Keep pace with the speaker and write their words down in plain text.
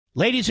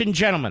Ladies and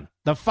gentlemen,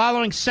 the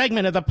following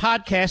segment of the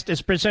podcast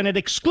is presented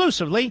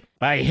exclusively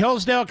by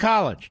Hillsdale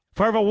College.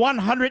 For over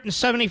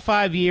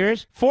 175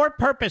 years, four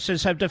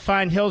purposes have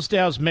defined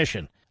Hillsdale's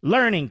mission: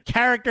 learning,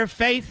 character,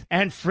 faith,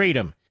 and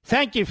freedom.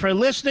 Thank you for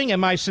listening, and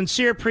my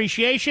sincere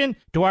appreciation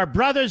to our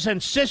brothers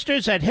and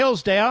sisters at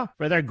Hillsdale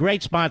for their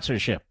great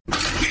sponsorship.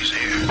 He's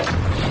here.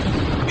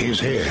 He's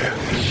here.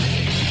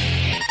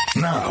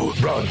 Now,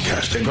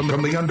 broadcasting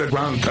from the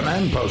underground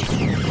command post,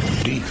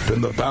 deep in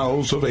the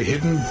bowels of a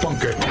hidden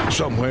bunker,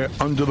 somewhere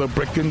under the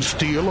brick and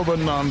steel of a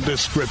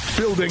nondescript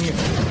building,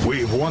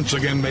 we've once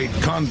again made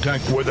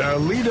contact with our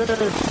leader,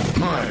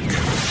 Mark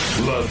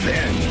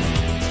Levin.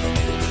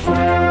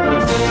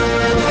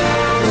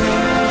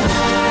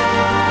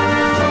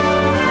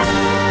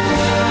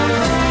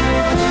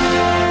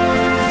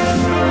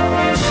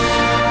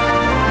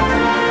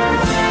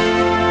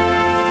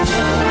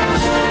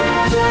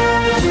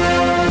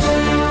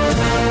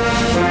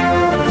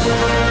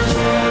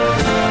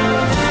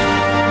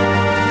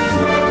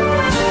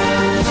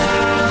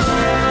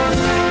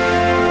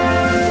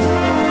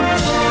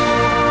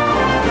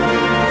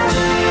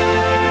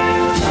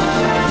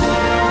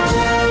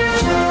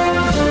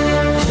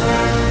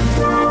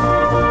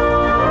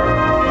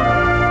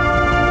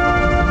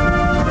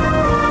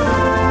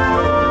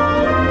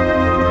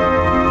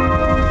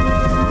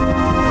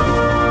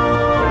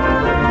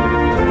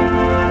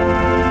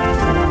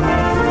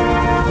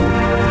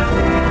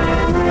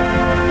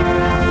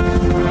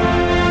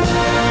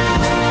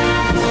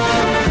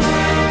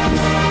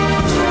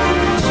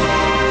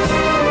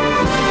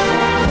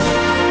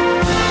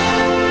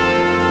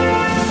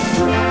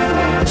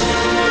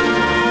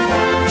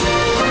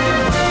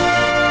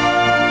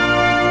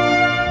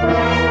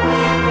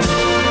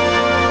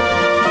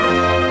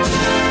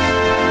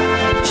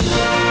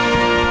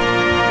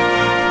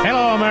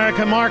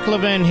 Mark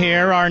Levin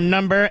here. Our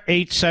number,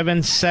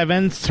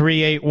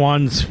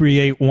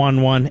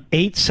 877-381-3811,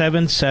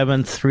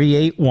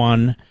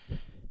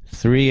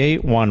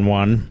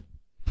 877-381-3811.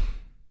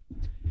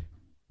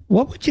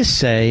 What would you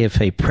say if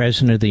a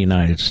president of the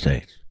United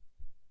States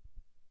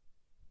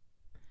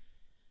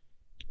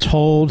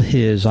told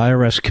his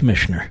IRS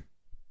commissioner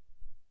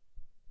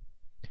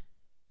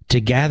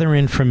to gather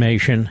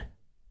information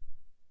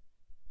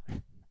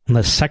on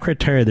the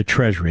Secretary of the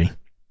Treasury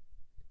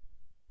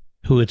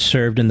who had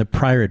served in the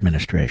prior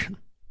administration,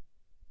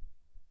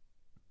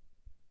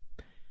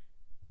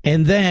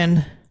 and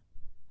then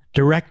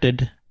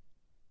directed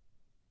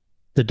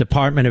the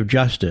Department of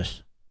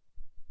Justice,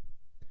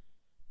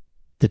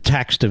 the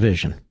tax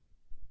division,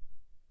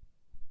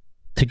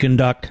 to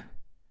conduct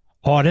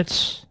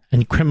audits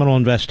and criminal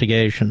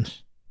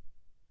investigations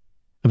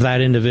of that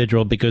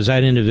individual because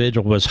that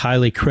individual was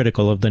highly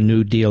critical of the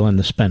New Deal and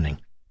the spending?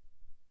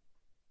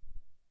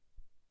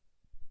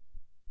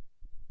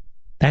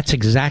 That's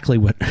exactly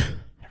what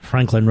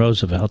Franklin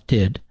Roosevelt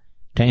did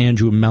to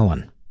Andrew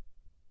Mellon.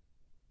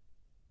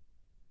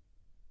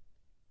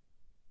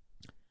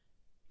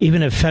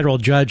 Even a federal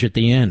judge at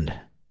the end,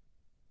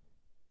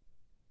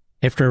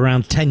 after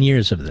around 10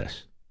 years of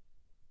this,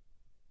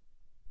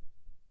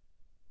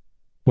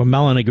 where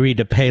Mellon agreed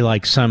to pay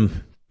like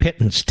some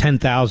pittance,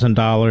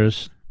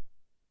 $10,000,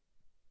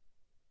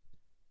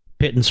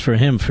 pittance for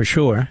him for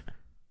sure,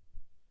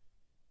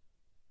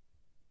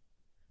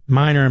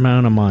 minor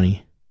amount of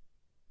money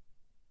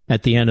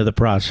at the end of the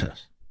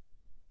process.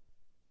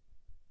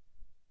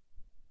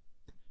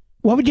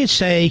 What would you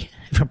say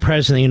if a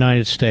president of the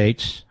United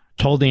States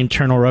told the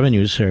Internal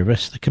Revenue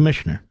Service, the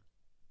commissioner,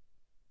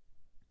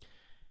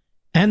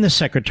 and the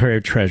Secretary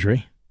of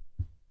Treasury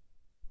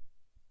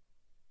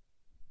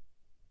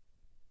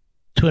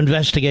to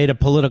investigate a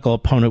political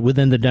opponent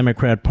within the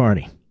Democrat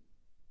Party?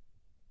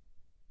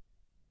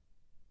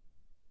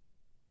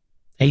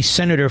 A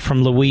senator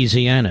from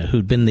Louisiana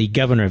who'd been the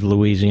governor of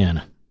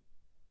Louisiana,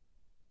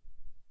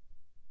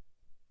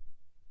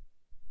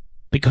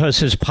 because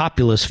his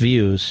populist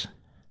views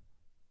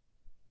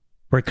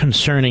were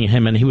concerning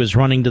him and he was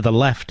running to the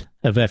left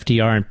of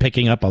FDR and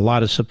picking up a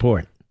lot of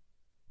support.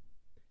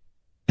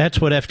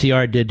 That's what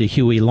FDR did to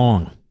Huey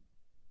Long.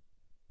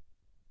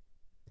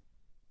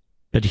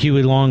 But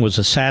Huey Long was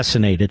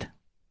assassinated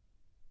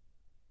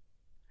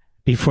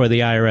before the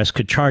IRS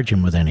could charge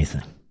him with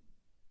anything.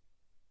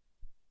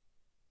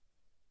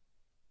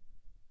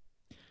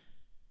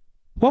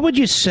 What would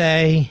you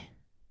say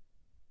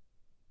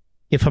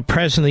if a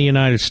president of the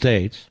United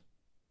States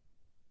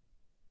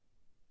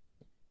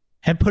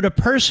had put a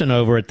person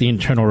over at the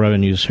Internal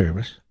Revenue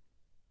Service,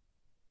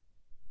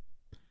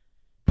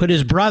 put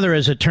his brother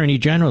as Attorney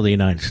General of the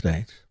United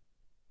States,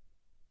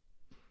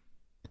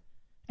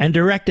 and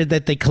directed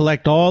that they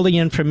collect all the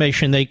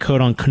information they could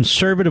on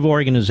conservative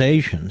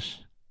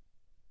organizations,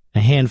 a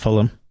handful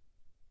of them,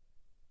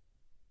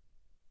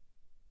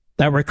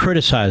 that were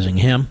criticizing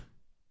him,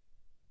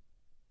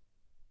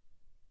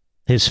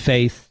 his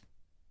faith,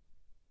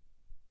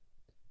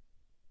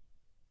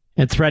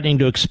 and threatening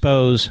to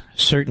expose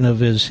certain of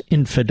his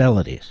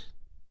infidelities.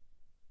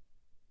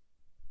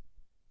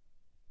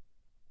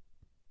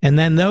 And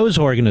then those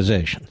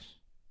organizations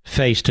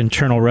faced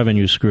Internal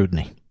Revenue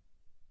scrutiny.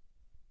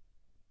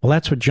 Well,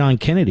 that's what John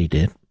Kennedy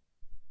did.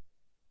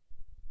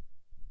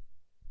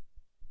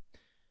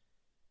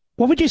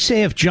 What would you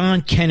say if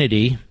John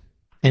Kennedy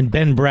and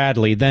Ben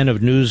Bradley, then of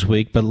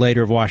Newsweek, but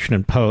later of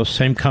Washington Post,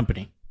 same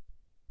company,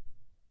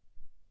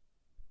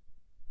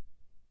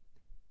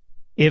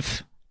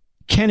 if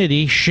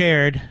Kennedy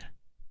shared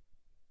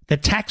the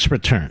tax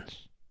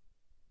returns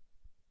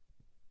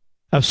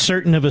of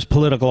certain of his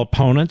political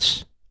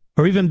opponents,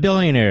 or even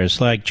billionaires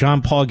like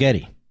John Paul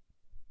Getty,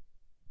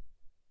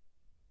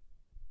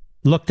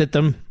 looked at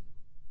them,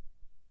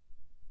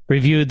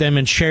 reviewed them,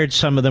 and shared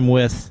some of them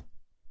with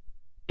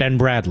Ben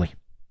Bradley?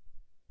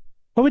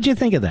 What would you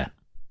think of that?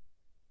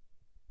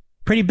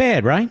 Pretty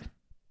bad, right?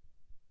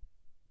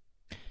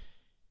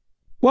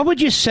 What would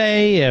you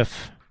say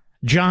if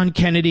John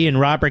Kennedy and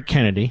Robert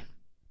Kennedy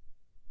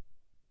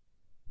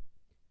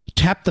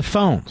tapped the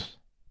phones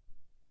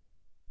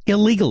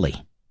illegally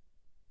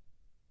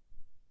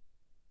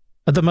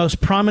of the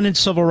most prominent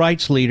civil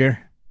rights leader,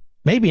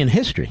 maybe in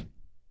history,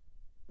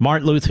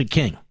 Martin Luther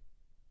King,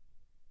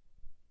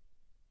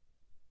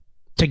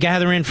 to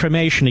gather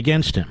information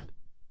against him?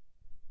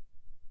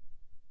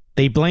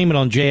 They blame it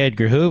on J.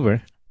 Edgar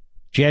Hoover.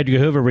 J. Edgar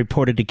Hoover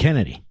reported to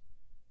Kennedy.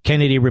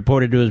 Kennedy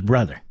reported to his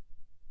brother.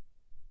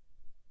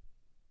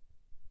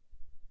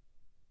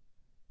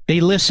 They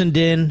listened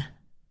in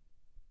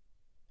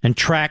and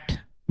tracked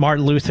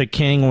Martin Luther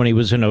King when he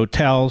was in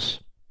hotels,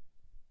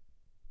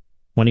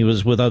 when he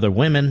was with other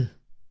women,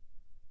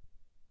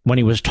 when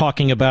he was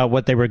talking about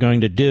what they were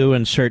going to do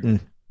in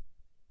certain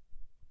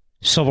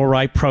civil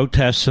rights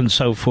protests and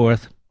so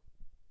forth.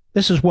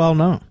 This is well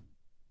known.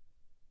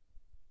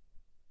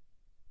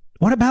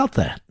 What about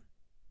that?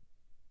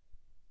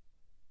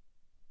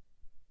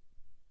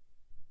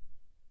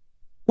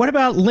 What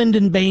about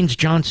Lyndon Baines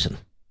Johnson,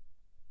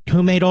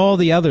 who made all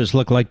the others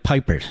look like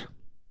pipers?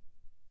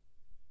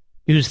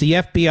 He was the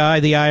FBI,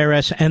 the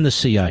IRS, and the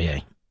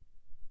CIA.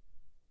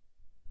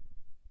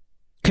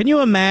 Can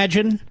you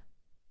imagine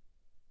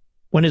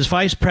when his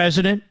vice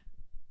president,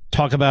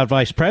 talk about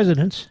vice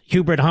presidents,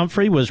 Hubert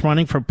Humphrey was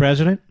running for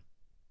president,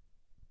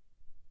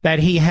 that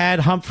he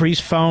had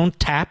Humphrey's phone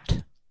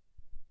tapped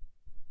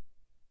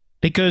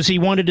because he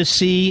wanted to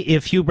see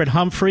if Hubert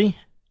Humphrey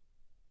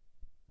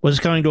was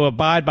going to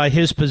abide by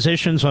his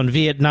positions on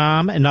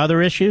Vietnam and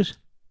other issues?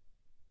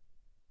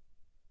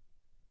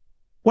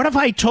 What if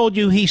I told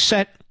you he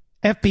set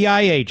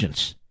FBI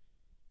agents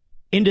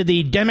into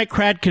the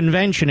Democrat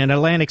convention in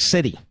Atlantic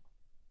City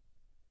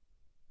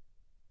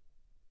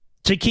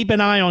to keep an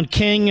eye on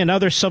King and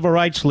other civil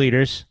rights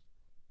leaders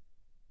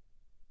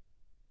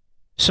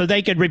so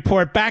they could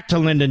report back to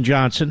Lyndon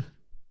Johnson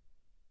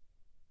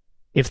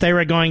if they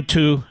were going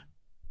to,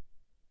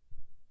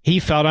 he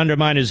felt,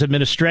 undermine his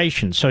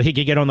administration so he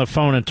could get on the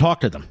phone and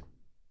talk to them?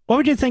 What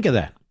would you think of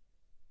that?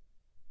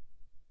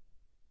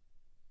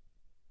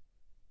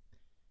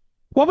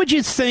 What would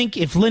you think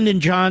if Lyndon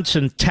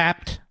Johnson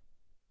tapped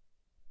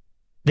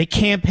the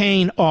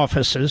campaign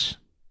offices,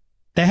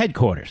 the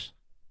headquarters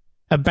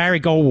of Barry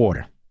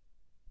Goldwater?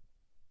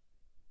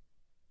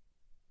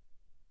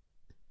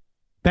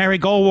 Barry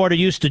Goldwater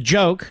used to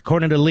joke,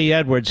 according to Lee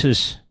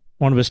Edwards,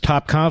 one of his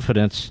top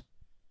confidants,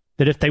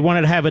 that if they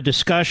wanted to have a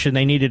discussion,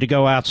 they needed to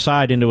go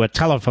outside into a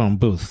telephone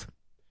booth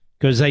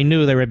because they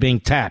knew they were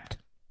being tapped.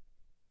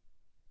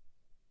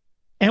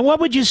 And what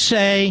would you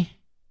say?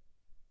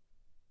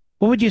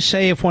 What would you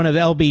say if one of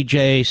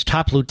LBJ's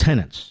top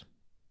lieutenants,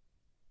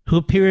 who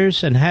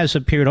appears and has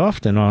appeared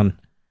often on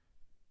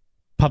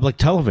public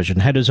television,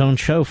 had his own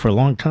show for a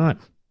long time,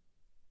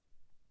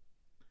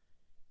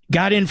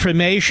 got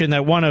information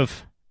that one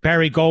of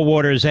Barry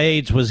Goldwater's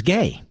aides was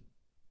gay,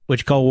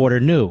 which Goldwater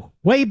knew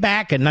way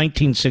back in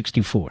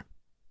 1964,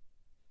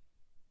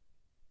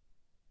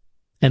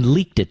 and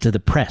leaked it to the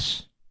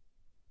press?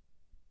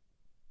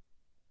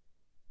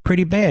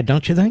 Pretty bad,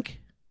 don't you think?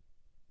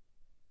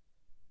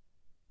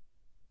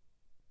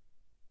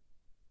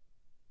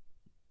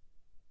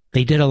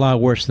 They did a lot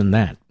worse than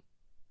that.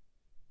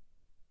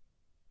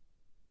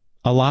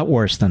 A lot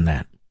worse than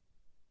that.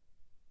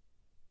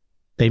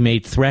 They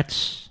made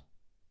threats.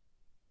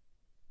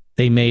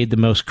 They made the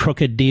most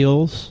crooked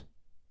deals.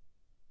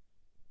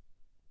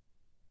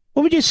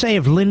 What would you say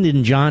if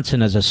Lyndon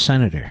Johnson, as a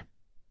senator,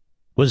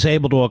 was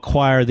able to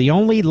acquire the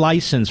only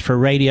license for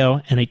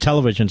radio and a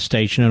television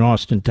station in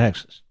Austin,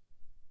 Texas?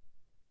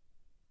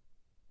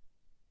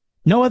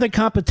 No other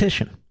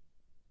competition.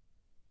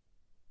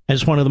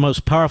 As one of the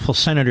most powerful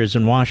senators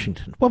in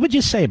Washington. What would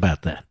you say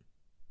about that?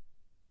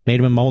 Made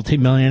him a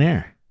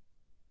multimillionaire.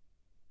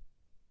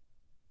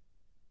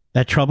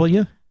 That trouble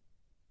you?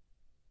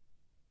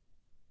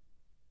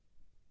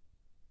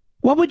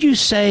 What would you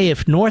say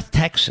if North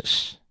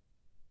Texas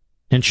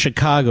and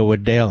Chicago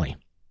with Daley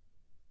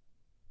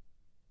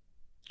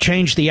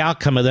changed the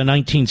outcome of the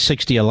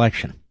 1960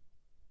 election?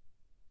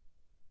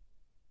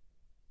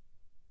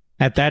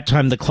 At that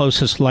time, the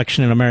closest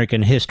election in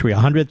American history,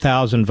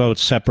 100,000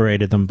 votes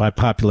separated them by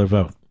popular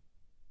vote.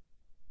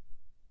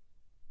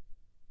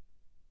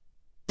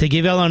 To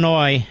give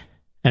Illinois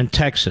and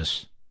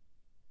Texas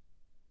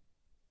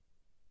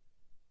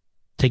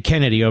to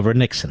Kennedy over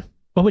Nixon,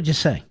 what would you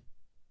say?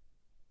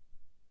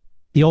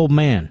 The old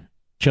man,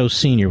 Joe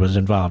Sr., was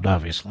involved,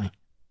 obviously.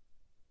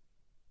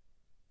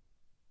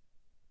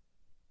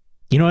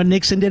 You know what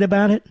Nixon did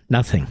about it?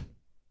 Nothing.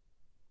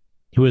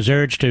 He was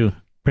urged to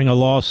bring a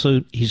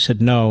lawsuit. He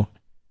said no.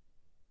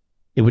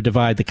 It would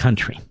divide the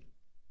country.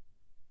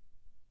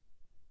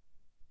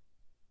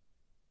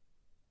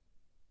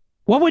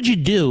 What would you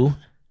do,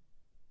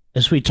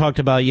 as we talked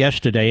about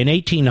yesterday, in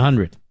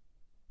 1800,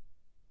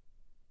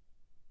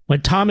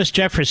 when Thomas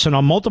Jefferson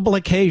on multiple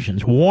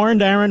occasions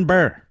warned Aaron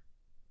Burr,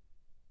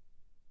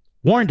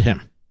 warned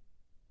him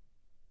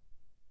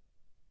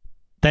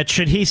that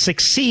should he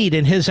succeed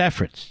in his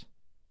efforts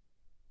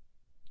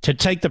to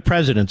take the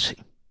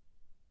presidency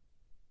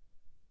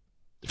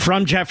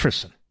from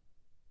Jefferson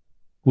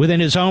within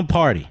his own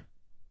party,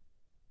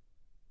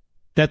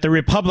 that the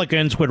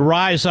Republicans would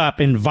rise up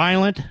in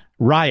violent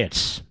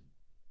riots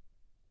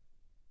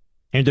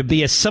and there'd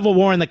be a civil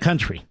war in the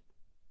country,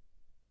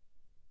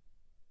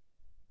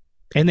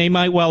 and they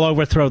might well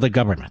overthrow the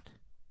government.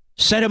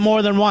 Said it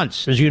more than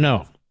once, as you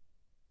know.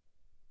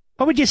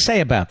 What would you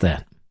say about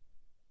that?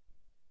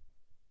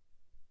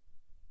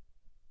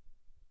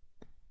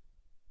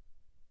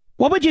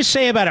 What would you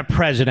say about a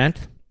president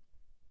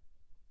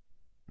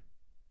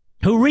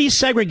who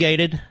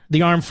resegregated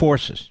the armed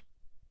forces,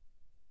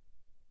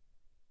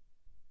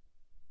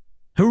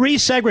 who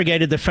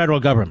resegregated the federal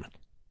government,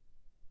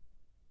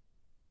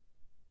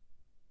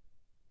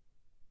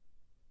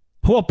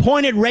 who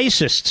appointed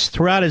racists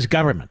throughout his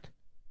government,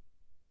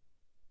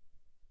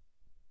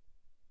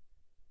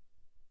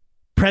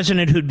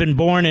 president who'd been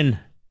born in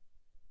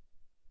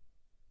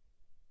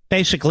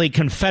basically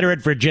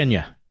Confederate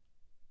Virginia,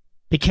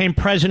 became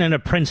president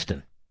of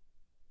Princeton?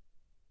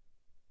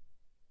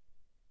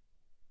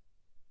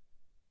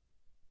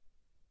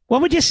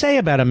 What would you say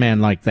about a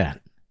man like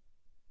that?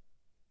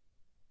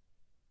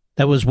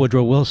 That was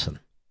Woodrow Wilson.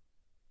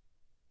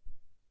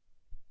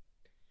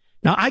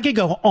 Now, I could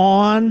go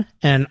on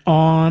and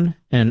on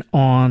and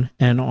on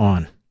and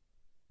on.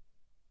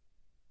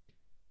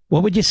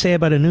 What would you say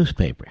about a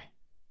newspaper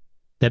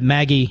that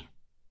Maggie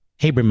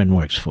Haberman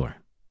works for,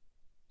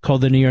 called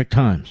the New York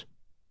Times,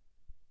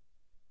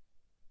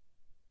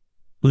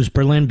 whose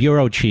Berlin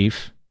bureau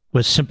chief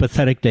was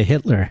sympathetic to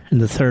Hitler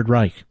and the Third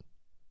Reich?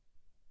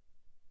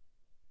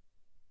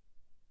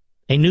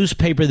 A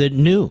newspaper that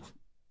knew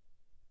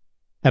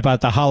about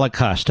the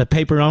Holocaust, a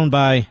paper owned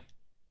by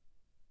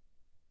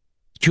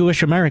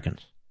Jewish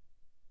Americans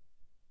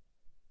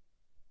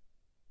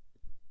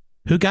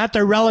who got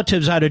their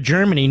relatives out of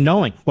Germany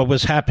knowing what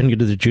was happening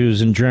to the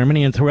Jews in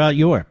Germany and throughout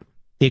Europe,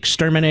 the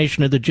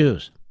extermination of the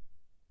Jews,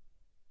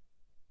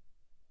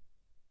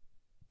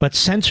 but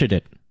censored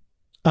it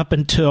up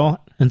until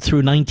and through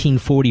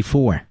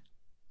 1944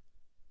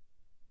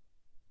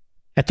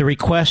 at the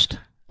request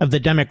of the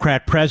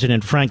Democrat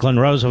president Franklin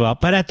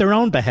Roosevelt, but at their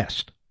own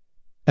behest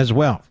as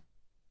well.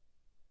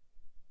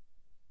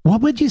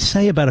 What would you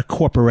say about a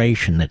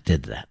corporation that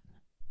did that?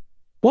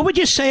 What would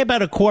you say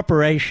about a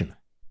corporation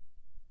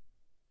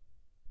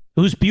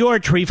whose bureau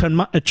chief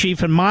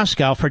in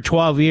Moscow for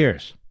 12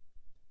 years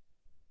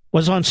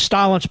was on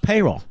Stalin's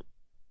payroll?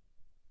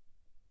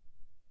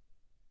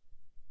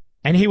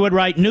 And he would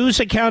write news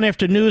account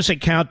after news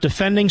account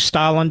defending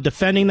Stalin,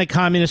 defending the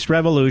communist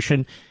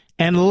revolution,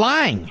 and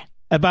lying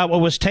about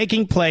what was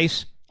taking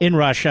place in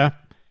Russia,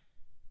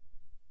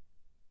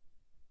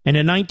 and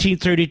in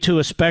 1932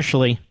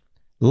 especially,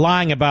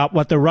 lying about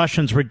what the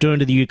Russians were doing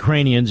to the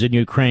Ukrainians in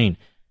Ukraine.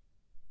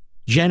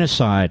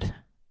 Genocide.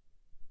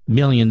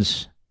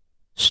 Millions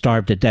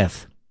starved to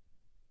death.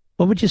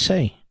 What would you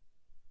say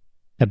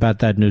about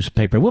that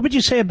newspaper? What would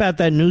you say about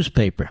that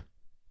newspaper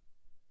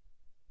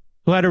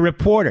who had a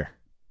reporter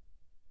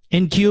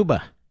in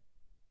Cuba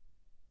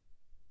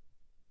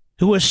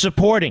who was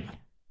supporting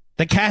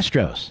the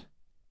Castros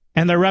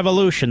and the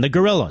revolution, the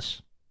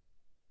guerrillas,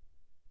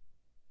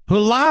 who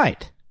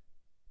lied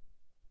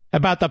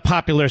about the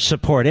popular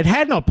support? It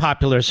had no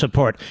popular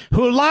support.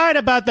 Who lied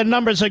about the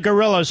numbers of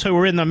guerrillas who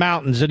were in the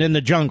mountains and in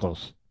the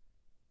jungles?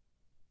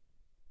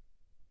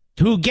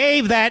 Who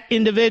gave that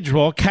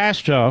individual,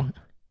 Castro,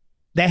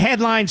 the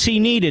headlines he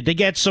needed to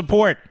get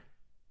support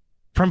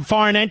from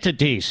foreign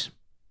entities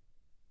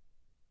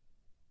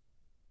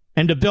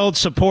and to build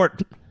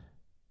support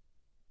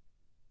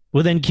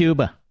within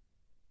Cuba?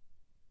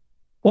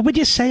 What would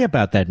you say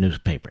about that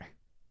newspaper,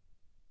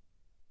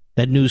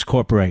 that news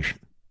corporation?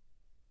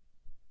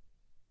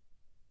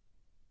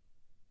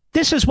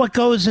 This is what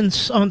goes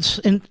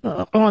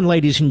on,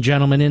 ladies and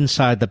gentlemen,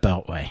 inside the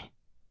Beltway.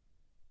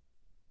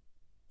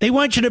 They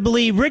want you to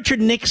believe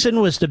Richard Nixon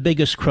was the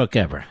biggest crook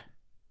ever.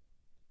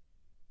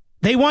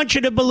 They want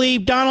you to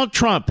believe Donald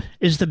Trump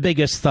is the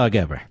biggest thug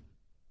ever.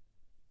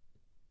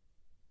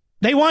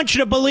 They want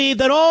you to believe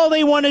that all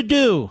they want to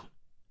do,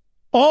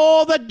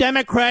 all the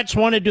Democrats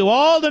want to do,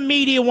 all the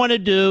media want to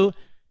do,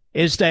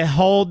 is to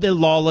hold the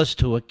lawless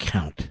to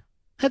account.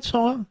 That's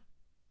all.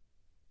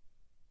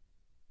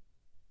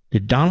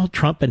 Did Donald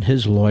Trump and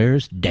his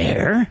lawyers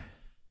dare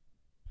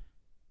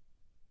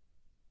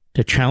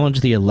to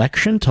challenge the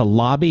election, to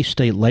lobby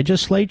state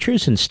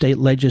legislatures and state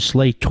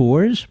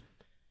legislators?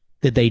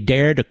 Did they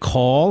dare to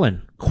call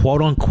and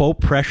quote-unquote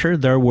pressure,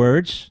 their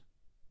words,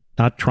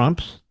 not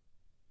Trump's,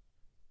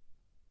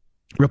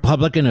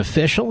 Republican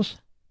officials?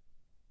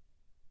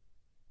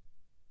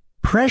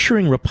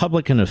 Pressuring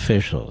Republican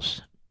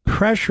officials,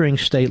 pressuring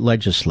state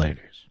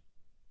legislators.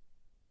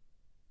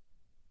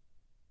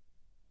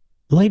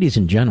 Ladies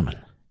and gentlemen,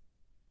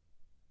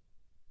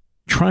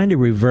 trying to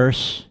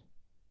reverse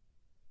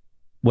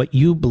what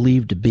you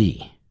believe to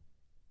be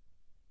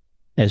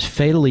as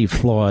fatally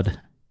flawed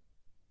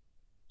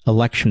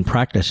election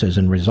practices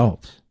and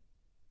results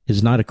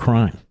is not a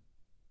crime.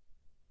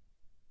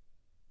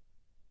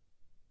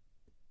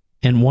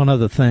 And one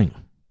other thing.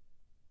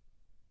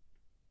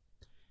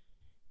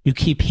 You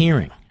keep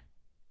hearing,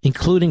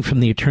 including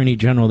from the Attorney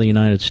General of the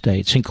United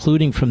States,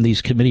 including from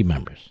these committee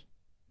members,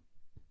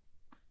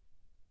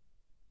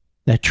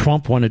 that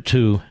Trump wanted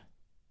to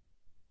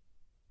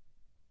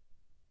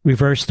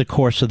reverse the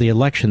course of the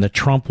election, that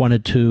Trump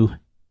wanted to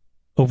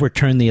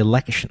overturn the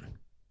election.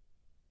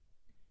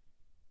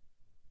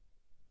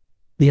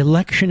 The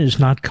election is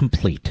not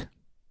complete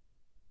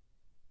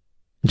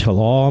until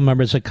all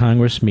members of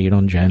Congress meet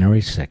on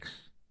January 6th,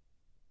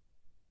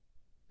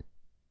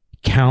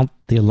 count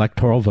the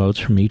electoral votes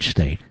from each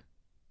state,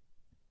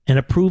 and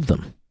approve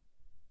them.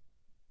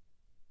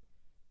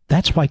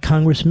 That's why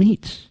Congress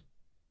meets.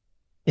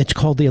 It's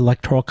called the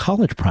Electoral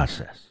College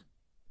process.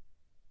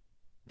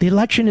 The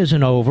election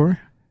isn't over,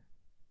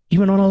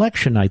 even on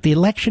election night. The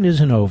election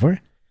isn't over.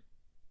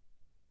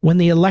 When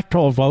the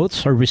electoral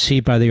votes are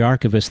received by the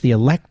archivist, the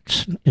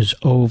election is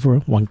over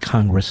when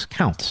Congress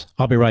counts.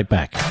 I'll be right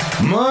back.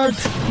 Mark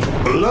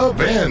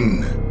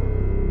Levin.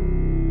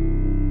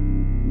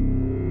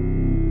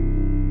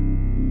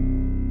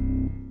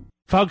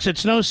 Folks,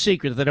 it's no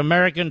secret that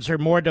Americans are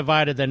more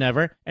divided than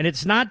ever, and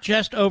it's not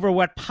just over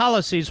what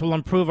policies will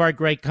improve our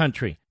great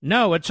country.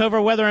 No, it's over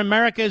whether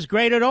America is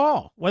great at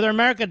all, whether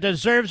America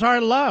deserves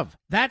our love.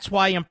 That's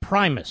why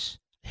Imprimis,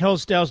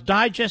 Hillsdale's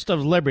Digest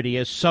of Liberty,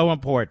 is so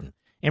important.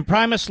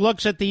 Imprimis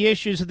looks at the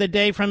issues of the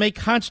day from a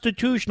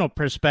constitutional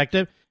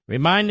perspective,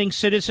 reminding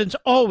citizens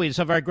always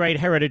of our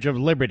great heritage of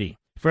liberty.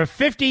 For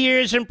 50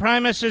 years,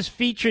 Imprimis has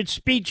featured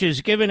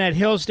speeches given at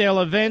Hillsdale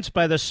events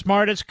by the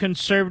smartest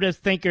conservative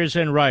thinkers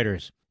and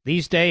writers.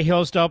 These days,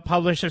 Hillsdale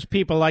publishes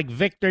people like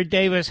Victor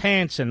Davis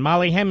Hanson,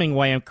 Molly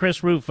Hemingway, and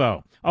Chris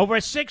Rufo. Over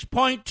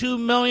 6.2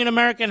 million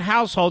American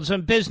households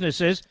and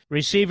businesses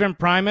receive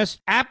Imprimis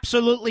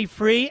absolutely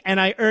free,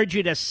 and I urge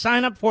you to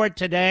sign up for it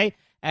today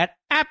at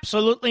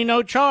absolutely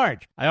no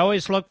charge. I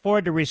always look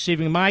forward to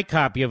receiving my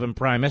copy of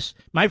Imprimis.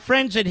 My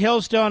friends at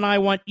Hillsdale and I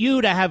want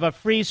you to have a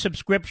free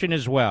subscription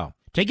as well.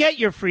 To get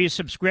your free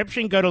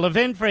subscription, go to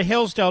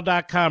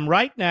levinforhillsdale.com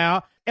right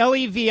now,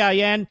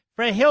 Levin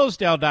for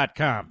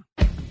Hillsdale.com.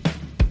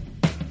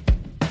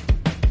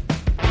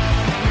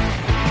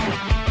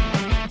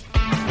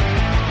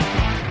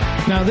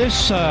 Now,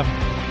 this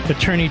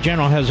Attorney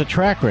General has a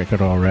track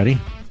record already,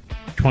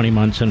 20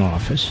 months in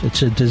office.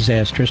 It's a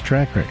disastrous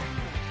track record.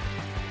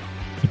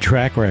 A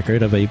track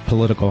record of a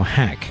political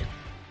hack.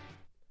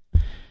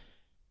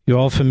 You're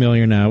all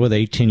familiar now with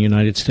 18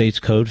 United States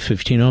Code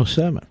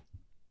 1507.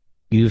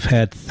 You've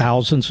had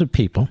thousands of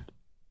people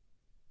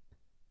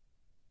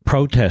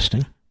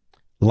protesting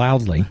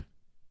loudly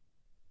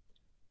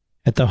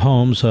at the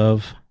homes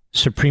of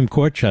Supreme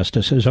Court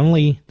justices,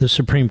 only the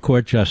Supreme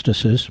Court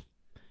justices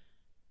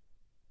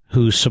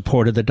who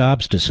supported the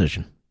Dobbs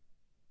decision.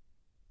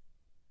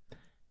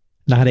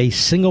 Not a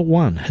single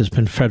one has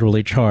been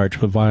federally charged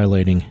with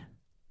violating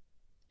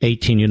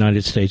 18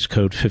 United States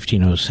Code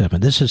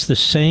 1507. This is the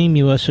same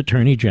U.S.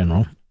 Attorney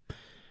General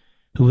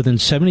who, within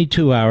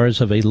 72 hours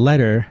of a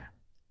letter,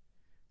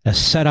 a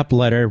set-up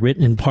letter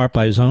written in part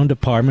by his own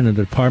department and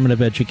the Department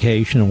of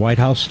Education and White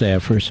House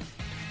staffers,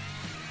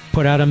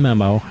 put out a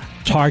memo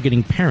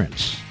targeting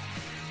parents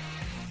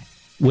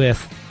with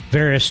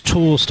various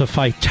tools to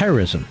fight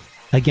terrorism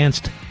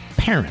against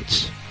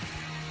parents.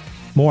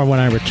 More when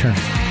I return.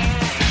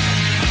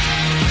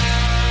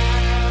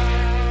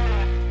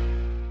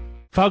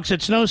 Folks,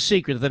 it's no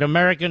secret that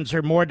Americans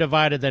are more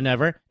divided than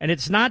ever, and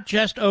it's not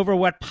just over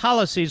what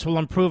policies will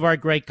improve our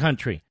great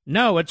country.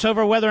 No, it's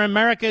over whether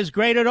America is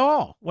great at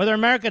all, whether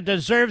America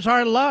deserves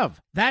our love.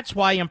 That's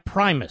why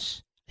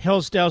Imprimis,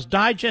 Hillsdale's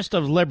Digest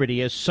of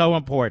Liberty, is so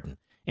important.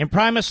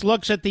 Imprimis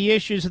looks at the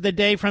issues of the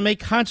day from a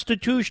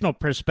constitutional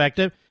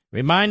perspective,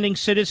 reminding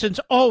citizens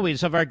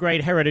always of our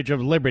great heritage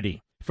of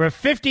liberty. For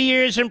 50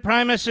 years,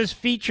 Imprimis has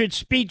featured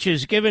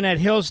speeches given at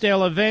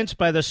Hillsdale events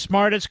by the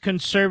smartest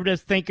conservative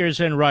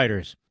thinkers and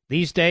writers.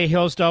 These days,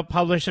 Hillsdale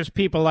publishes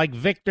people like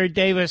Victor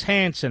Davis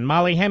Hanson,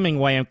 Molly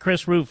Hemingway, and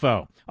Chris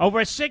Rufo.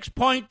 Over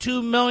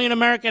 6.2 million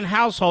American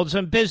households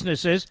and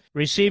businesses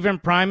receive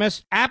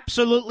Imprimis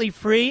absolutely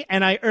free,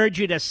 and I urge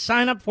you to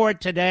sign up for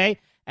it today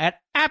at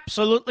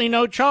absolutely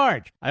no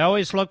charge. I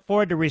always look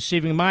forward to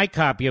receiving my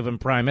copy of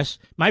Imprimis.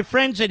 My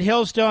friends at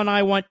Hillsdale and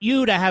I want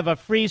you to have a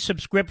free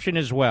subscription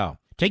as well.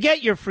 To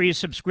get your free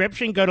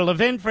subscription, go to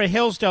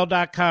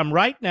levinforhillsdale.com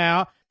right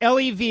now,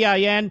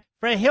 Levin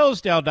for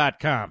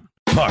Hillsdale.com.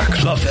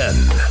 Mark Levin,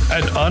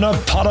 an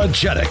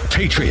unapologetic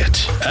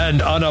patriot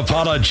and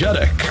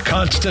unapologetic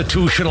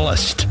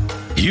constitutionalist.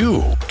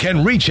 You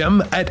can reach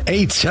him at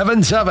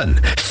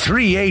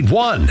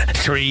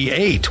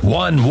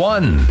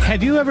 877-381-3811.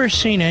 Have you ever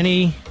seen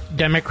any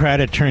Democrat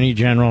attorney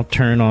general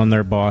turn on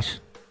their boss?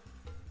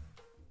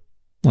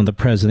 On the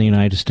President of the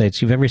United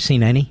States? You've ever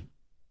seen any?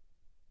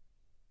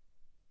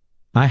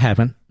 I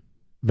haven't.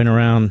 Been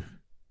around,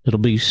 it'll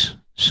be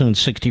soon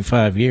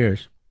 65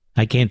 years.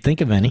 I can't think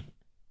of any.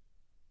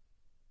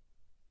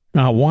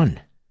 Not one.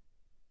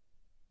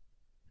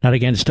 Not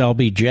against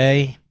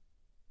LBJ.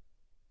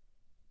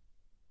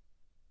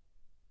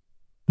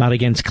 Not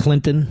against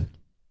Clinton.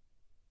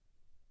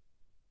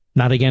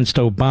 Not against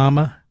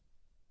Obama.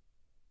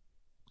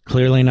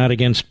 Clearly not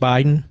against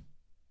Biden.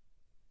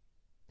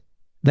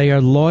 They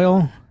are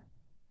loyal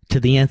to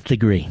the nth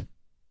degree.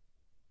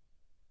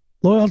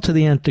 Loyal to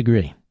the nth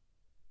degree.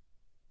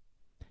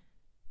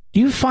 Do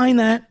you find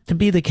that to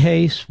be the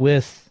case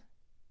with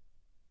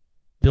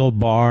Bill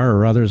Barr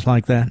or others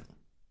like that?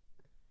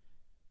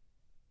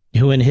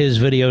 Who in his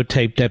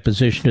videotaped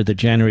deposition to the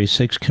January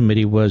 6th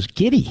committee was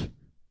giddy.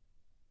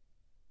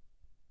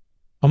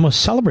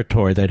 Almost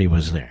celebratory that he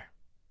was there.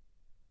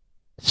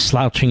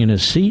 Slouching in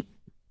his seat.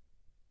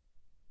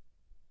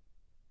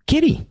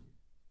 Giddy.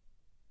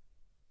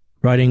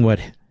 Writing what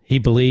he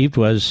believed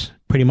was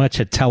pretty much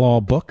a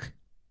tell-all book.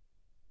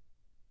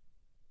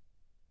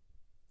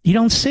 You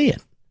don't see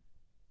it.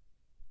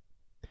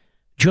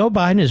 Joe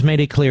Biden has made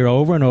it clear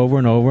over and over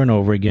and over and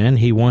over again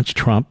he wants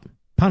Trump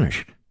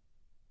punished.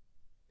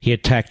 He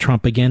attacked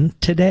Trump again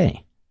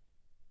today.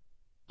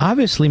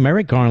 Obviously,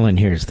 Merrick Garland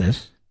hears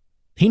this.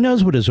 He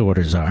knows what his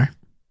orders are.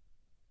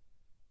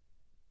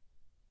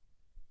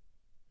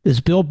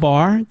 Is Bill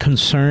Barr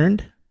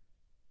concerned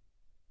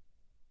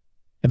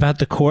about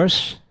the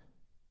course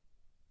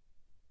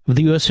of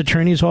the U.S.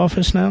 Attorney's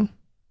Office now?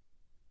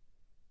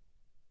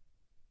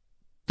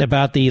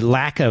 About the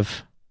lack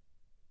of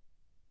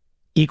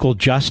equal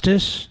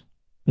justice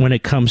when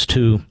it comes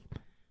to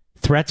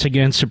threats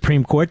against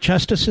Supreme Court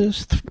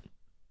justices,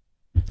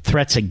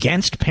 threats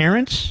against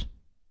parents,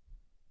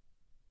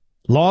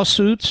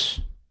 lawsuits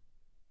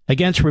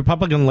against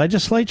Republican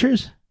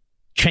legislatures,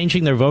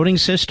 changing their voting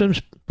systems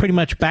pretty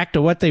much back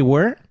to what they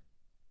were?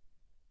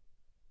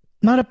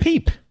 Not a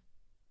peep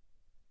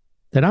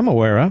that I'm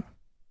aware of.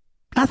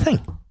 Nothing.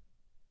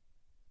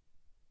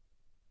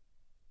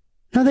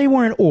 Now, they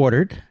weren't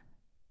ordered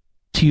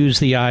to use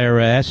the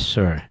IRS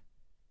or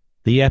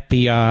the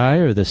FBI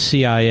or the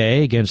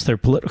CIA against their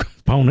political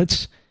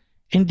opponents.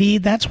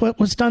 Indeed, that's what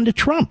was done to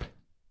Trump.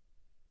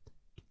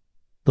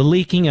 The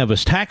leaking of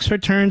his tax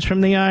returns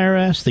from the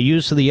IRS, the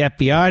use of the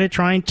FBI to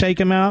try and take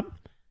him out,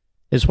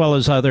 as well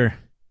as other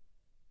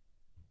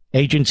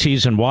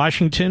agencies in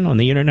Washington on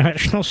the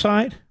international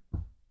side.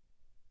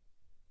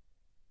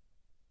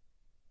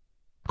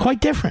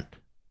 Quite different.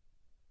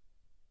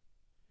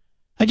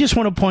 I just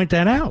want to point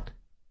that out.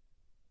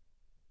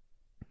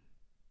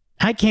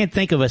 I can't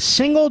think of a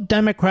single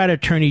Democrat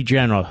attorney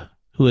general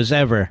who has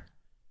ever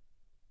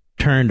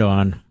turned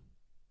on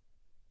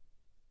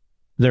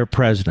their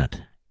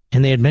president.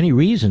 And they had many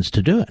reasons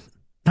to do it.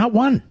 Not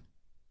one.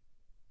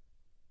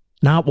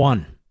 Not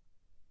one.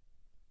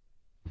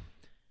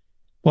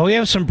 Well, we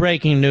have some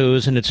breaking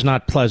news, and it's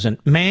not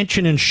pleasant.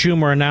 Manchin and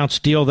Schumer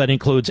announced deal that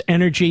includes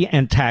energy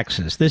and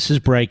taxes. This is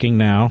breaking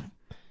now.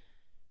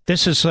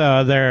 This is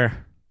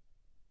their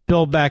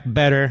Build Back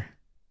Better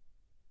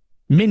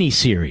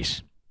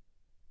mini-series.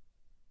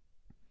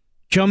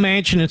 Joe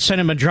Manchin and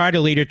Senate Majority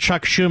Leader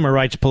Chuck Schumer,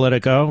 writes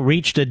Politico,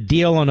 reached a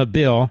deal on a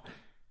bill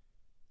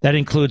that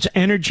includes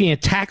energy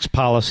and tax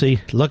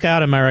policy. Look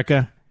out,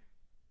 America.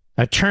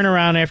 A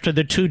turnaround after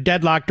the two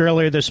deadlocked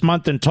earlier this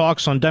month in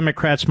talks on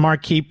Democrats'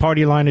 marquee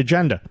party line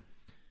agenda.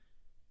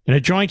 In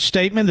a joint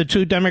statement, the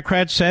two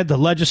Democrats said the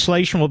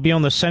legislation will be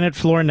on the Senate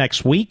floor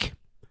next week.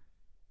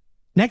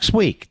 Next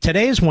week.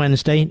 Today is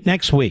Wednesday.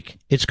 Next week.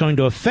 It's going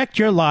to affect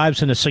your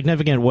lives in a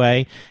significant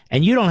way,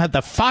 and you don't have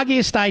the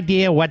foggiest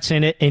idea what's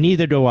in it, and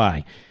neither do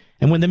I.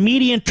 And when the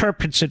media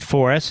interprets it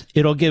for us,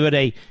 it'll give it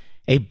a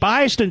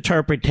biased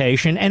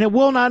interpretation, and it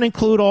will not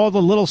include all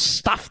the little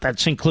stuff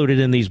that's included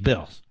in these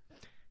bills.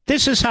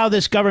 This is how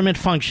this government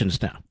functions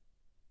now.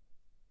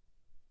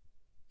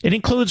 It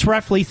includes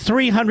roughly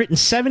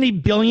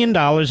 $370 billion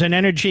in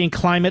energy and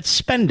climate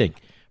spending.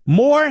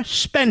 More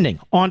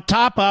spending on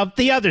top of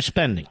the other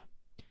spending.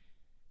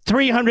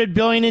 $300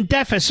 billion in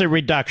deficit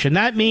reduction.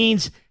 That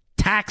means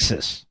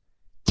taxes.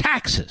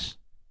 Taxes.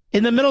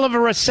 In the middle of a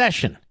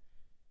recession.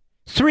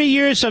 3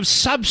 years of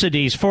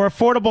subsidies for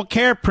affordable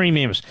care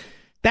premiums.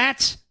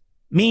 That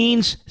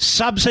means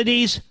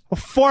subsidies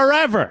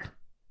forever.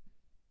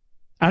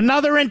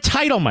 Another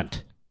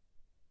entitlement.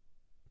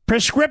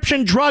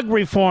 Prescription drug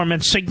reform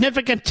and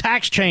significant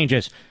tax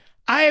changes.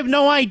 I have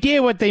no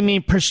idea what they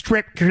mean,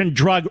 prescription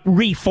drug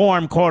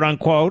reform, quote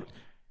unquote,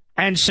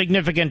 and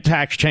significant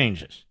tax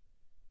changes.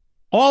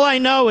 All I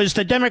know is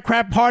the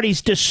Democrat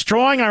Party's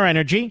destroying our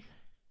energy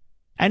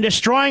and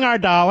destroying our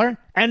dollar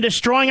and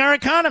destroying our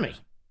economy.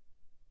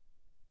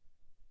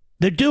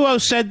 The duo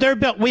said they're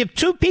built. We have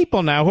two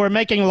people now who are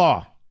making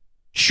law.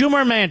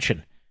 Schumer,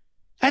 Manchin.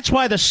 That's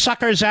why the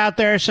suckers out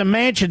there, some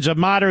Manchin's a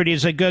moderate,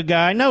 he's a good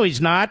guy. No, he's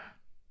not.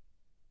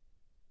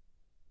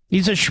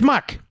 He's a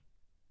schmuck.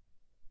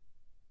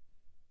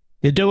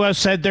 The duo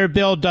said their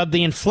bill, dubbed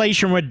the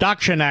Inflation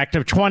Reduction Act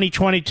of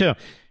 2022.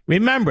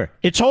 Remember,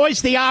 it's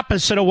always the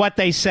opposite of what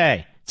they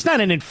say. It's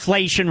not an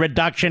Inflation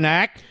Reduction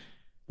Act.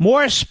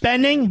 More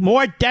spending,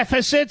 more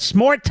deficits,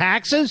 more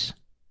taxes.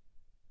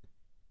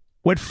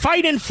 Would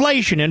fight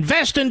inflation,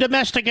 invest in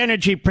domestic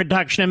energy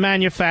production and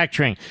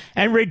manufacturing,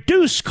 and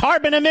reduce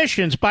carbon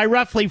emissions by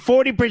roughly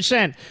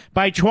 40%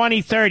 by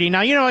 2030.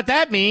 Now, you know what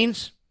that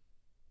means.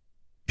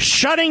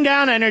 Shutting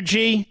down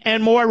energy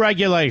and more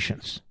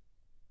regulations.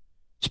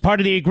 As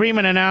part of the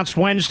agreement announced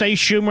Wednesday,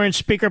 Schumer and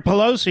Speaker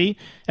Pelosi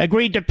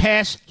agreed to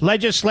pass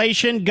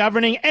legislation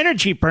governing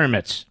energy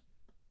permits.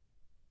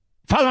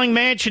 Following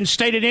Manchin's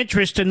stated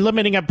interest in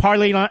limiting a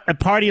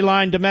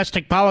party-line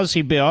domestic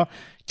policy bill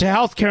to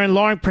health care and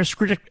lowering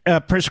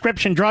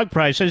prescription drug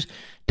prices,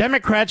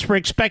 Democrats were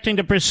expecting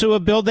to pursue a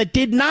bill that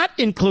did not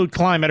include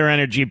climate or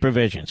energy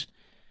provisions.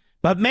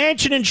 But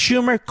Manchin and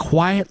Schumer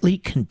quietly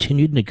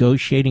continued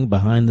negotiating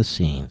behind the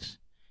scenes,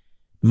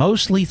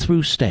 mostly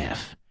through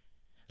staff,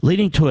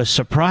 leading to a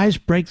surprise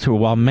breakthrough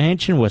while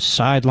Manchin was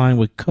sidelined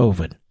with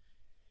COVID.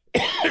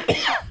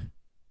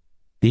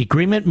 The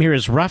agreement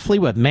mirrors roughly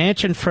what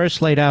Manchin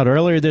first laid out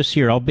earlier this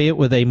year, albeit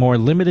with a more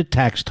limited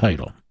tax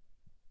title.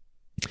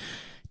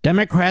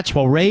 Democrats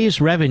will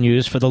raise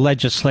revenues for the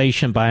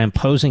legislation by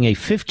imposing a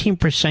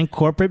 15%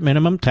 corporate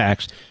minimum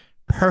tax.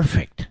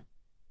 Perfect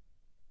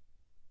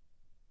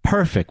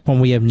when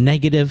we have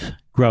negative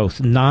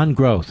growth,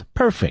 non-growth.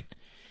 Perfect.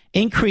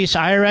 Increase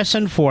IRS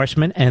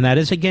enforcement, and that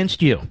is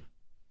against you.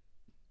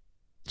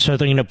 So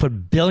they're going to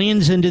put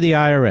billions into the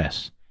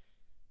IRS.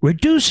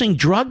 Reducing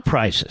drug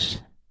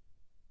prices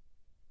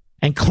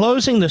and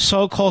closing the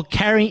so-called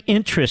carry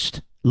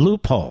interest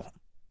loophole.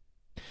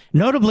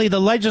 Notably, the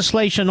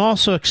legislation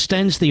also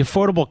extends the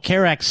Affordable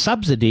Care Act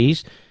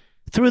subsidies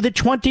through the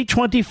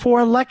 2024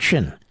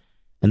 election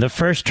and the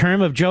first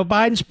term of Joe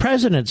Biden's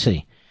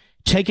presidency,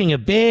 taking a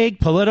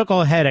big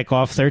political headache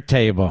off their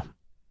table.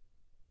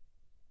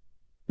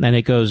 Then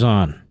it goes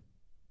on.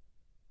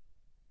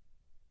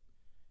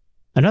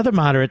 Another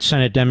moderate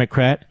Senate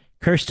Democrat,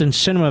 Kyrsten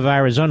Sinema of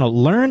Arizona,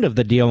 learned of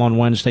the deal on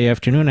Wednesday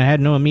afternoon and had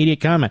no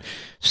immediate comment.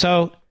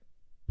 So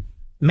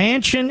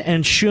Manchin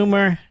and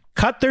Schumer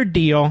cut their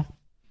deal.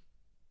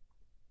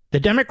 The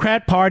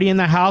Democrat Party in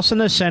the House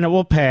and the Senate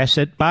will pass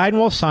it. Biden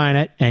will sign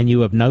it, and you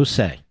have no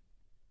say.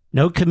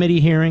 No committee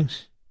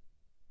hearings.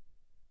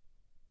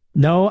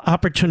 No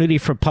opportunity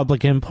for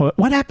public input.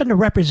 What happened to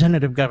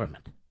representative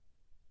government?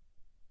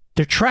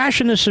 They're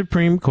trashing the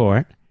Supreme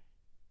Court.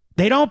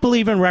 They don't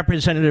believe in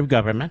representative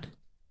government.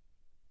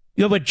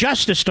 You have a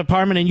Justice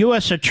Department and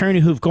U.S.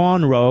 Attorney who've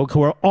gone rogue,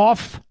 who are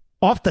off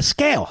the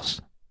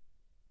scales.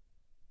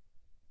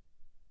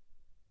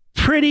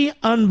 Pretty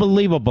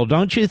unbelievable.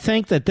 Don't you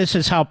think that this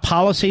is how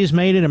policy is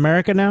made in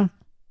America now?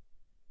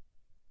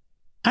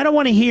 I don't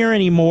want to hear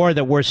anymore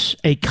that we're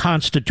a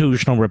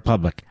constitutional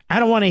republic. I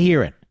don't want to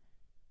hear it.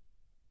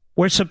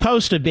 We're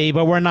supposed to be,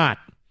 but we're not.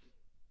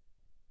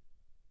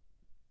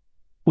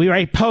 We are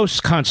a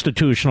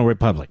post-constitutional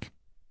republic.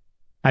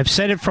 I've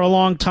said it for a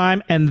long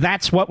time, and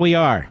that's what we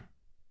are.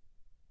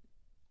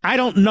 I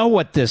don't know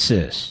what this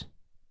is,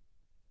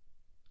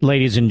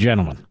 ladies and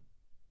gentlemen.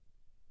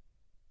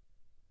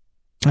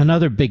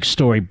 Another big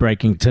story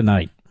breaking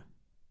tonight.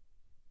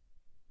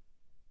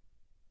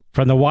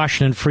 From the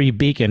Washington Free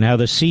Beacon, how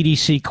the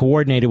CDC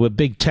coordinated with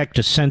big tech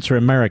to censor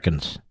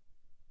Americans.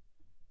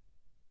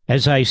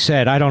 As I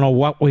said, I don't know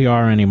what we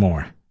are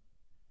anymore.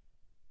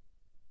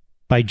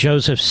 By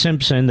Joseph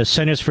Simpson, the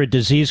Centers for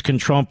Disease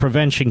Control and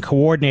Prevention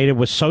coordinated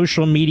with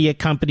social media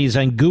companies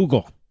and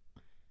Google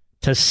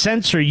to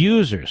censor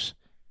users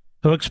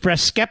who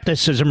express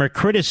skepticism or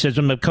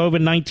criticism of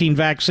COVID-19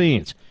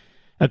 vaccines.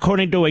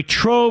 According to a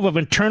trove of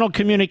internal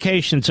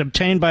communications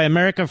obtained by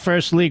America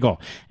First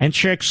Legal and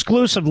shared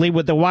exclusively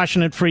with the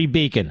Washington Free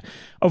Beacon,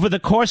 over the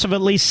course of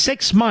at least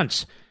 6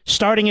 months,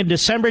 starting in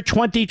December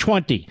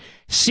 2020,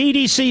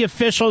 CDC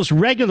officials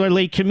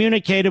regularly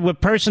communicated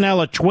with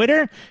personnel at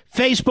Twitter,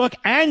 Facebook,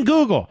 and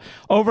Google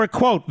over,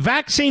 quote,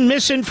 vaccine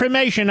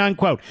misinformation,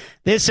 unquote.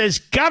 This is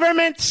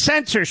government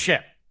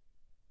censorship.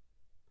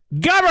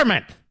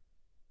 Government.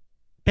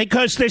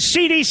 Because the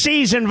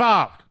CDC's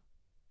involved.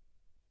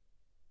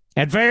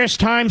 At various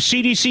times,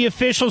 CDC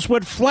officials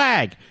would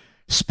flag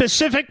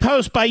specific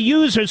posts by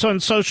users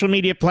on social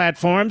media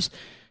platforms,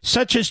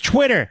 such as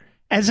Twitter,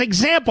 as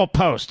example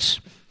posts.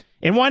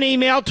 In one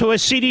email to a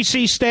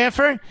CDC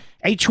staffer,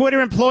 a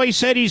Twitter employee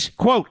said he's,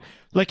 quote,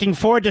 looking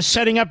forward to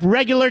setting up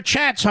regular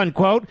chats,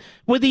 unquote,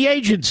 with the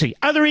agency.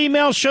 Other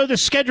emails show the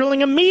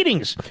scheduling of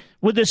meetings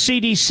with the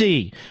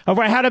CDC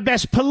over how to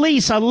best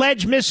police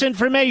alleged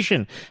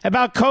misinformation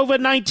about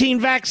COVID-19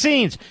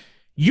 vaccines.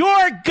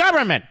 Your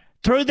government,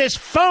 through this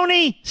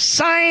phony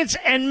science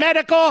and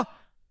medical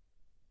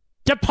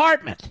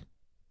department,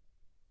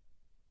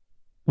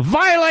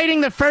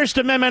 violating the First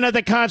Amendment of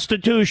the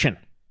Constitution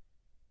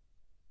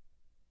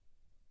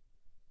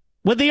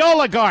with the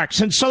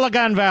oligarchs in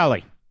Silicon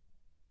Valley.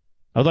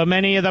 Although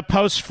many of the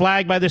posts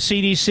flagged by the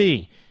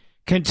CDC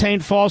contain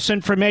false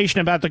information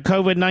about the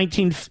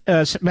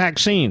COVID-19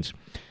 vaccines,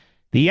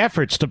 the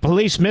efforts to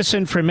police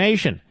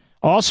misinformation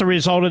also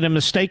resulted in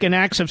mistaken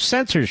acts of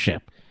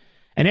censorship.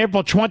 An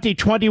April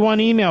 2021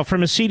 email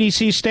from a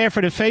CDC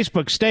staffer to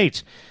Facebook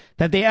states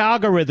that the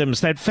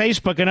algorithms that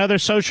Facebook and other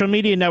social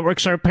media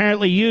networks are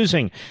apparently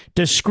using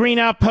to screen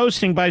out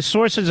posting by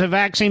sources of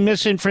vaccine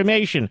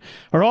misinformation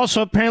are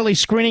also apparently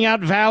screening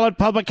out valid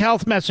public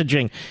health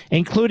messaging,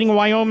 including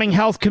Wyoming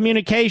Health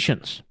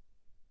Communications.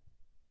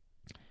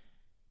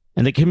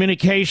 And the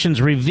communications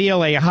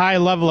reveal a high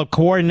level of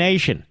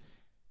coordination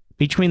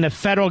between the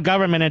federal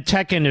government and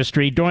tech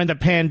industry during the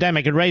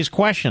pandemic and raise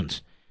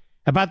questions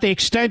about the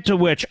extent to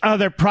which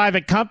other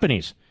private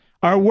companies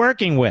are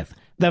working with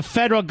the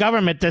federal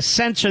government to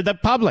censor the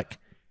public.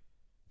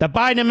 The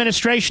Biden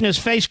administration has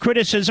faced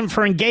criticism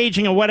for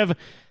engaging in what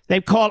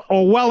they've called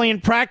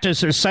Orwellian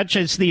practices, such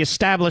as the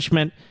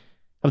establishment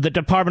of the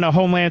Department of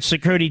Homeland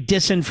Security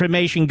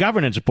Disinformation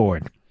Governance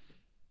Board.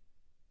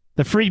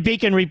 The Free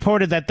Beacon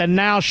reported that the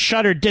now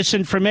shuttered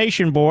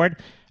Disinformation Board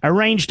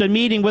arranged a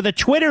meeting with a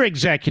Twitter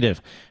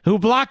executive who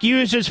blocked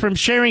users from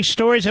sharing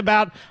stories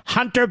about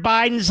Hunter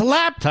Biden's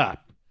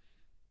laptop.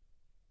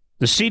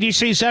 The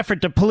CDC's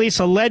effort to police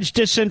alleged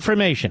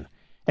disinformation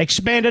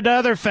expanded to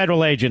other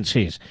federal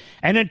agencies.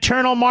 An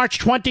internal March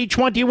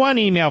 2021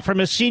 email from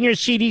a senior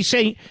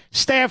CDC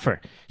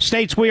staffer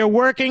states we are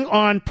working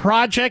on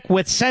project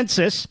with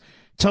Census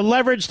to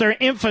leverage their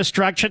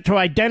infrastructure to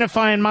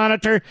identify and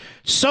monitor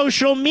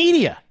social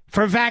media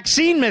for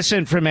vaccine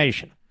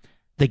misinformation.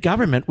 The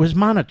government was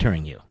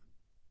monitoring you.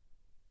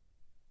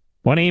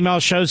 One email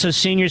shows a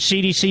senior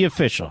CDC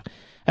official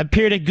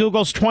appeared at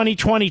Google's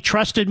 2020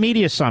 Trusted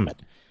Media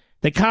Summit.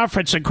 The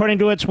conference, according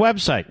to its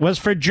website, was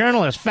for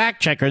journalists,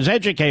 fact-checkers,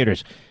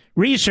 educators,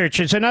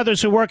 researchers, and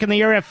others who work in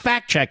the area of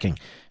fact-checking,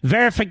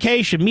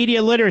 verification,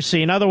 media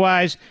literacy, and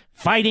otherwise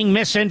fighting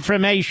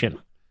misinformation.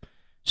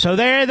 So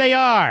there they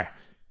are,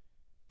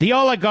 the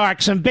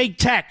oligarchs and big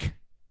tech,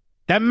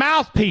 the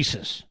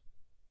mouthpieces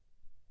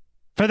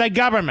for the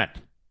government.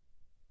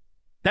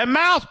 The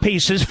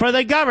mouthpieces for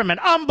the government.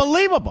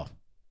 Unbelievable.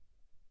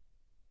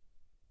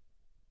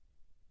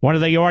 One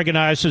of the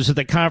organizers of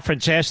the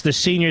conference asked the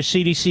senior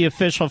CDC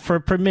official for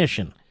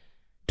permission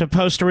to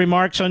post her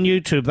remarks on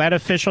YouTube. That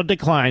official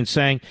declined,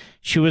 saying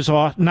she was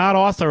not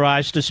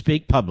authorized to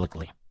speak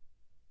publicly.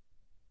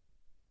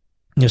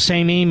 The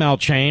same email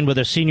chain with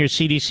a senior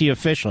CDC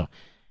official,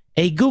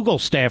 a Google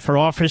staffer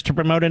offers to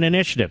promote an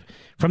initiative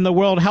from the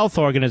World Health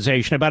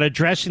Organization about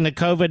addressing the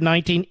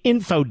COVID-19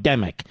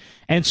 infodemic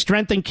and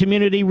strengthen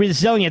community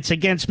resilience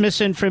against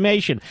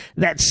misinformation.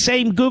 That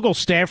same Google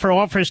staffer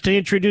offers to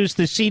introduce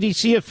the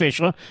CDC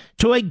official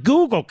to a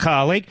Google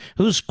colleague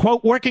who's,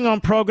 quote, working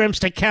on programs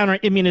to counter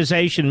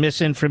immunization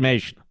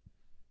misinformation.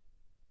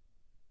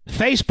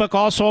 Facebook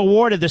also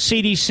awarded the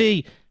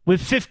CDC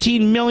with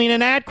 $15 million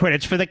in ad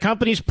credits for the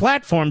company's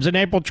platforms in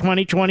April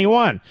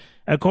 2021.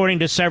 According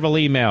to several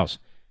emails.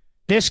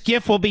 This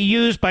gift will be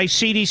used by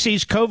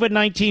CDC's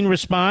COVID-19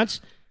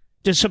 response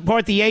to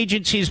support the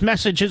agency's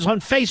messages on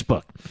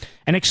Facebook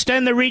and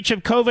extend the reach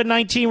of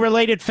COVID-19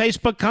 related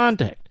Facebook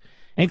content,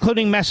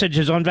 including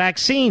messages on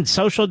vaccines,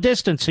 social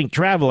distancing,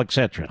 travel,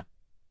 etc.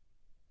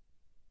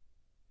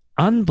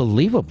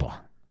 Unbelievable.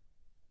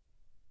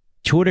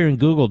 Twitter and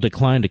Google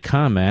declined to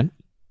comment.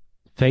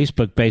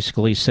 Facebook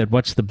basically said,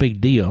 what's the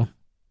big deal?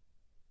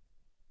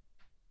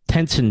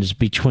 Tensions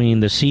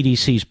between the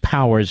CDC's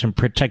powers and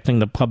protecting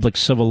the public's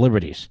civil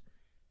liberties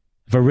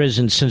have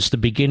arisen since the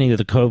beginning of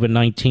the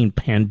COVID-19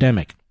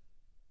 pandemic.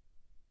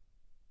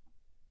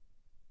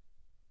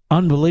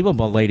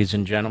 Unbelievable, ladies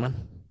and gentlemen.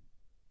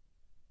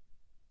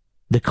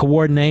 The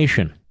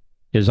coordination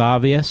is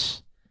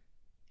obvious,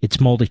 it's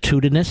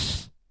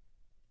multitudinous,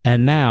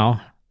 and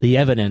now the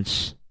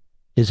evidence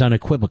is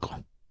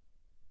unequivocal.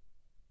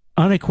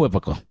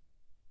 Unequivocal.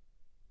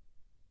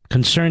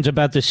 Concerns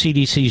about the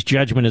CDC's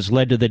judgment has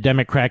led to the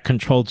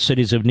Democrat-controlled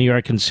cities of New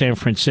York and San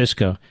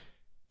Francisco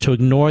to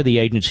ignore the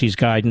agency's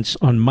guidance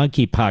on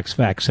monkeypox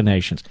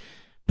vaccinations.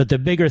 But the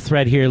bigger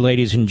threat here,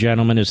 ladies and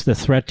gentlemen, is the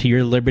threat to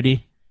your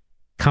liberty,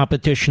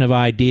 competition of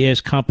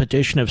ideas,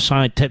 competition of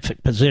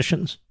scientific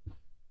positions.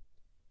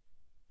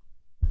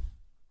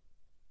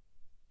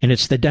 And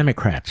it's the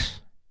Democrats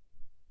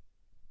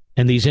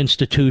and these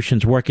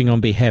institutions working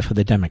on behalf of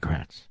the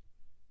Democrats.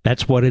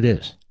 That's what it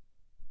is.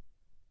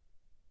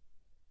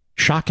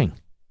 Shocking.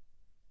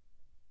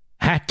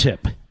 Hat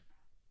tip.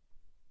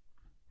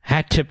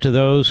 Hat tip to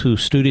those who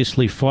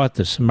studiously fought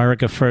this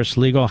America First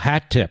legal.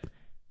 Hat tip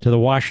to the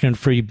Washington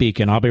Free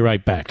Beacon. I'll be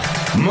right back.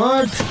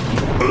 Mark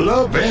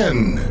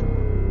Levin.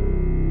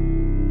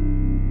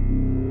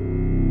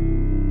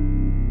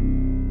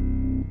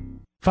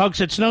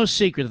 Folks, it's no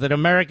secret that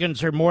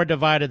Americans are more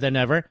divided than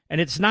ever, and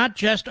it's not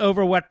just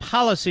over what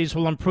policies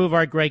will improve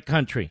our great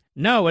country.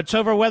 No, it's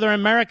over whether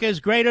America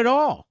is great at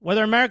all,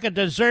 whether America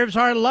deserves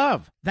our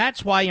love.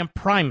 That's why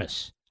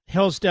Imprimis,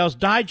 Hillsdale's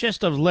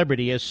Digest of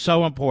Liberty, is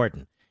so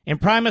important.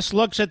 Imprimis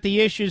looks at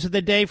the issues of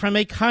the day from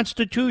a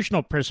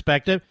constitutional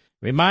perspective,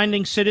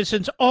 reminding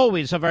citizens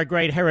always of our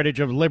great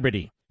heritage of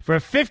liberty. For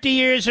 50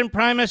 years,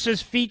 Imprimis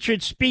has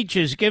featured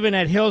speeches given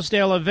at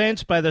Hillsdale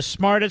events by the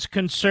smartest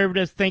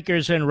conservative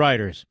thinkers and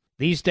writers.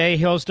 These days,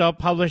 Hillsdale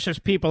publishes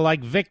people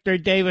like Victor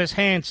Davis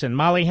Hanson,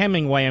 Molly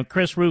Hemingway, and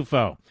Chris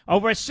Rufo.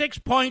 Over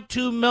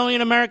 6.2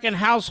 million American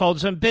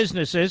households and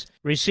businesses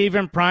receive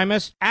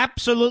Imprimis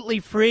absolutely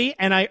free,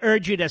 and I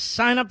urge you to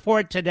sign up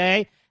for it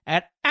today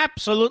at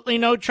absolutely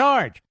no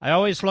charge. I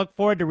always look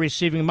forward to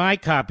receiving my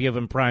copy of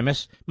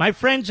Imprimis. My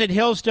friends at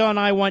Hillsdale and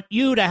I want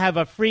you to have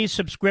a free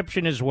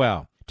subscription as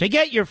well. To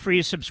get your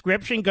free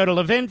subscription, go to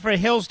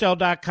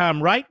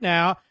levinforhillsdale.com right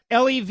now,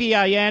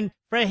 Levin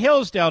for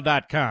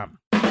Hillsdale.com.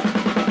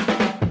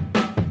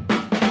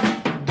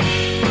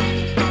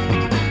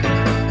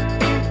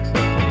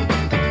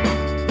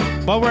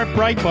 Well, we're at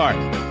Breitbart,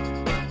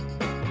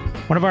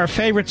 one of our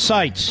favorite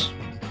sites.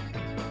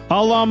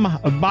 Alam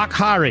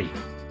Bakhari.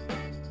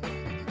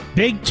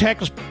 Big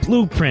Tech's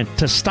blueprint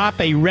to stop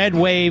a red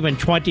wave in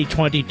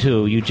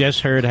 2022. You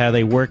just heard how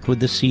they worked with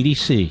the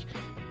CDC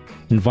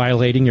in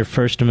violating your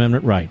First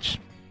Amendment rights.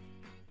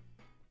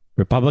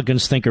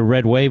 Republicans think a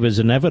red wave is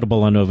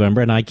inevitable in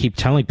November, and I keep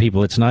telling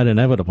people it's not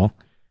inevitable.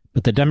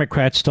 But the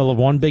Democrats still have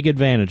one big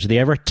advantage, the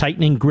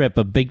ever-tightening grip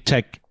of big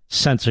tech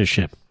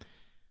censorship,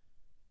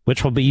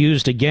 which will be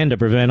used again to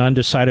prevent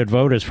undecided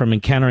voters from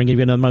encountering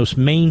even the most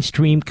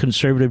mainstream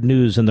conservative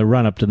news in the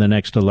run-up to the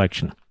next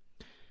election.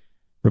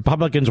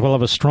 Republicans will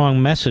have a strong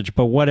message,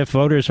 but what if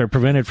voters are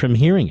prevented from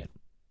hearing it?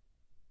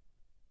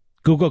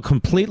 Google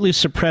completely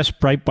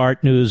suppressed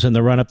Breitbart News in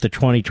the run-up to the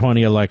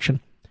 2020 election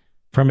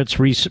from its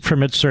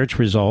search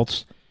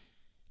results.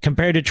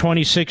 Compared to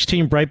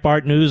 2016,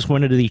 Breitbart News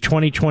went into the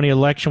 2020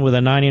 election with a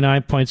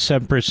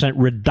 99.7%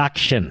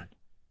 reduction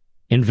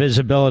in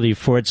visibility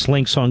for its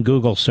links on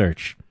Google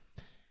search.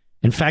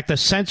 In fact, the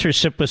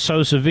censorship was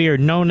so severe,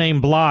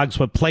 no-name blogs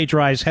with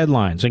plagiarized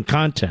headlines and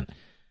content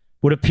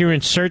would appear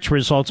in search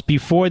results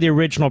before the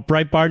original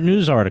Breitbart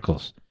News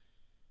articles.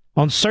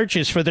 On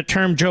searches for the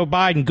term Joe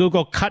Biden,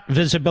 Google cut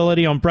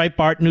visibility on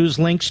Breitbart News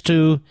links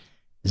to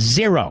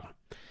 0.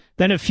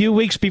 Then a few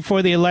weeks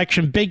before the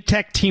election, Big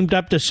Tech teamed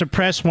up to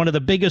suppress one of the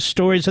biggest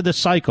stories of the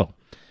cycle,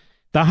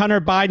 the Hunter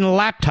Biden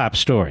laptop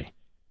story.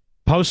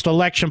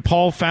 Post-election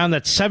poll found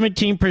that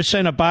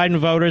 17% of Biden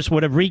voters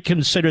would have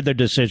reconsidered their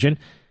decision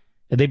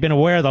if they'd been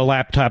aware of the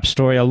laptop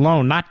story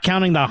alone, not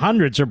counting the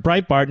hundreds of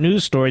Breitbart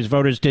News stories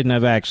voters didn't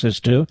have access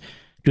to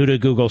due to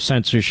Google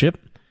censorship.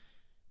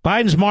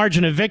 Biden's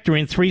margin of victory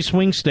in 3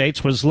 swing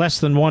states was less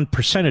than 1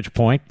 percentage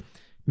point,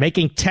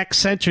 making tech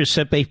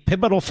censorship a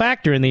pivotal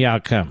factor in the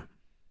outcome.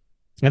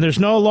 And there's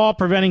no law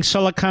preventing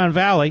Silicon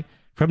Valley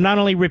from not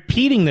only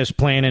repeating this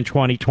plan in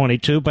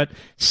 2022, but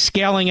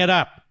scaling it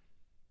up.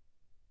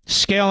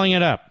 Scaling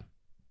it up.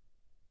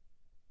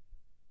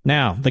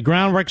 Now, the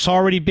groundwork's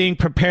already being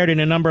prepared in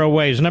a number of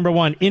ways. Number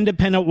one,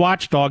 independent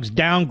watchdogs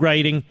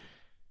downgrading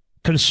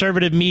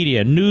conservative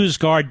media.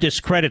 NewsGuard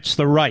discredits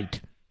the right.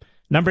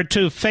 Number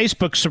two,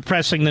 Facebook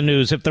suppressing the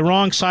news. If the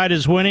wrong side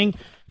is winning,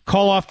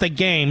 call off the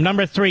game.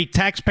 Number three,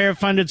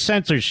 taxpayer-funded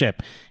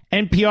censorship.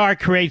 NPR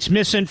creates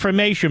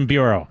Misinformation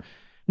Bureau.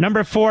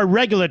 Number four,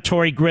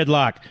 regulatory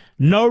gridlock.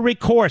 No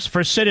recourse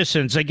for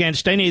citizens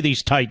against any of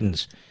these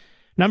titans.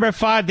 Number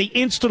five, the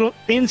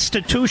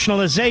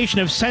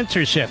institutionalization of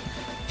censorship.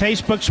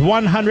 Facebook's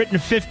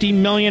 $150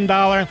 million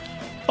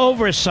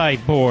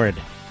oversight board.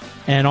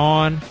 And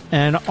on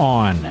and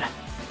on.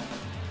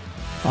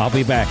 I'll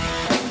be back.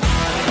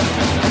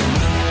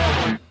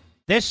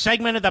 This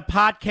segment of the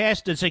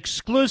podcast is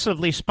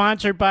exclusively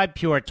sponsored by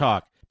Pure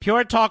Talk.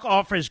 Pure Talk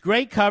offers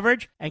great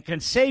coverage and can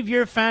save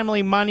your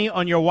family money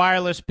on your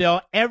wireless bill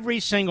every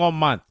single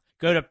month.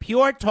 Go to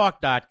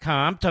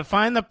puretalk.com to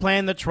find the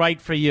plan that's right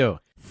for you.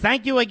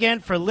 Thank you again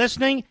for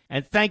listening,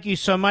 and thank you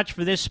so much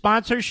for this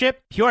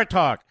sponsorship, Pure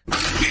Talk.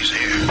 He's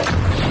here.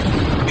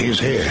 He's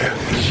here.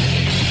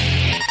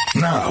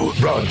 Now,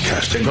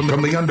 broadcasting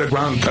from the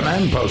underground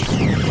command post,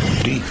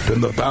 deep in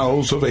the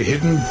bowels of a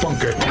hidden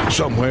bunker,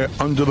 somewhere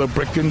under the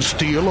brick and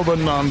steel of a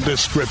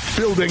nondescript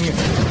building,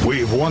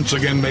 we've once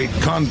again made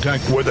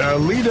contact with our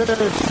leader,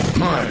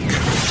 Mark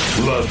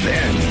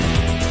Levin.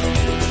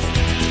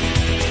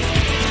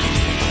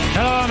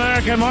 Hello,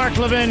 America. Mark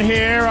Levin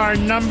here. Our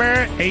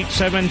number,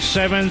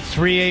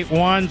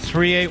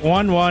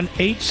 877-381-3811,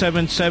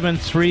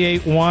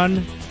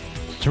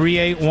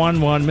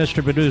 877-381-3811.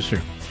 Mr. Producer.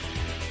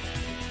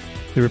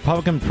 The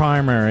Republican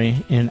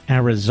primary in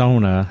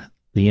Arizona,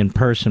 the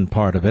in-person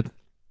part of it,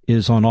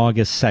 is on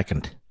August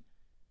 2nd.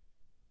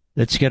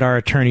 Let's get our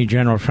Attorney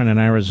General friend in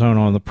Arizona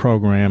on the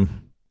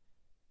program.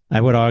 I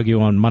would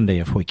argue on Monday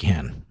if we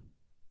can.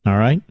 All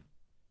right?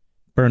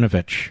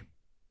 Brnovich.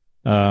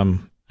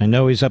 I I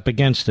know he's up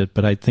against it,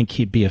 but I think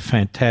he'd be a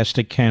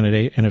fantastic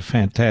candidate and a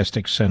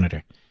fantastic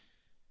senator.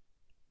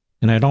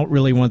 And I don't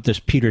really want this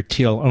Peter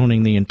Thiel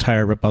owning the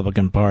entire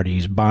Republican Party.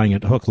 He's buying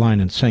it hook,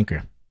 line, and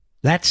sinker.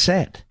 That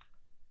said,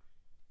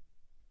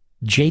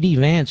 J.D.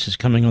 Vance is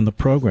coming on the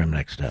program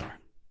next hour.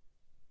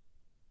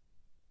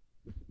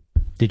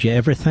 Did you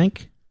ever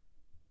think?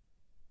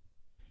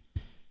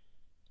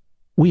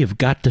 We have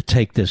got to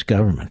take this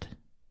government.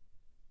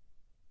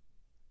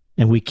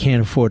 And we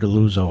can't afford to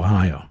lose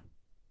Ohio.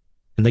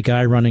 And the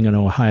guy running in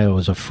Ohio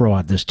is a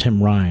fraud, this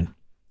Tim Ryan.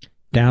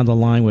 Down the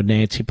line with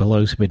Nancy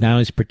Pelosi, but now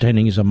he's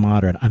pretending he's a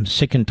moderate. I'm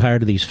sick and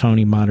tired of these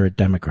phony moderate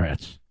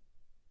Democrats.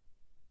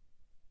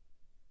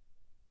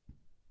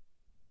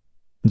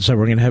 And so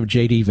we're going to have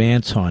J.D.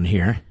 Vance on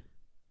here.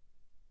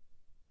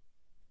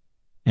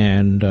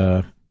 And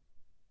I'm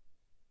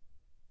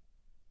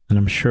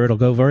sure it'll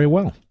go very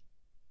well.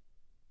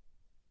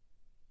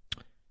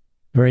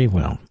 Very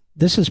well.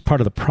 This is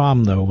part of the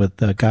problem, though, with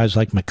guys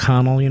like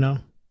McConnell, you know.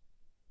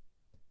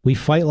 We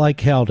fight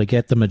like hell to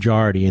get the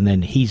majority, and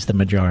then he's the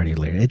majority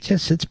leader.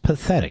 It's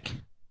pathetic.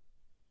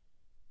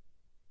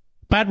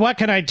 But what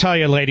can I tell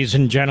you, ladies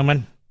and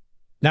gentlemen?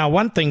 Now,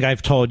 one thing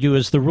I've told you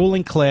is the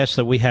ruling class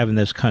that we have in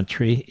this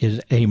country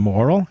is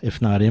amoral, if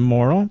not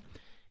immoral.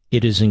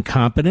 It is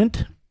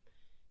incompetent.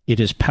 It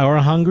is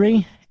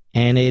power-hungry,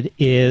 and it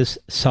is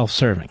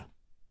self-serving.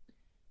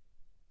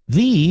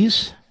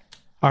 These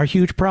are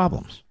huge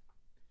problems.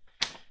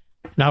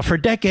 Now, for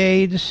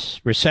decades,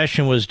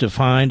 recession was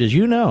defined, as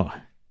you know,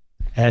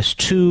 as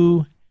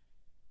 2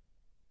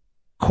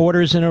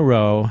 quarters in a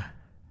row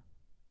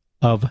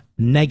of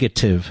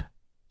negative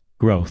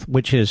growth,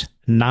 which is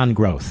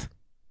non-growth.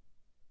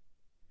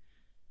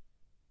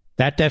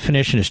 That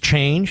definition has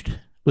changed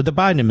with the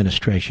Biden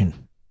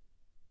administration,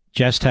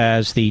 just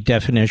as the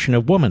definition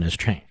of woman has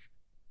changed.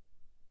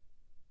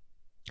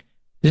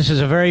 This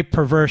is a very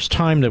perverse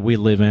time that we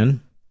live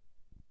in,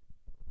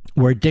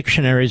 where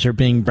dictionaries are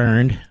being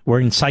burned,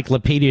 where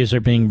encyclopedias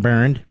are being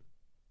burned,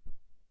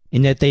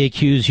 and yet they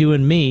accuse you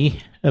and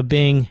me of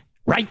being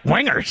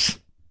right-wingers.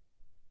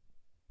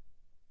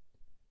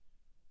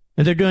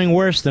 And they're doing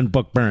worse than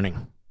book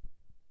burning.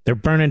 They're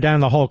burning down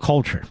the whole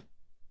culture.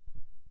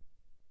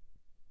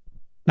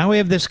 Now we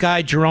have this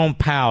guy, Jerome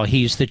Powell.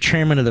 He's the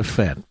chairman of the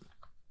Fed.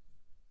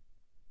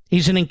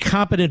 He's an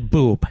incompetent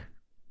boob.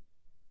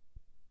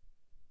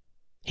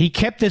 He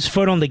kept his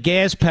foot on the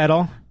gas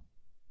pedal,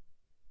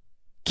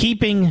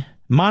 keeping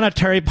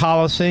monetary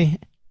policy,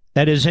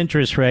 that is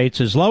interest rates,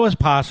 as low as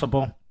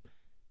possible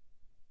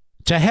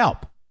to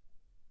help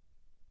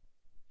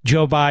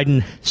Joe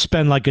Biden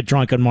spend like a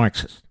drunken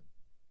Marxist.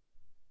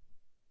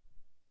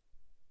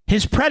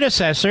 His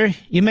predecessor,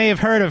 you may have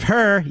heard of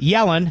her,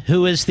 Yellen,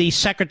 who is the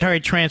Secretary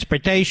of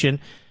Transportation,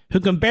 who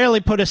can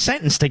barely put a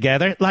sentence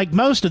together, like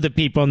most of the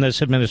people in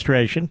this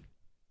administration.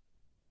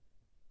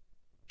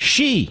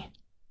 She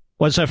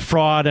was a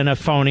fraud and a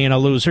phony and a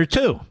loser,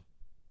 too.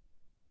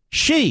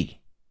 She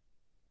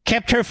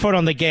kept her foot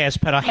on the gas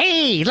pedal.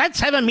 Hey, let's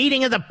have a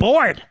meeting of the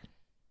board.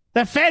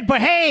 The Fed,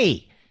 but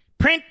hey,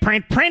 print.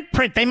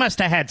 They must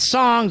have had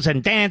songs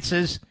and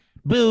dances,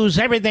 booze,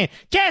 everything.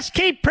 Just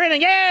keep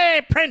printing.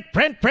 Yay,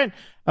 print.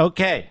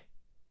 Okay.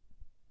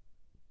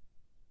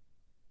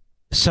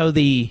 So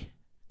the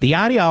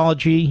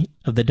ideology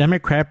of the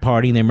Democrat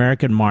Party and the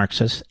American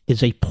Marxists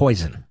is a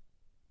poison.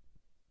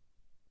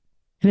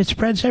 And it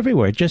spreads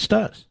everywhere. It just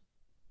does.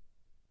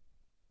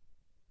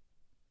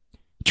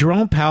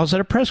 Jerome Powell's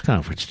at a press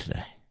conference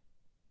today.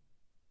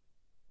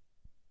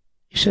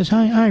 He says,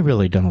 I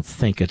really don't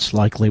think it's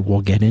likely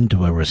we'll get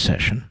into a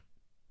recession.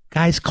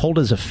 Guy's cold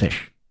as a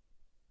fish.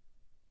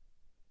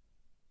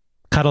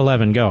 Cut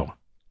 11, go.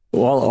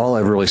 All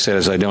I've really said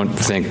is I don't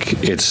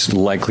think it's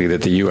likely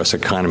that the U.S.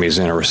 economy is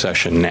in a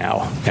recession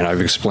now, and I've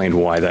explained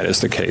why that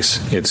is the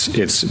case.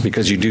 It's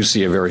because you do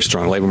see a very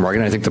strong labor market,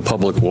 and I think the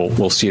public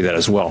will see that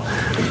as well.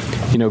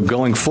 You know,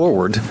 going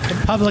forward...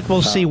 The public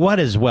will see what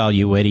as well,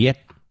 you idiot?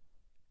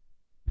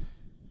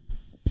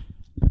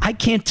 I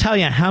can't tell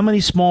you how many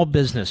small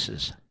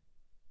businesmen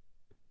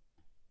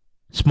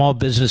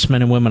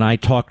and women I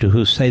talk to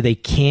who say they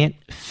can't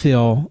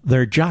fill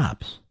their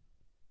jobs.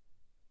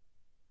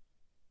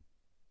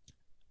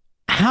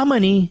 How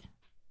many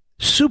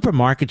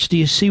supermarkets do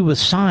you see with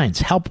signs,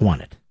 help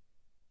wanted?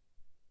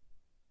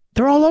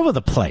 They're all over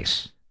the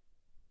place.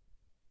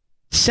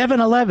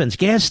 7-Elevens,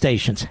 gas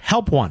stations,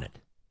 help wanted.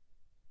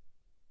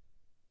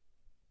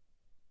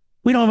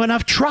 We don't have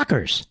enough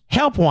truckers,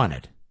 help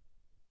wanted.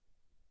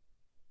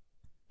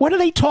 What are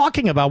they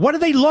talking about? What are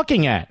they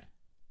looking at?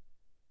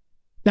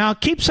 Now,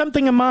 keep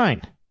something in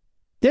mind.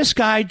 This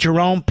guy,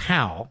 Jerome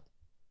Powell,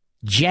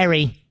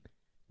 Jerry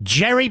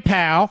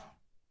Powell,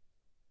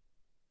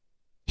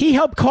 he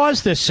helped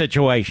cause this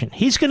situation.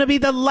 He's going to be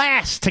the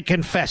last to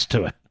confess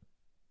to it.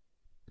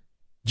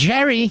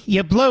 Jerry,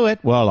 you blew it.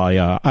 Well,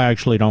 I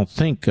actually don't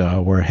think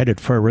we're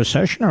headed for a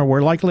recession, or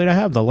we're likely to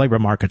have. The labor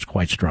market's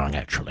quite strong,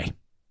 actually.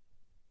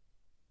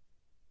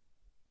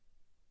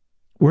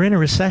 We're in a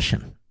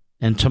recession.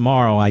 And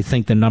tomorrow, I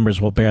think the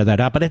numbers will bear that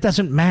out, but it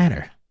doesn't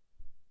matter.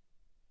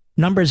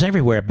 Numbers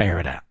everywhere bear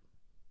it out.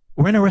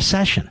 We're in a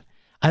recession.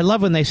 I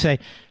love when they say,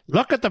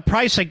 look at the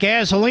price of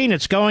gasoline.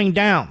 It's going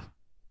down.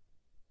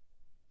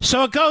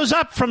 So it goes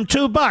up from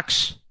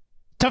 $2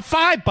 to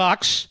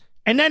 $5,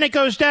 and then it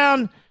goes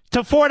down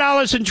to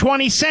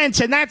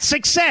 $4.20, and that's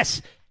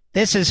success.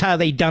 This is how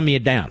they dumb you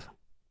down.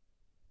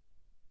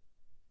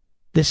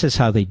 This is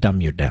how they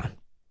dumb you down.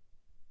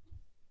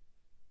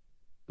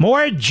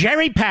 More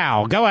Jerry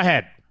Powell. Go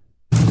ahead.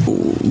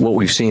 What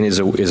we've seen is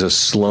a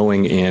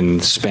slowing in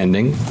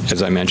spending,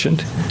 as I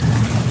mentioned.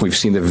 We've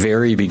seen the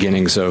very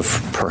beginnings of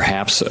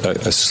perhaps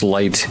a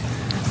slight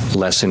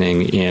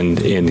lessening in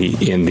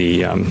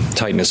the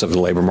tightness of the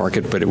labor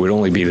market, but it would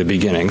only be the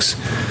beginnings.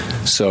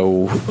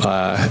 So,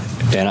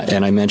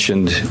 and I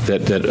mentioned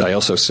that I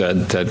also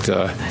said that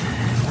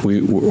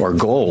our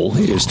goal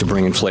is to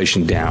bring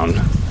inflation down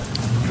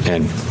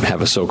and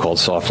have a so-called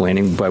soft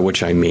landing, by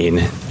which I mean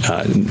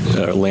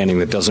a landing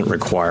that doesn't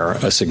require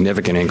a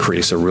significant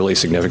increase, a really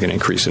significant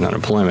increase in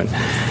unemployment.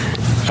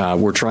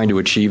 We're trying to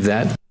achieve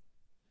that.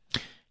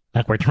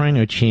 Like we're trying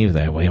to achieve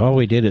that. All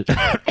we did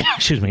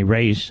is,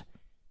 raise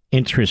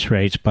interest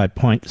rates by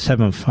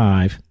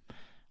 0.75,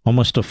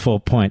 almost a full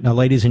point. Now,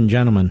 ladies and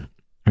gentlemen,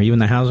 are you in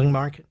the housing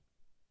market?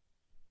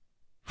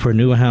 For a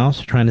new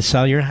house, trying to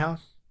sell your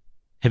house?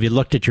 Have you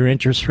looked at your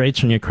interest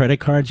rates on your credit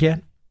cards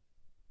yet?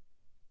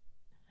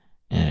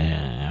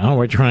 All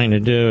we're trying to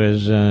do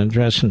is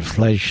address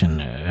inflation.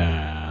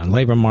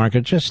 Labor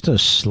market, just a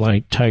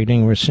slight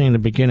tightening. We're seeing the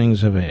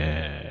beginnings of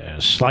a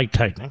slight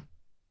tightening.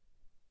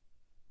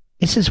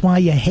 This is why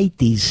you hate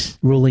these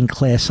ruling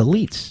class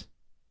elites.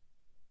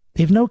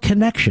 They have no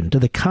connection to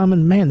the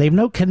common man. They have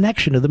no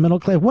connection to the middle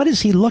class. What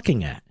is he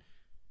looking at?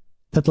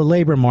 That the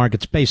labor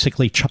market's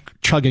basically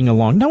chugging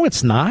along. No,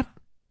 it's not.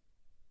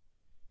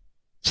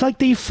 It's like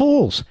these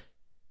fools.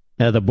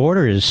 The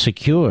border is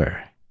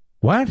secure.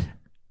 What?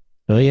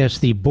 Oh, yes,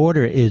 the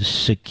border is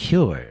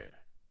secure.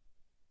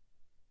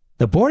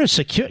 The border's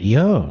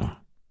secure.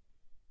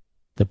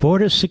 The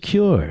border's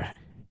secure.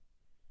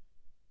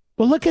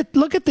 Well, look at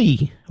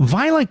the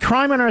violent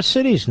crime in our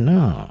cities.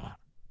 No.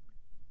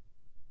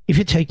 If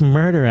you take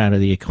murder out of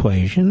the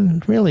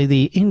equation, really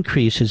the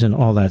increase isn't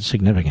all that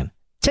significant.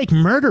 Take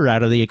murder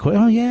out of the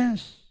equation. Oh,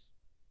 yes.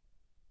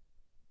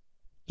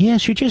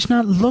 Yes, you're just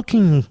not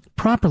looking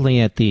properly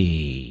at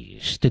the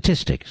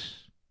statistics.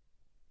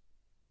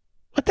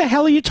 What the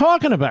hell are you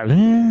talking about?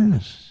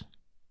 Yes.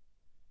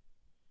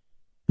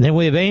 Then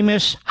we have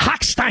Amos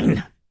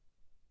Hochstein.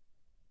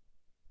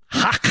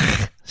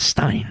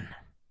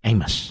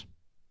 Amos.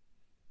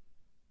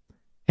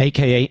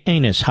 A.K.A.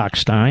 Amos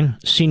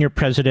Hochstein, Senior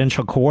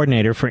Presidential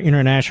Coordinator for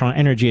International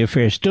Energy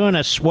Affairs. Doing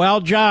a swell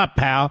job,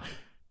 pal.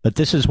 But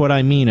this is what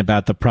I mean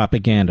about the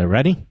propaganda.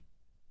 Ready?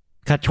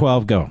 Cut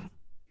 12, go.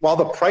 While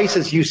the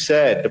prices, you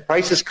said, the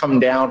prices come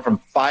down from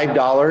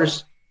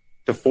 $5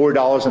 to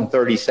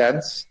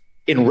 $4.30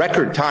 in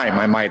record time,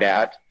 I might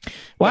add.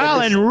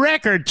 Well, in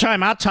record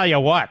time, I'll tell you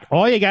what.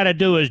 All you got to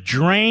do is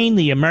drain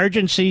the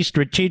emergency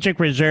strategic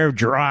reserve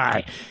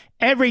dry.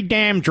 Every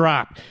damn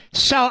drop.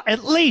 Sell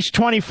at least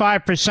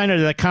 25%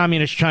 of the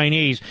communist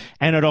Chinese,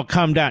 and it'll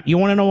come down. You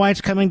want to know why it's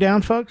coming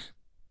down, folks?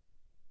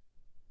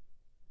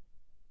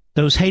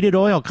 Those hated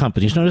oil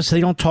companies. Notice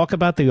they don't talk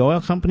about the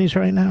oil companies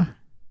right now?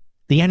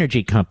 The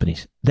energy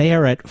companies. They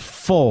are at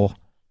full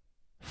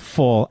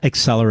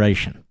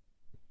acceleration.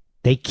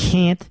 They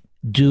can't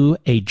do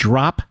a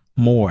drop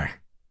more.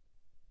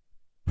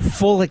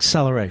 Full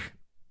acceleration.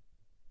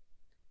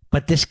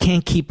 But this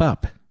can't keep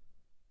up.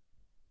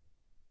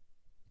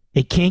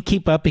 It can't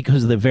keep up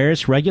because of the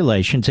various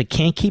regulations. It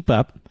can't keep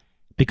up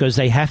because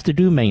they have to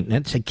do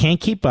maintenance. It can't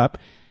keep up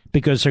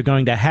because they're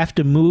going to have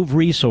to move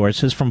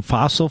resources from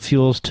fossil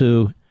fuels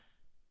to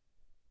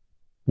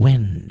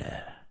wind,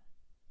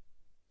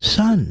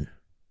 sun.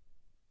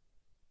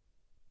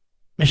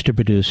 Mr.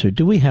 Producer,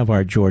 do we have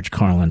our George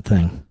Carlin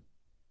thing?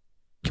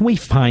 Can we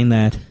find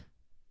that?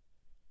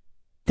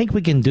 Think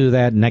we can do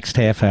that next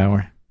half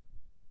hour?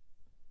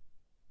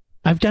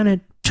 I've done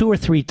it 2 or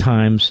 3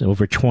 times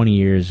over 20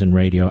 years in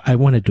radio. I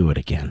want to do it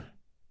again.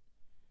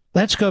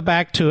 Let's go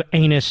back to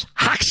Amos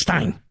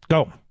Hochstein.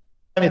 Go.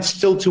 And it's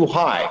still too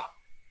high.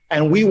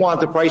 And we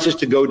want the prices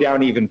to go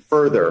down even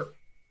further.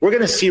 We're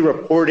going to see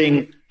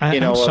reporting,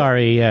 I'm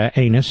sorry,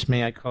 Amos.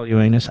 May I call you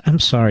Amos? I'm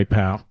sorry,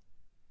 pal.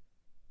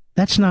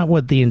 That's not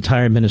what the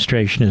entire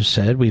administration has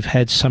said. We've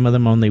had some of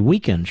them on the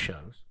weekend shows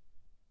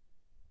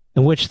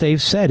in which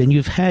they've said, and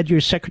you've had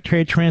your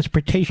Secretary of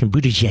Transportation,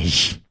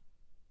 Buttigieg.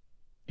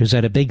 He was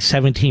at a big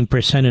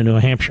 17% in New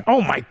Hampshire.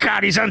 Oh, my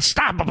God, he's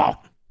unstoppable.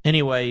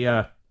 Anyway,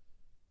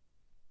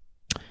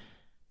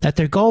 that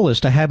their goal is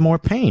to have more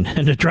pain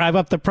and to drive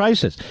up the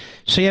prices.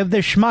 So you have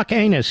this schmuck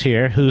Amos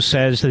here who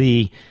says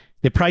the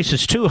price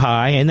is too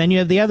high, and then you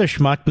have the other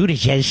schmuck,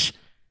 Buttigieg,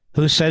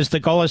 who says the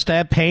goal is to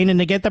have pain and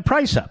to get the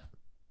price up.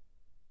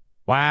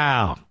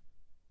 Wow.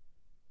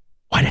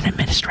 What an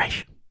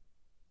administration.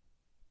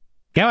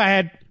 Go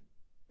ahead.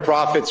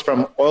 Profits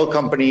from oil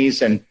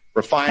companies and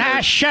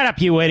refiners. Shut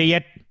up, you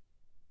idiot.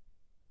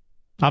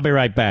 I'll be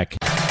right back.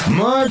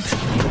 Mark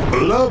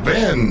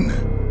Levin.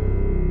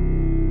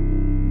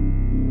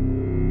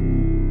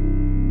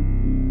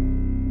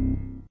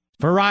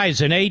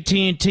 Verizon,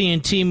 AT&T,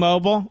 and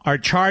T-Mobile are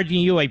charging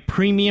you a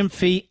premium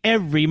fee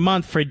every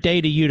month for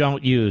data you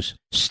don't use.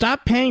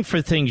 Stop paying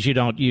for things you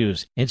don't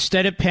use.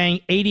 Instead of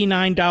paying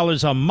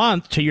 $89 a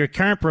month to your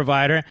current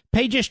provider,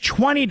 pay just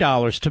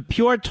 $20 to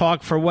Pure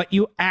Talk for what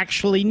you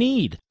actually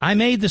need. I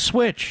made the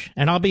switch,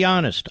 and I'll be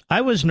honest, I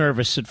was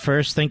nervous at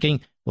first,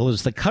 thinking, well,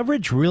 is the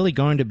coverage really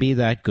going to be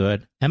that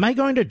good? Am I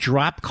going to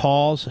drop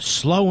calls,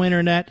 slow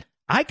internet?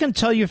 I can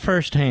tell you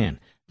firsthand,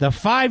 the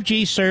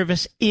 5G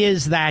service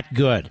is that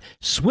good.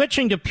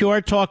 Switching to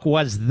Pure Talk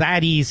was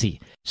that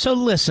easy. So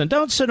listen,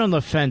 don't sit on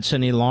the fence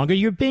any longer.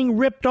 You're being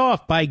ripped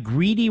off by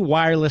greedy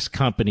wireless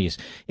companies.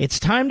 It's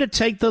time to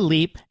take the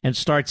leap and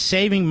start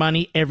saving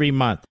money every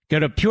month. Go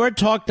to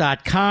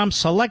puretalk.com,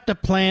 select a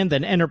plan,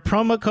 then enter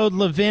promo code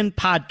Levin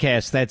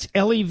Podcast. That's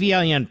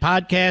LEVIN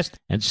Podcast,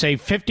 and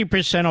save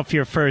 50% off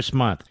your first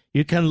month.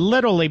 You can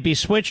literally be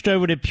switched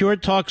over to Pure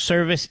Talk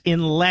service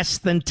in less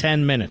than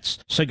 10 minutes.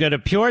 So go to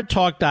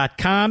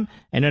puretalk.com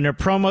and enter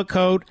promo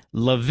code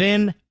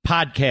Levin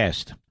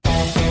Podcast.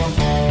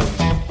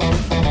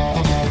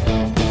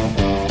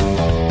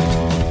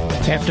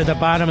 After the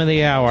bottom of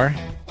the hour,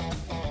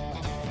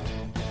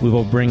 we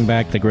will bring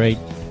back the great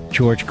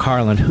George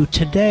Carlin, who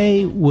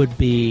today would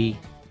be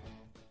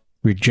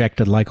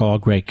rejected like all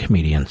great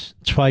comedians.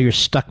 That's why you're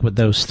stuck with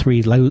those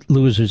three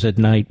losers at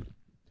night.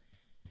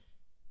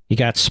 You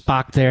got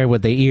Spock there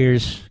with the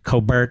ears,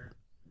 Colbert.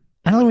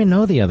 I don't even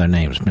know the other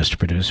names, Mr.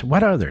 Producer.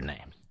 What are their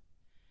names?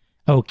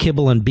 Oh,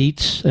 Kibble and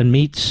Beats and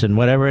Meats and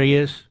whatever he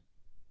is.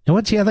 And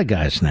what's the other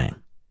guy's name?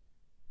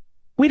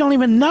 We don't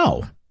even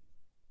know.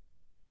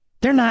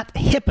 They're not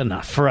hip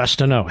enough for us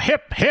to know.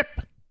 Hip, hip.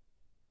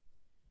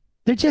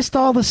 They're just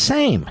all the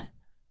same.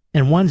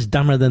 And one's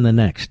dumber than the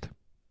next.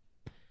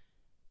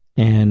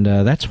 And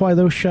that's why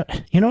those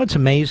You know what's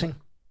amazing?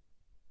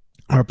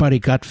 Our buddy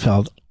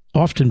Gutfeld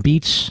often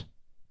beats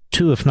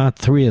 2, if not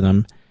 3 of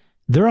them.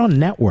 They're on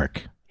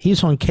network.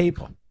 He's on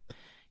cable.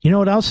 You know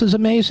what else is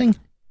amazing?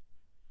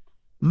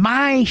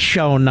 My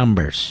show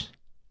numbers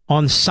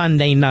on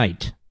Sunday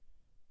night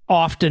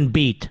often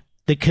beat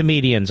the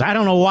comedians. I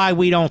don't know why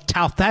we don't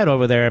tout that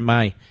over there at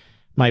my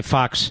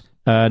Fox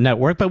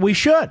network, but we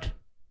should.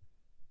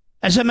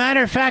 As a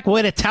matter of fact,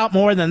 way to tout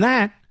more than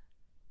that.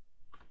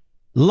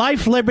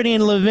 Life, Liberty,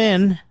 and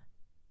Levin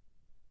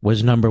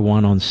was number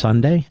 1 on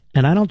Sunday.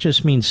 And I don't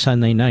just mean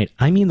Sunday night.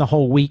 I mean the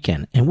whole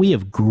weekend. And we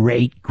have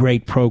great,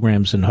 great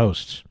programs and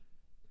hosts.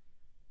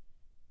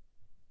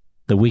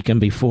 The weekend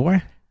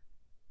before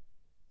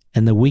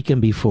and the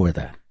weekend before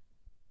that.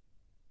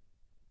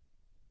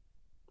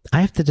 I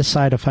have to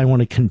decide if I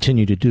want to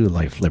continue to do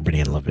Life, Liberty,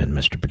 and Levin,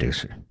 Mr.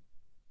 Producer.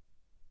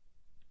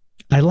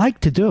 I like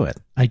to do it.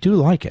 I do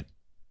like it.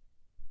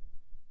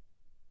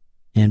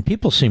 And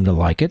people seem to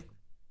like it.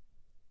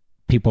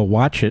 People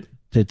watch it.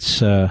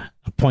 It's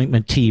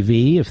appointment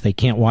TV. If they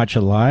can't watch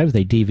it live,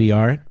 they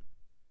DVR it.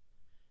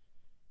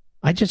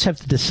 I just have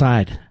to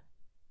decide,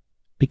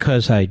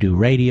 because I do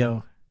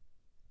radio,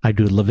 I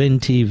do Levin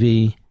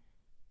TV,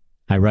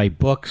 I write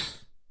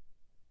books.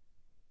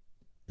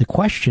 The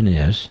question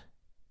is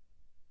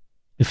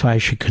if I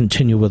should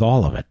continue with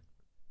all of it.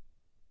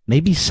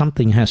 Maybe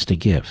something has to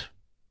give.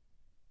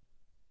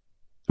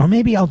 Or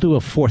maybe I'll do a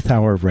 4th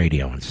hour of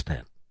radio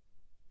instead.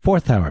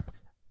 4th hour,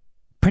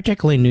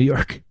 particularly in New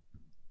York,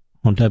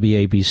 on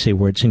WABC,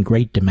 where it's in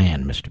great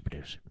demand, Mr.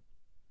 Producer.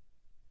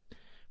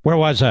 Where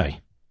was I?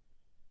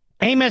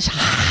 Amos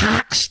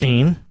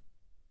Hochstein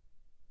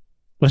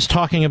was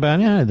talking about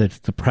that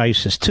the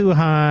price is too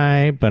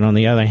high, but on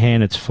the other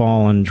hand, it's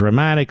fallen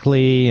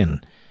dramatically,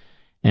 and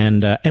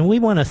we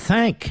want to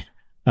thank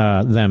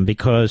them,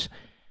 because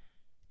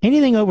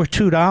anything over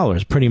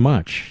 $2 pretty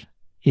much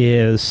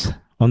is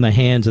on the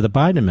hands of the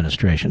Biden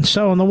administration.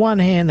 So on the one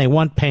hand, they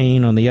want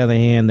pain. On the other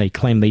hand, they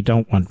claim they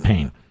don't want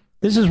pain.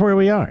 This is where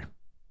we are.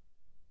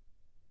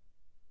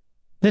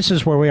 This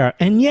is where we are.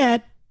 And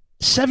yet,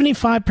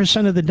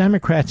 75% of the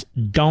Democrats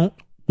don't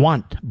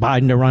want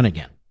Biden to run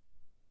again.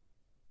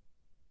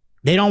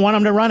 They don't want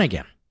him to run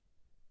again.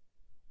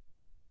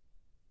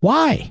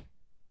 Why?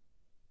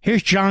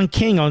 Here's John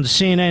King on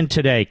CNN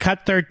today.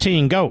 Cut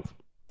 13. Go.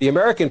 The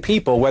American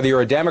people, whether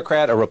you're a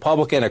Democrat, a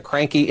Republican, a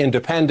cranky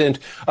independent,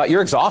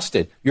 you're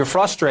exhausted. You're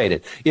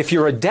frustrated. If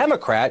you're a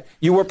Democrat,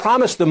 you were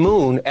promised the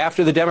moon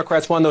after the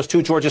Democrats won those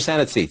 2 Georgia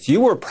Senate seats.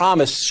 You were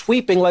promised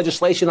sweeping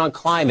legislation on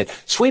climate,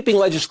 sweeping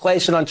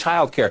legislation on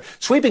child care,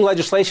 sweeping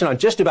legislation on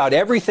just about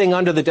everything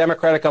under the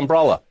Democratic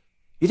umbrella.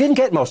 You didn't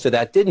get most of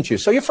that, didn't you?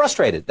 So you're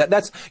frustrated.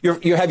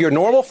 You have your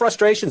normal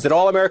frustrations that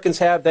all Americans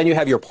have. Then you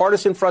have your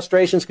partisan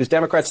frustrations, because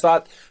Democrats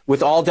thought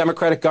with all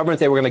Democratic government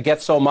they were going to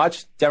get so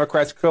much.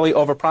 Democrats clearly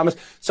overpromised.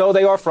 So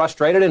they are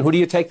frustrated. And who do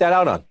you take that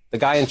out on? The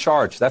guy in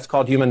charge. That's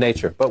called human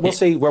nature. But we'll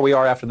see where we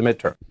are after the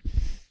midterm.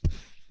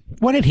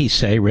 What did he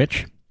say,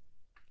 Rich?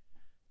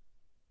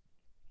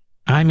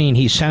 I mean,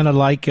 he sounded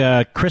like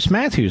Chris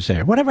Matthews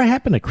there. Whatever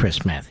happened to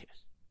Chris Matthews?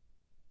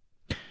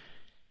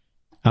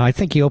 I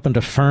think he opened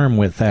a firm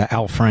with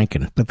Al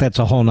Franken, but that's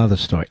a whole other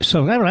story.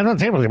 So they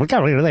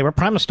were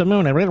promised the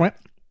moon.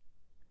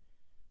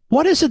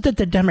 What is it that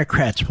the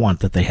Democrats want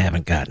that they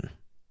haven't gotten?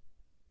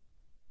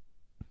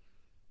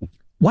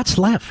 What's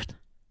left?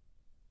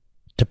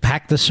 To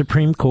pack the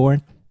Supreme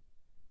Court?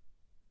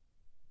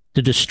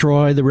 To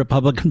destroy the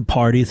Republican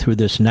Party through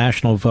this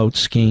national vote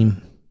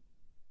scheme?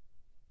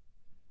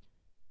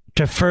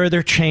 To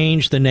further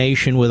change the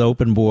nation with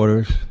open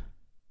borders?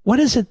 What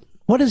is it?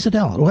 What is it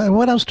else?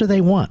 What else do they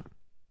want?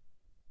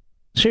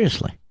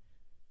 Seriously.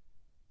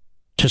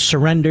 To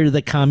surrender to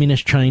the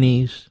communist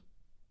Chinese?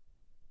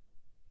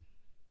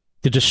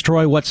 To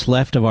destroy what's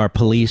left of our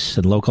police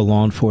and local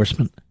law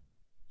enforcement?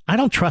 I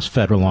don't trust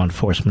federal law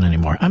enforcement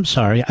anymore. I'm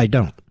sorry, I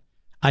don't.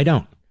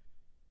 I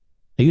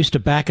used to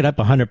back it up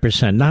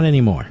 100%. Not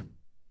anymore.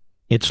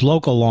 It's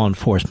local law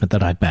enforcement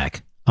that I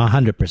back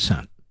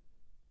 100%.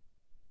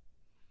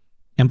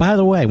 And by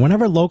the way,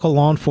 whenever local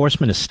law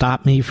enforcement has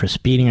stopped me for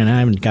speeding, and I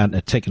haven't gotten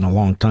a ticket in a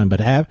long time,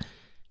 but have,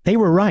 they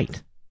were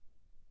right.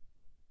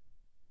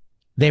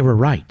 They were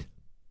right.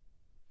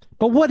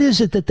 But what is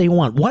it that they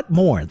want? What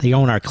more? They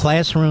own our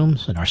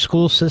classrooms and our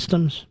school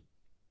systems.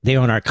 They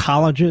own our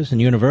colleges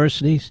and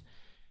universities.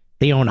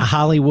 They own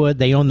Hollywood.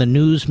 They own the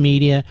news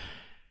media.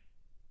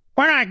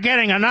 We're not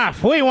getting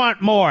enough. We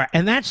want more.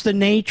 And that's the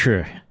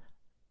nature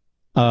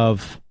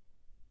of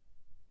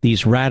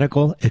these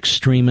radical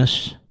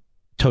extremists,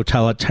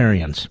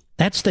 totalitarians.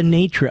 That's the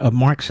nature of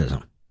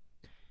Marxism.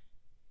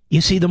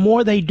 You see, the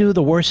more they do,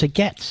 the worse it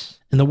gets.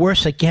 And the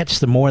worse it gets,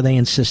 the more they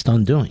insist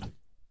on doing.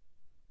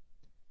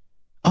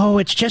 Oh,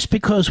 it's just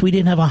because we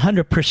didn't have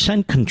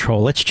 100%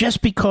 control. It's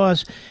just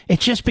because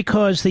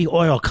the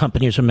oil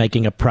companies are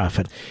making a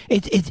profit.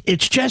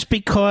 It's just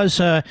because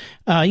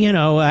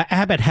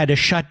Abbott had to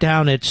shut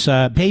down its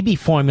baby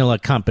formula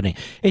company.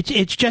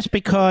 It's just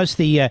because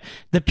the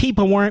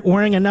people weren't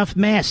wearing enough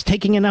masks,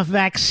 taking enough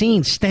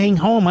vaccines, staying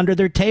home under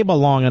their table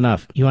long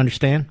enough. You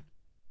understand?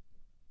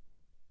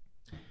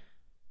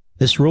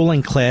 This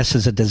ruling class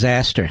is a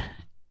disaster,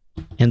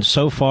 and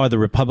so far the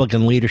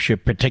Republican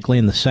leadership, particularly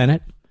in the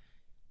Senate,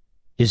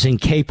 is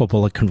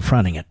incapable of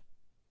confronting it.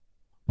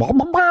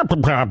 And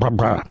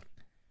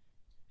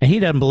he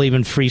doesn't believe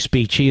in free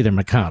speech either,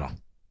 McConnell.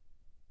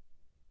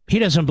 He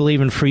doesn't believe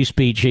in free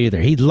speech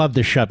either. He'd love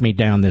to shut me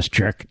down, this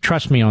jerk.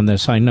 Trust me on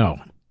this, I know.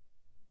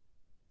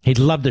 He'd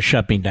love to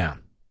shut me down.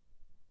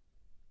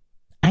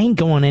 I ain't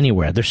going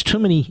anywhere. There's too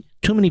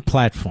many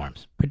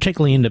platforms,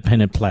 particularly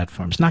independent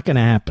platforms. Not going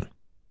to happen.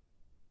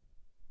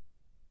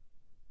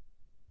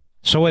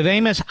 So with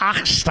Amos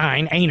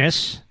Hochstein,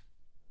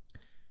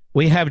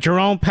 we have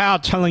Jerome Powell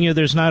telling you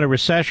there's not a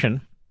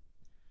recession.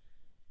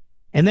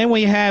 And then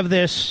we have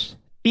this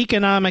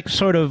economic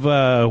sort of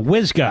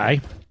whiz guy.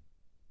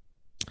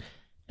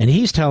 And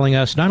he's telling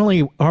us not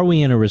only are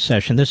we in a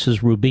recession, this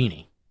is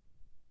Rubini,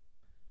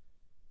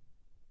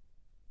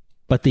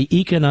 but the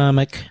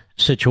economic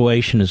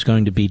situation is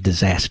going to be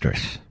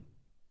disastrous.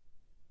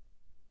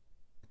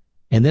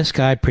 And this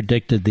guy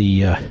predicted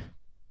the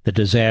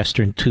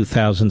disaster in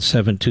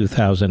 2007,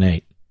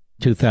 2008.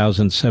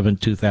 2007,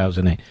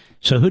 2008.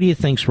 So who do you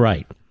think's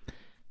right?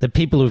 The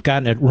people who've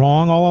gotten it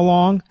wrong all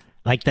along?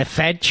 Like the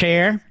Fed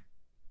chair?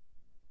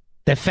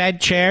 The Fed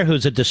chair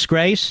who's a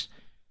disgrace?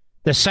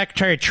 The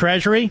Secretary of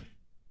Treasury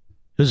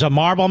who's a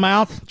marble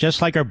mouth,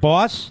 just like her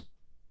boss?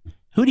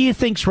 Who do you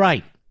think's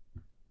right?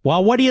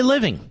 Well, what are you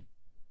living?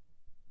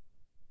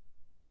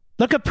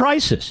 Look at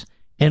prices.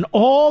 And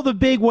all the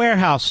big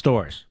warehouse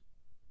stores,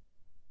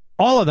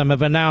 all of them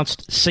have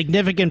announced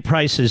significant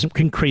prices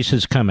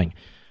increases coming.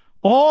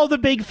 All the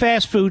big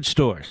fast food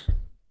stores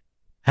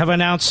have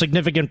announced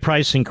significant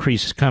price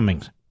increases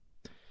coming.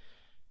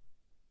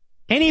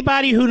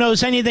 Anybody who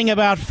knows anything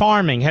about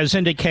farming has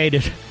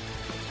indicated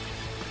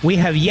we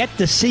have yet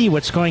to see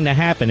what's going to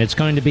happen. It's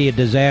going to be a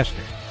disaster.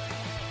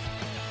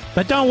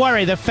 But don't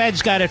worry, the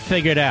Fed's got it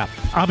figured out.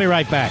 I'll be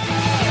right back.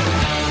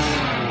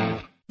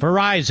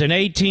 Verizon,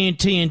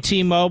 AT&T, and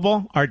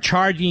T-Mobile are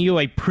charging you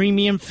a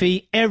premium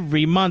fee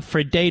every month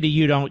for data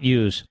you don't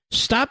use.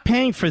 Stop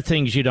paying for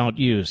things you don't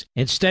use.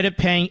 Instead of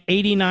paying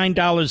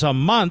 $89 a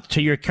month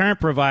to your current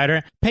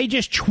provider, pay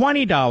just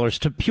 $20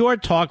 to Pure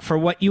Talk for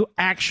what you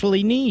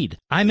actually need.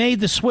 I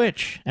made the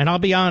switch, and I'll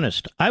be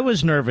honest, I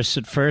was nervous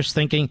at first,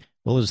 thinking,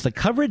 well, is the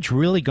coverage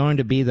really going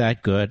to be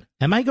that good?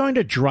 Am I going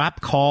to drop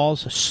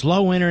calls,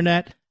 slow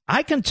internet?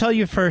 I can tell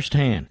you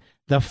firsthand,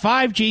 the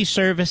 5G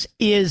service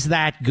is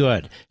that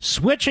good.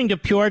 Switching to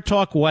Pure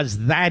Talk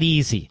was that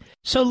easy.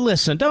 So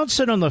listen, don't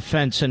sit on the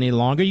fence any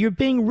longer. You're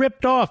being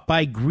ripped off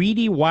by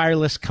greedy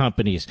wireless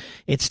companies.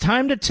 It's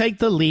time to take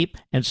the leap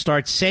and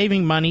start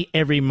saving money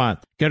every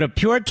month. Go to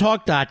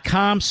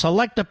puretalk.com,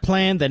 select a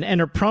plan, then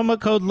enter promo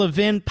code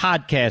Levin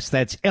Podcast.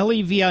 That's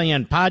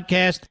LEVIN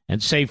Podcast,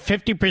 and save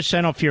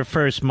 50% off your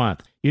first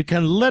month. You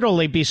can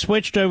literally be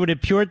switched over to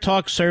Pure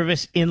Talk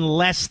service in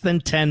less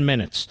than 10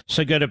 minutes.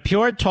 So go to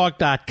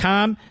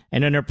puretalk.com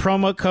and enter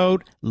promo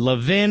code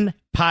Levin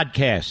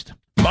Podcast.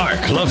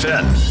 Mark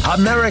Levin,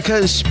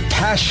 America's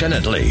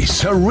passionately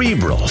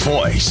cerebral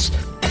voice.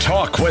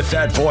 Talk with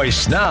that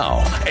voice now.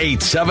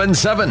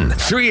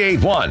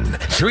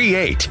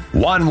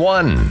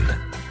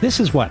 877-381-3811. This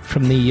is what?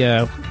 From the,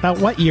 about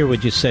what year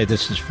would you say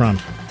this is from,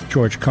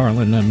 George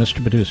Carlin,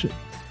 Mr. Producer?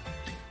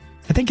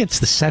 I think it's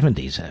the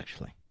 70s,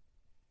 actually.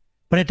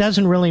 But it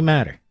doesn't really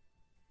matter.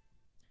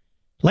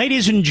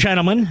 Ladies and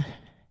gentlemen,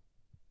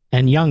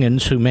 and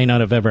youngins who may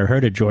not have ever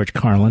heard of George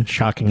Carlin,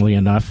 shockingly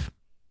enough,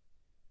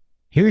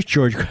 here's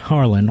George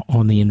Carlin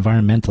on the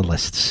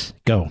environmentalists.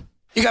 Go.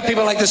 You got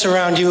people like this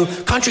around you.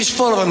 Country's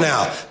full of them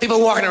now.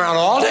 People walking around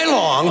all day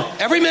long,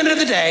 every minute of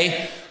the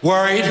day,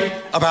 worried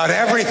about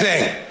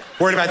everything.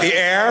 Worried about the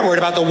air, worried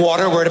about the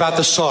water, worried about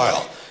the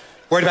soil.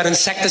 Worried about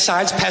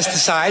insecticides,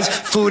 pesticides,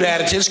 food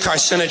additives,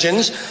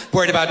 carcinogens.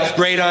 Worried about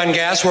radon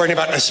gas, worried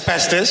about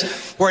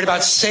asbestos. Worried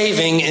about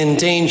saving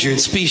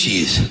endangered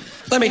species.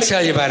 Let me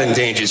tell you about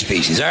endangered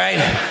species, all right?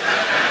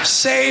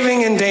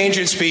 Saving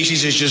endangered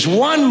species is just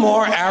one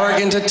more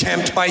arrogant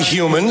attempt by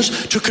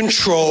humans to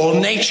control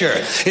nature.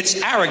 It's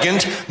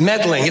arrogant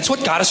meddling. It's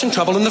what got us in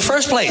trouble in the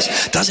first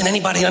place. Doesn't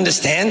anybody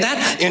understand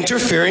that?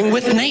 Interfering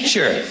with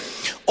nature.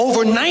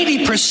 Over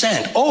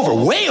 90%,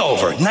 way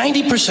over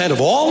 90% of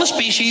all the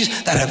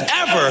species that have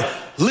ever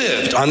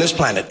lived on this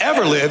planet,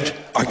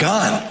 are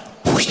gone.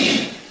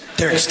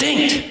 They're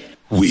extinct.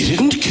 We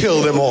didn't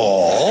kill them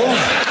all.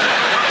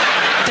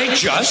 They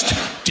just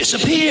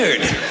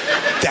disappeared.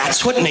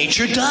 That's what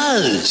nature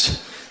does.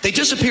 They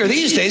disappear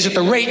these days at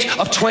the rate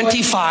of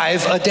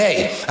 25 a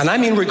day. And I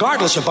mean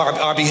regardless of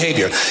our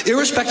behavior.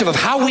 Irrespective of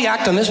how we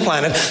act on this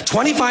planet,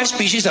 25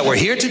 species that were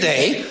here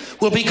today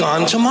will be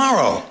gone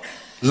tomorrow.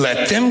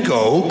 Let them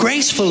go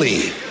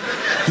gracefully.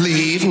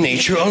 Leave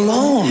nature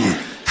alone.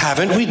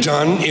 Haven't we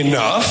done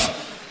enough?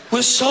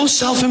 We're so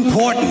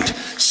self-important.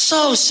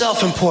 So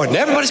self-important.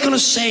 Everybody's going to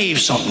save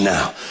something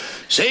now.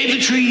 Save the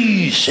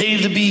trees,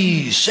 save the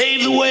bees,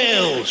 save the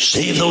whales,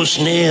 save those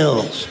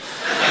snails.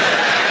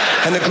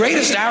 And the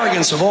greatest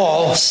arrogance of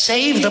all,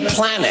 save the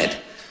planet.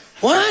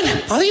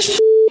 What? Are these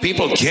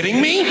people kidding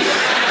me?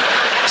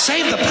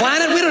 Save the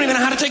planet? We don't even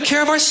know how to take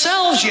care of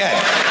ourselves yet.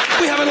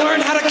 We haven't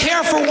learned how to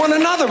care for one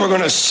another. We're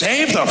going to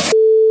save the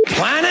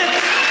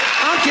planet?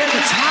 I'm getting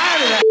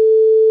tired of that.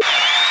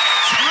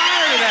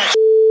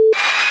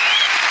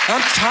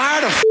 I'm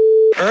tired of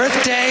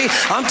Earth Day.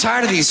 I'm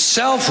tired of these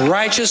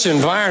self-righteous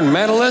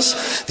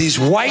environmentalists, these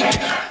white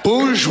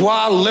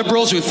bourgeois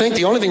liberals who think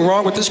the only thing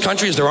wrong with this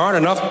country is there aren't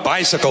enough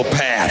bicycle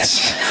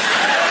paths.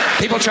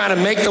 People trying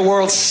to make the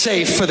world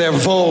safe for their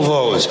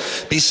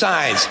Volvos.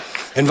 Besides,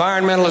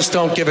 environmentalists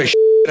don't give a shit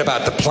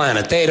about the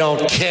planet. They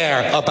don't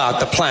care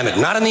about the planet.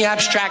 Not in the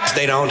abstract,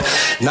 they don't.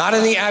 Not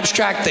in the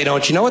abstract, they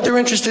don't. You know what they're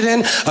interested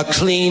in? A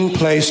clean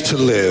place to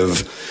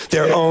live.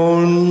 Their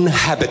own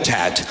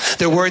habitat.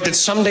 They're worried that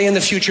someday in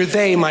the future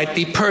they might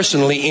be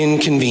personally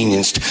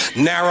inconvenienced.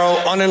 Narrow,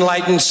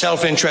 unenlightened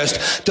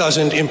self-interest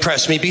doesn't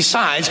impress me.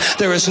 Besides,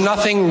 there is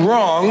nothing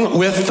wrong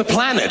with the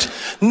planet.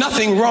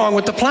 Nothing wrong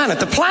with the planet.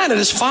 The planet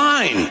is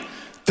fine.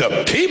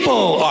 The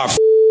people are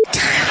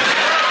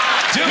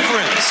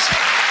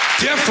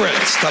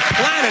Difference. The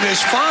planet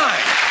is fine.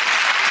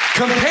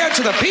 Compared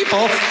to the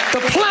people, the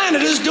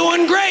planet is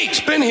doing great.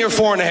 It's been here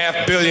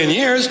 4.5 billion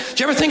years. Did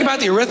you ever think about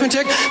the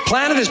arithmetic?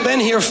 Planet has been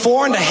here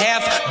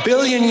 4.5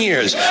 billion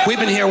years. We've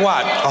been here,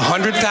 what,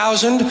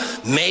 100,000?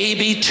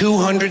 Maybe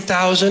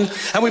 200,000?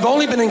 And we've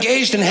only been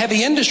engaged in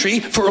heavy industry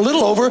for a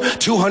little over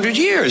 200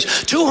 years.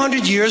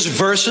 200 years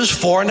versus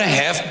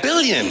 4.5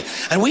 billion.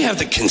 And we have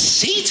the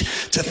conceit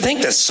to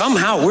think that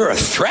somehow we're a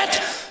threat?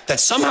 That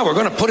somehow we're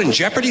going to put in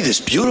jeopardy this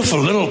beautiful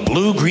little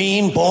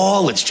blue-green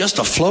ball that's just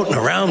a-floating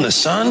around the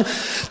sun?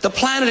 The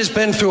planet has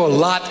been through a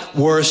lot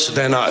worse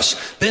than us.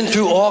 Been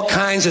through all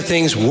kinds of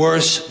things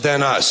worse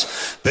than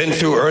us. Been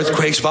through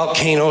earthquakes,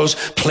 volcanoes,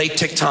 plate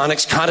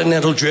tectonics,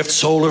 continental drift,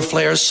 solar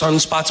flares,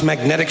 sunspots,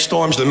 magnetic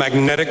storms, the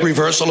magnetic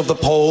reversal of the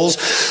poles,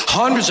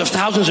 hundreds of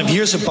thousands of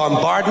years of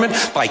bombardment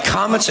by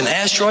comets and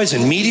asteroids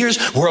and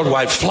meteors,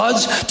 worldwide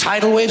floods,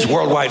 tidal waves,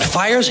 worldwide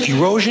fires,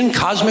 erosion,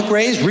 cosmic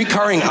rays,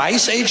 recurring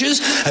ice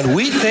ages, and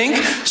we think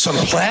some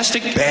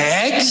plastic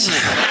bags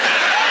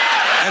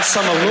and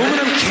some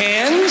aluminum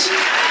cans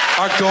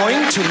are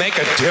going to make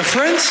a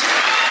difference?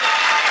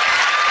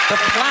 The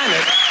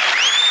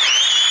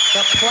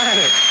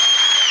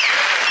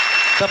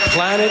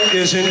planet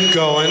isn't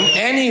going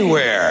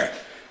anywhere.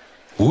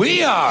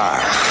 We are.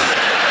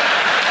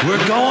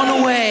 We're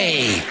going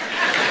away.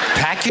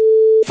 Pack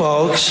your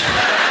folks.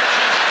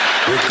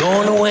 We're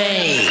going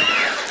away.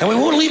 And we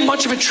won't leave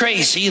much of a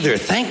trace either.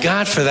 Thank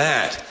God for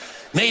that.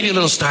 Maybe a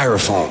little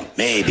styrofoam.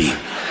 Maybe.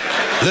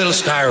 Little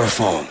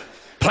styrofoam.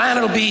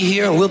 Planet will be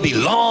here and we'll be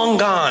long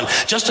gone.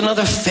 Just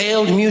another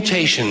failed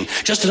mutation.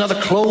 Just another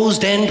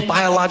closed-end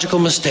biological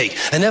mistake.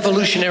 An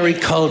evolutionary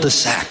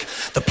cul-de-sac.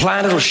 The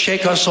planet will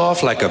shake us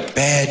off like a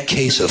bad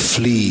case of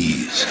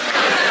fleas.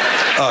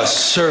 A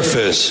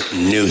surface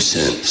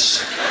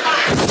nuisance.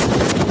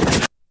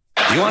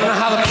 You want to know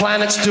how the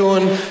planet's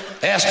doing?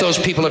 Ask those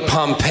people at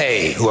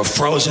Pompeii who are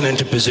frozen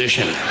into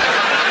position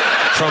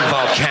from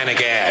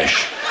volcanic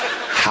ash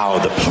how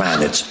the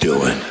planet's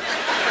doing.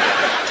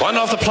 Want to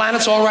know if the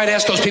planet's all right?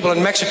 Ask those people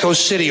in Mexico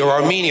City or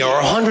Armenia or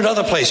 100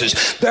 other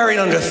places buried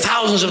under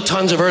thousands of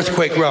tons of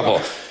earthquake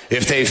rubble.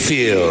 if they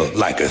feel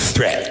like a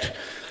threat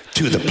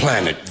to the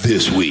planet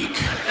this week.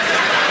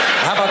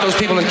 How about those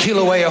people in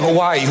Kilauea,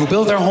 Hawaii, who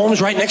build their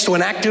homes right next to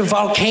an active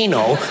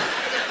volcano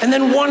and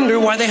then wonder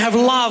why they have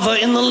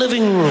lava in the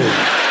living room?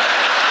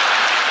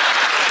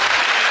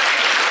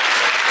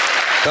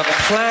 The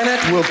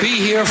planet will be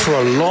here for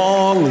a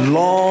long,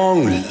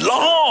 long,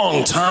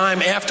 long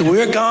time after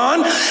we're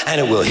gone,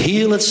 and it will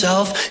heal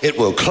itself, it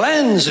will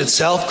cleanse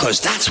itself, because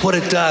that's what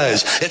it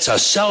does. It's a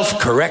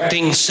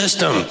self-correcting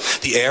system.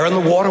 The air and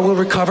the water will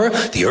recover,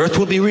 the earth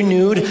will be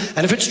renewed,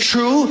 and if it's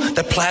true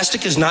that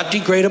plastic is not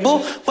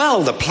degradable,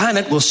 well, the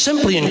planet will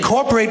simply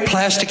incorporate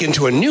plastic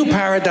into a new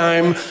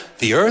paradigm,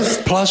 the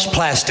earth plus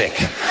plastic.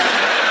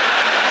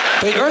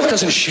 The earth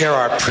doesn't share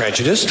our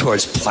prejudice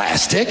towards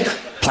plastic.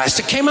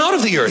 Plastic came out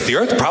of the earth. The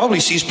earth probably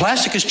sees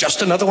plastic as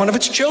just another one of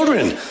its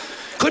children.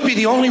 Could be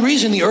the only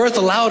reason the earth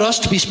allowed us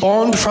to be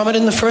spawned from it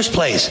in the first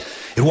place.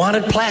 It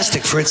wanted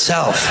plastic for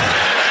itself.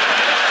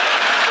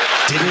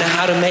 Didn't know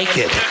how to make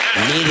it.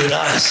 Needed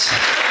us.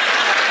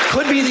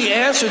 Could be the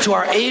answer to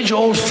our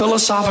age-old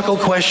philosophical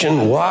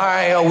question,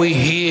 why are we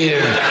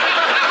here?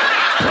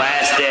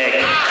 Plastic.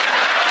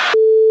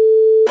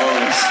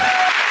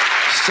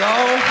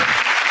 So,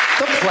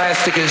 the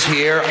plastic is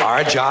here.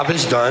 Our job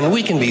is done.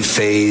 We can be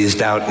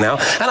phased out now.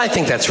 And I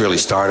think that's really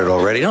started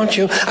already, don't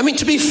you? I mean,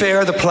 to be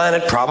fair, the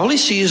planet probably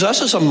sees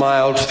us as a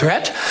mild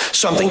threat,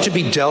 something to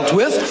be dealt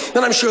with.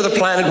 And I'm sure the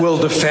planet will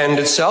defend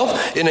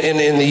itself in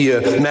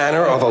the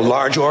manner of a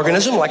large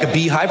organism, like a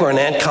beehive or an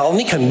ant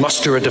colony can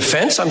muster a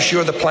defense. I'm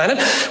sure the planet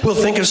will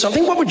think of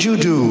something. What would you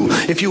do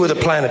if you were the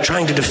planet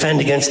trying to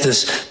defend against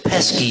this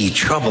pesky,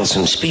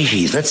 troublesome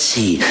species? Let's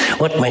see.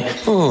 What might...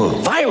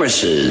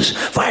 viruses.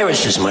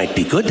 Viruses might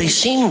be good. They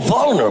seem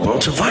vulnerable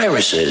to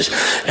viruses.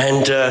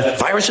 And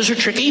viruses are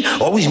tricky,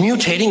 always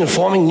mutating and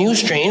forming new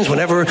strains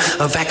whenever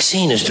a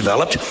vaccine is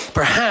developed.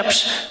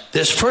 Perhaps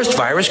this first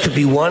virus could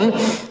be one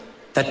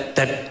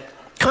that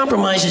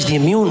compromises the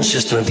immune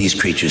system of these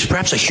creatures.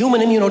 Perhaps a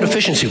human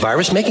immunodeficiency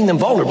virus, making them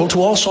vulnerable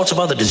to all sorts of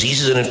other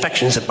diseases and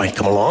infections that might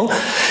come along.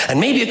 And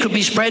maybe it could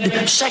be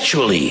spread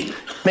sexually,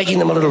 making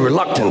them a little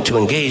reluctant to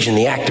engage in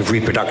the act of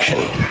reproduction.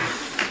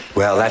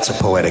 Well, that's a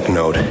poetic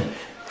note.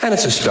 And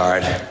it's a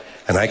start.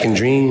 And I can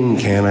dream,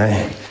 can't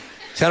I?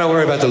 See, I don't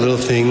worry about the little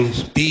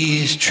things.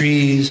 Bees,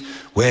 trees,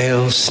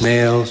 whales,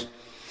 snails.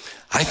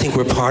 I think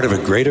we're part of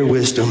a greater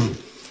wisdom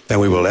than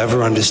we will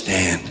ever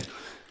understand.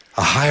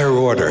 A higher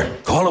order.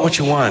 Call it what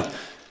you want.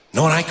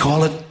 Know what I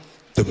call it?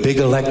 The big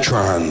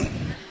electron.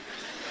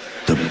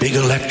 The big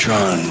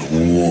electron.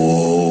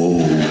 Whoa.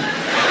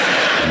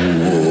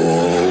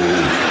 Whoa.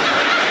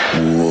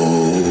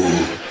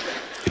 Whoa.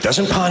 It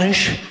doesn't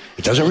punish.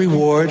 It doesn't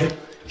reward.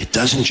 It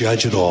doesn't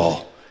judge at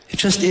all. It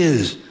just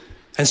is.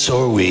 And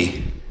so are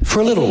we. For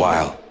a little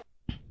while.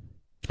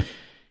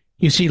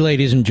 You see,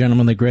 ladies and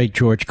gentlemen, the great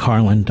George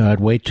Carlin died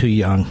way too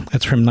young.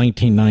 That's from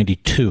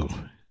 1992,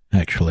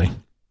 actually.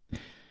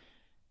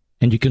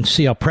 And you can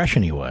see how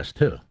prescient he was,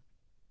 too.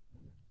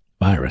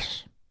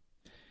 Virus.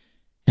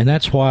 And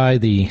that's why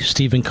the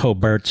Stephen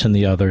Colberts and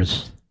the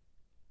others,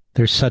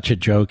 they're such a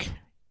joke.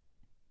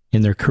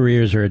 And their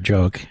careers are a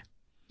joke.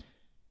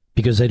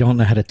 Because they don't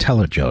know how to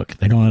tell a joke.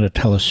 They don't know how to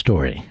tell a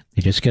story.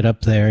 They just get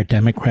up there,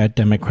 Democrat,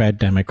 Democrat,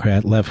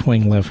 Democrat, left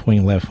wing, left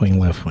wing, left wing,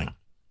 left wing.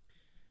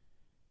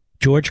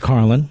 George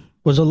Carlin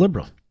was a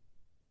liberal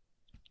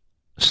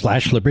 /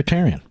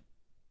 libertarian.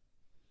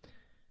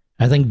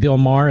 I think Bill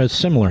Maher is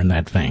similar in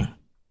that vein.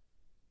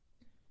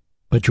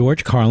 But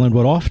George Carlin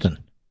would often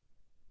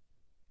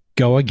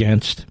go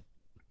against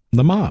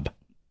the mob.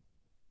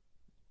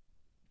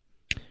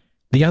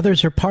 The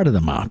others are part of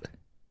the mob.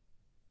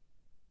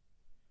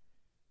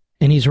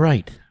 And he's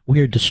right. We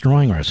are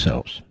destroying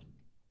ourselves.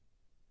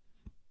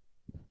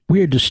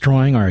 We are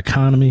destroying our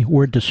economy.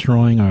 We're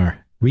destroying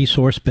our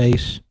resource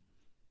base.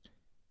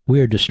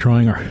 We are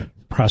destroying our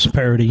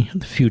prosperity,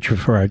 the future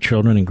for our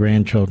children and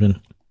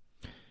grandchildren.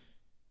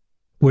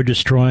 We're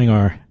destroying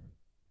our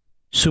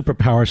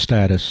superpower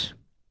status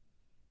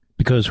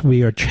because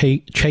we are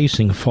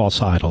chasing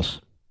false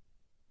idols.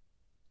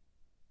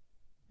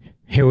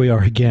 Here we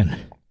are again.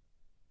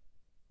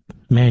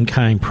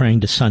 Mankind praying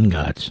to sun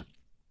gods.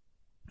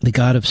 The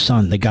god of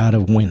sun, the god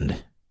of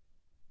wind.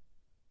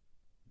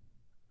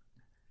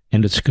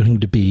 And it's going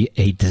to be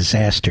a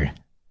disaster.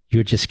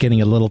 You're just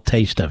getting a little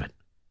taste of it.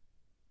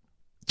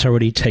 It's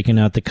already taken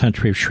out the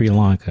country of Sri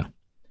Lanka.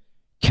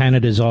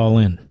 Canada's all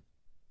in.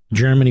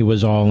 Germany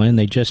was all in.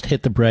 They just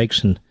hit the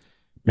brakes and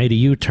made a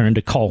U-turn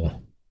to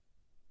coal.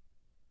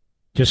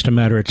 Just a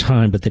matter of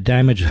time, but the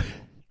damage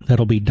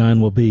that'll be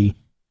done will be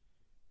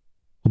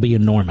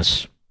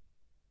enormous.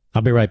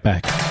 I'll be right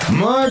back.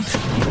 Mark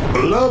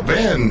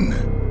Levin.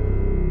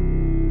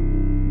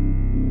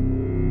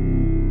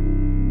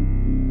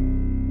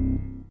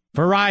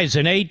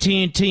 Verizon,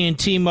 AT&T, and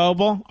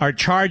T-Mobile are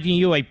charging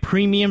you a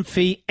premium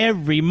fee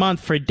every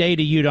month for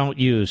data you don't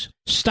use.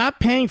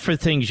 Stop paying for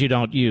things you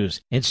don't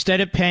use.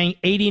 Instead of paying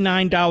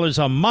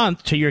 $89 a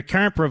month to your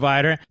current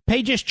provider,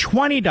 pay just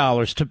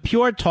 $20 to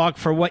Pure Talk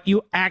for what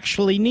you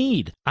actually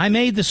need. I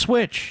made the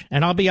switch,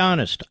 and I'll be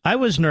honest, I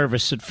was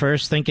nervous at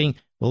first, thinking,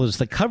 well, is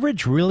the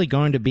coverage really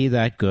going to be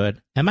that good?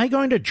 Am I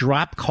going to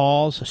drop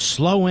calls,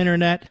 slow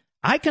internet?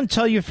 I can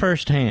tell you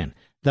firsthand,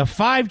 the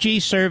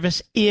 5G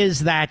service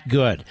is that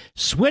good.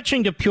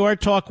 Switching to Pure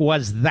Talk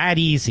was that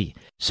easy.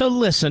 So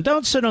listen,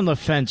 don't sit on the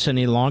fence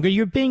any longer.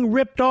 You're being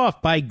ripped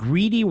off by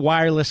greedy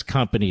wireless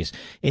companies.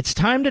 It's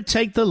time to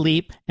take the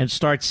leap and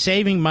start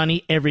saving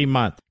money every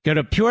month. Go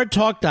to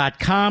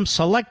puretalk.com,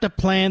 select a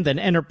plan, then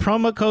enter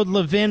promo code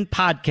Levin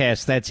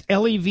Podcast. That's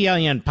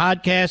Levin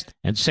Podcast,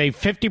 and save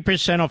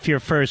 50% off your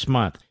first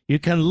month. You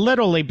can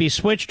literally be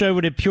switched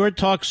over to Pure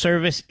Talk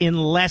service in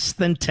less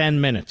than 10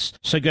 minutes.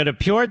 So go to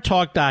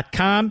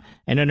puretalk.com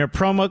and enter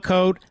promo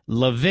code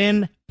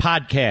Levin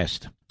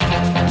Podcast.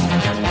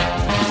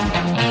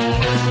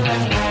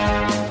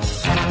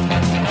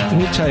 Let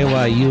me tell you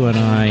why you and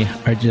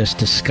I are just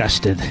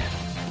disgusted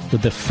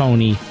with the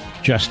phony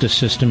justice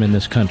system in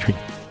this country.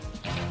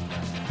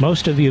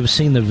 Most of you have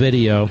seen the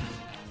video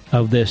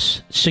of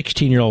this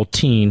 16-year-old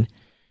teen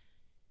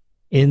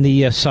in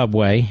the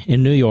subway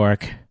in New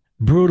York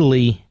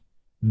brutally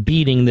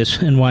beating this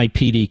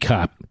NYPD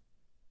cop.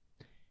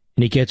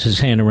 And he gets his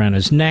hand around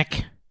his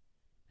neck,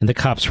 and the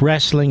cop's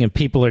wrestling, and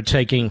people are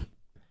taking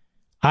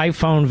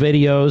iPhone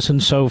videos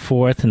and so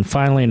forth, and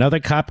finally another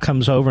cop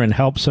comes over and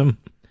helps him.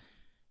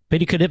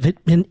 But he could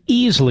have been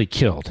easily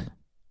killed.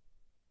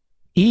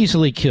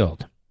 Easily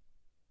killed.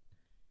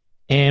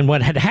 And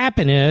what had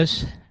happened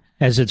is,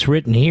 as it's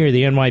written here,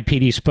 the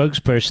NYPD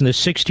spokesperson, the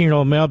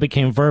 16-year-old male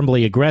became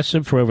verbally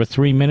aggressive for over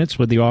 3 minutes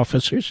with the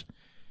officers.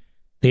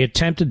 They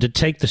attempted to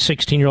take the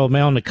 16-year-old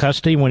male into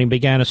custody when he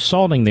began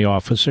assaulting the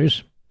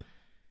officers.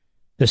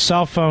 The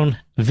cell phone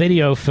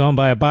video filmed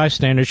by a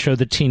bystander showed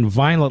the teen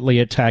violently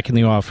attacking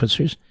the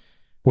officers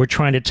who were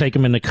trying to take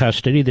him into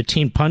custody. The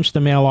teen punched the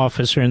male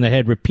officer in the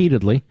head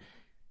repeatedly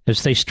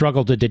as they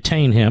struggled to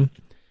detain him.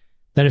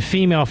 Then a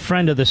female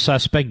friend of the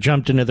suspect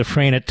jumped into the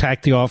fray and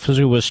attacked the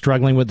officer who was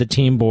struggling with the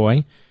teen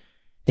boy.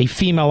 A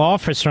female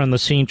officer on the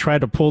scene tried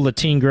to pull the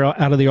teen girl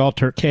out of the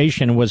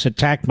altercation and was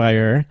attacked by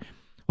her.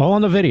 All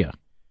on the video.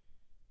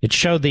 It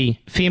showed the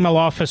female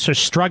officer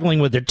struggling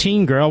with the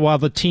teen girl while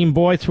the teen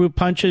boy threw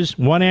punches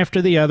one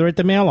after the other at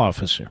the male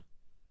officer.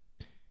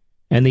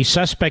 And the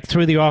suspect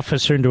threw the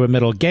officer into a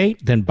middle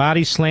gate, then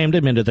body slammed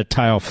him into the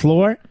tile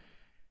floor.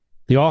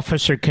 The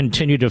officer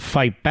continued to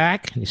fight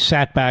back. He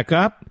sat back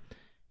up,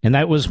 and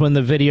that was when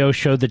the video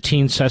showed the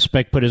teen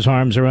suspect put his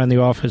arms around the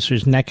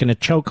officer's neck in a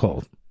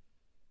chokehold.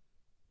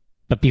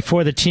 But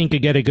before the teen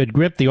could get a good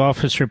grip, the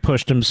officer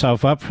pushed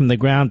himself up from the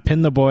ground,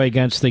 pinned the boy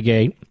against the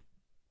gate.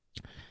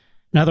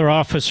 Another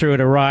officer who had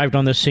arrived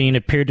on the scene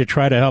appeared to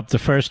try to help the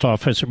first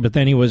officer, but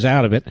then he was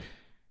out of it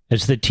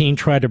as the teen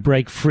tried to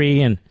break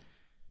free, and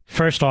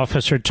first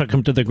officer took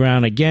him to the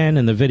ground again,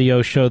 and the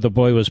video showed the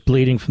boy was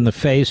bleeding from the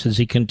face as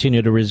he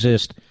continued to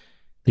resist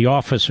the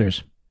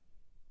officers.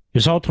 He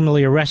was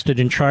ultimately arrested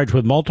and charged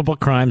with multiple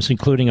crimes,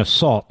 including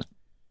assault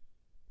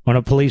on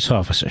a police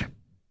officer.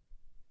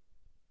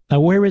 Now,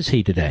 where is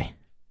he today?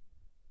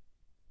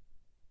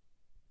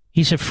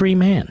 He's a free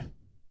man.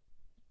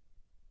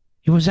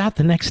 He was out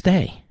the next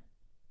day.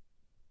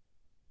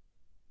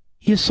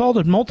 He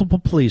assaulted multiple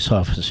police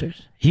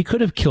officers. He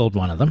could have killed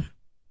one of them.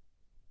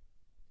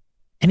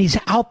 And he's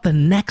out the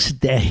next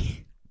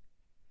day.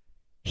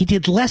 He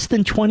did less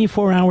than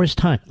 24 hours'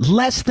 time.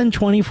 Less than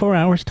 24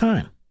 hours'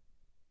 time.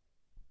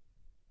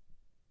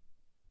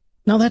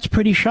 Now that's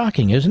pretty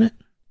shocking, isn't it?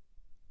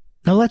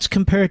 Now let's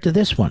compare it to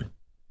this one.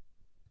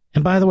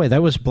 And by the way,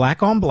 that was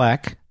black on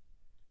black,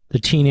 the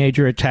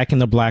teenager attacking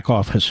the black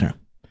officer.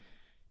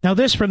 Now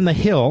this from The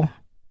Hill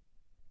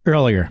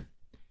earlier.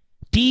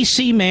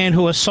 D.C. man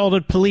who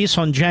assaulted police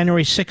on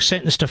January 6th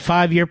sentenced to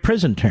 5-year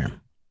prison term.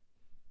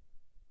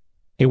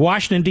 A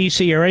Washington,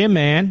 D.C. area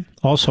man,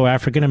 also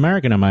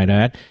African-American I might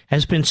add,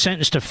 has been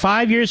sentenced to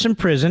 5 years in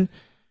prison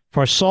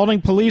for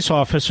assaulting police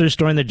officers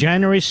during the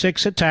January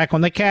 6th attack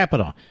on the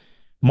Capitol.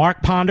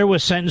 Mark Ponder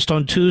was sentenced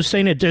on Tuesday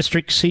in a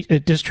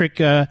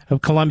District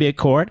of Columbia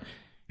Court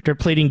after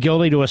pleading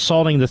guilty to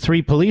assaulting the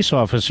 3 police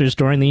officers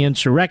during the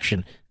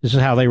insurrection. This is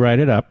how they write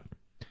it up.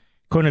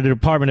 According to the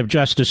Department of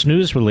Justice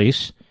news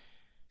release,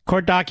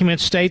 court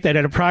documents state that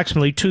at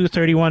approximately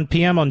 2:31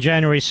 p.m. on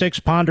January 6,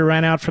 Ponder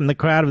ran out from the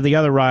crowd of the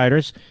other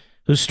rioters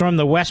who stormed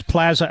the West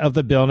Plaza of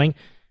the building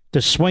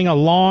to swing a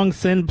long,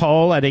 thin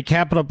pole at a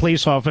Capitol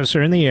police officer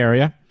in the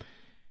area.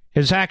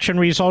 His action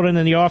resulted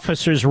in the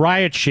officer's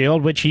riot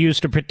shield, which he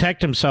used to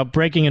protect himself,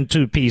 breaking in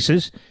 2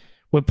 pieces,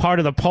 with part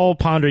of the pole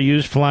Ponder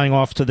used flying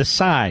off to the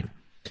side.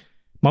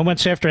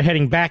 Moments after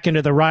heading back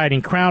into the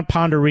rioting crowd,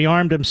 Ponder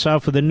rearmed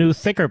himself with a new,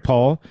 thicker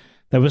pole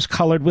that was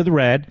colored with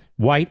red,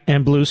 white,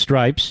 and blue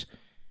stripes.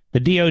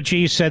 The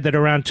DOJ said that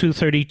around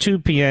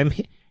 2:32 p.m.,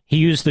 he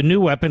used the new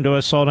weapon to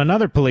assault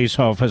another police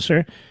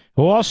officer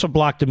who also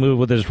blocked the move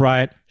with his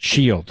riot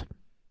shield.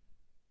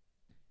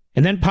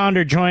 And then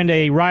Ponder joined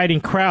a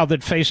rioting crowd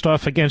that faced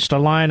off against a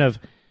line of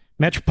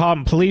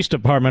Metropolitan Police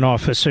Department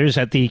officers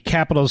at the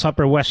Capitol's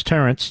Upper West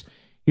Terrace,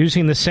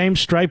 using the same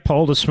stripe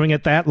pole to swing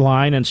at that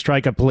line and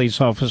strike a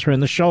police officer in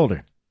the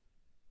shoulder.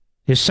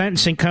 His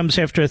sentencing comes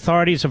after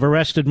authorities have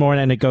arrested more,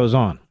 and it goes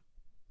on.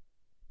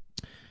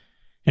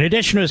 In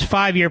addition to his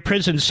 5-year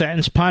prison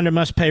sentence, Ponder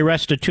must pay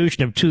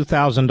restitution of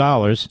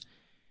 $2,000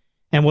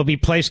 and will be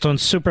placed on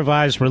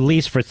supervised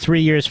release for 3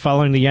 years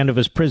following the end of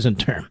his prison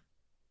term.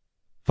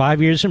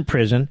 5 years in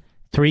prison,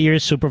 3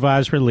 years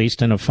supervised release,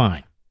 and a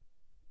fine.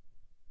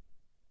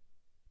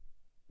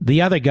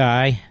 The other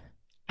guy,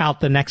 out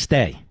the next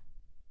day.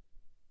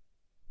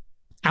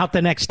 Out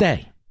the next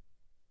day.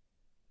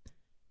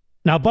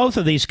 Now, both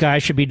of these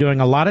guys should be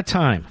doing a lot of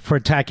time for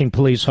attacking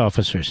police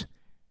officers.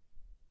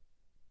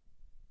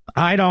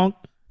 I don't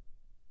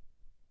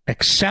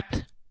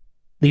accept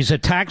these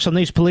attacks on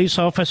these police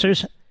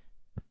officers.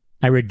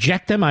 I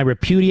reject them. I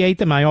repudiate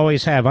them. I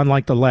always have,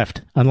 unlike the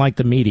left, unlike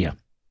the media,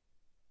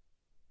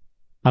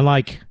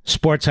 unlike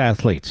sports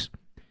athletes.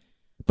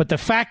 But the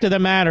fact of the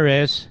matter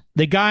is,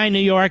 the guy in New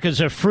York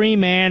is a free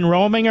man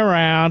roaming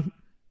around,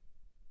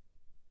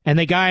 and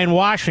the guy in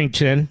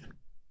Washington,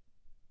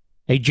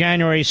 a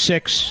January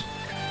 6th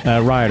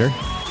rioter,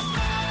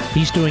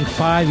 he's doing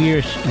 5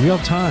 years real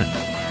time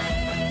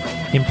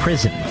in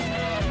prison,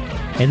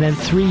 and then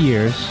 3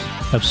 years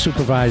of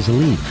supervised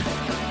leave.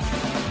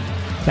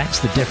 That's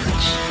the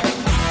difference.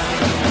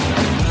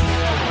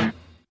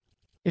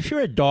 If you're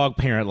a dog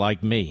parent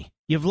like me,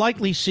 you've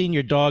likely seen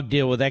your dog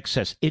deal with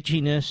excess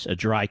itchiness, a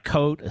dry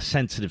coat, a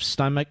sensitive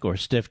stomach, or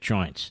stiff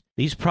joints.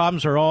 These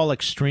problems are all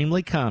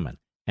extremely common,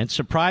 and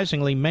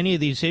surprisingly, many of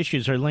these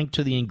issues are linked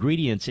to the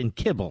ingredients in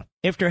kibble.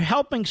 After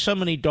helping so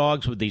many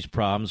dogs with these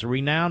problems,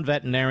 renowned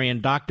veterinarian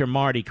Dr.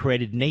 Marty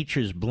created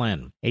Nature's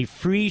Blend, a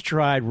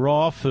freeze-dried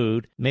raw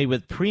food made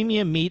with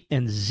premium meat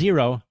and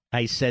zero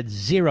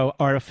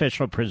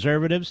artificial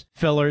preservatives,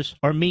 fillers,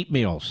 or meat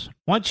meals.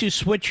 Once you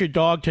switch your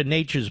dog to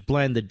Nature's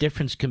Blend, the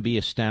difference can be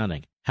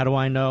astounding. How do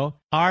I know?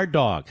 Our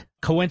dog,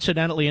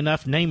 coincidentally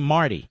enough, named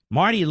Marty.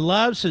 Marty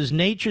loves his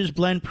Nature's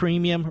Blend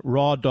premium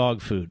raw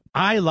dog food.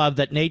 I love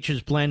that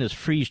Nature's Blend is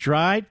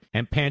freeze-dried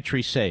and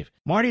pantry safe.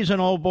 Marty's an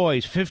old boy.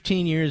 He's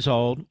 15 years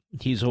old.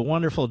 He's a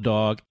wonderful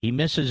dog. He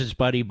misses his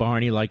buddy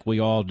Barney like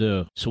we all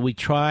do. So we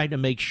try to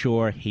make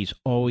sure he's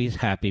always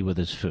happy with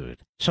his food.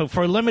 So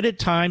for a limited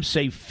time,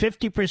 save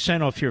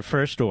 50% off your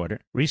first order.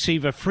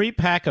 Receive a free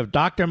pack of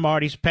Dr.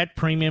 Marty's Pet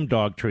Premium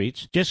Dog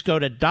Treats. Just go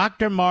to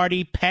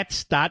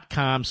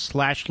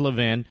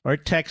drmartypets.com/Levin or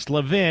text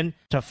Levin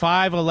to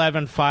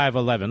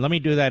 511-511. Let me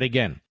do that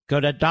again. Go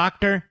to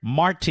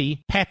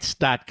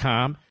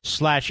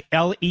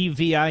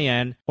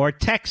drmartypets.com/Levin or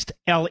text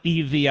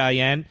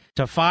Levin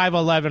to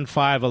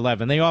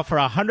 511-511. They offer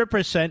a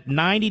 100%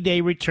 90-day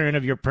return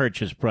of your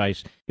purchase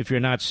price if you're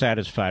not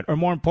satisfied. Or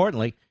more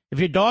importantly, if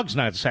your dog's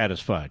not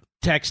satisfied.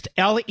 Text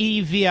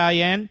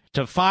Levin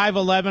to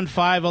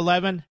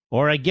 511-511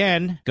 or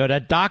again, go to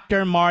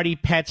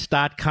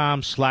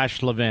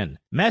drmartypets.com/Levin.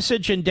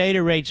 Message and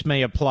data rates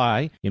may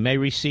apply. You may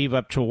receive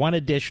up to one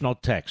additional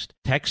text.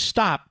 Text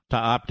STOP to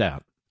opt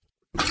out.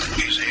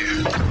 He's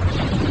here.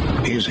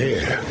 He's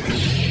here.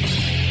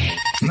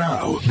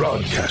 Now,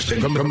 broadcasting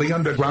from the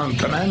underground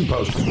command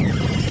post,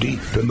 deep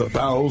in the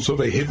bowels of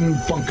a hidden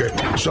bunker,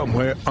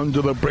 somewhere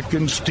under the brick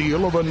and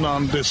steel of a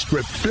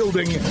nondescript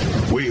building,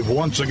 we've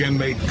once again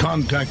made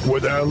contact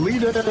with our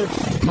leader,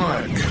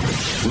 Mark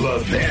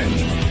Levin.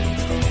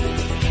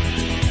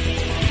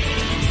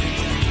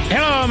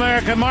 Hello,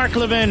 America. Mark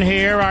Levin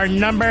here. Our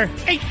number,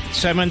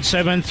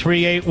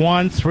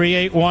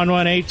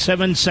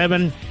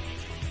 877-381-3811,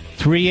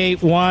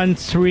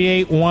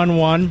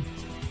 877-381-3811.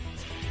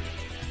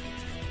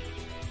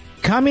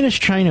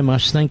 Communist China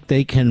must think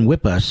they can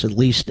whip us, at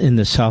least in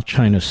the South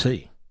China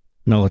Sea,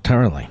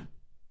 militarily.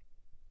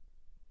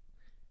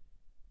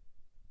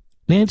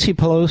 Nancy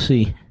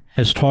Pelosi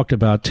has talked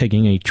about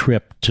taking a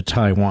trip to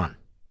Taiwan.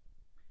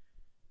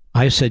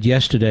 I said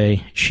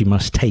yesterday she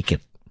must take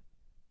it.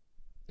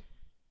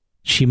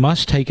 She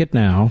must take it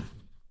now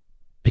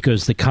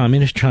because the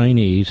Communist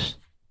Chinese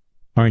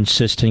are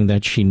insisting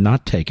that she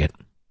not take it.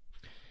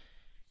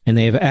 And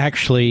they have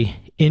actually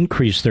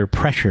increased their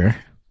pressure.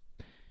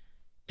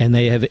 And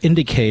they have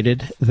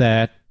indicated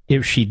that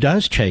if she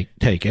does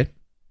take it,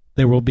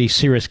 there will be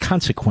serious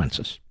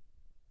consequences.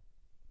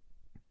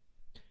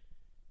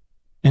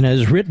 And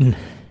as written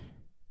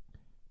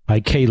by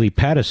Kayleigh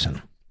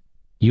Patterson,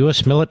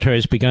 U.S. military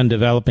has begun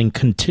developing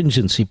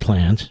contingency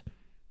plans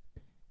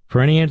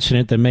for any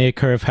incident that may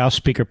occur if House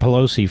Speaker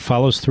Pelosi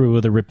follows through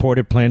with a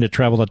reported plan to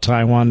travel to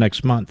Taiwan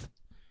next month.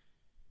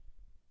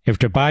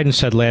 After Biden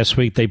said last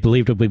week they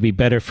believed it would be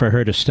better for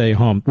her to stay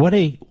home. What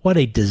a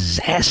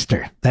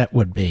disaster that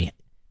would be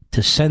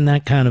to send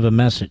that kind of a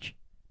message,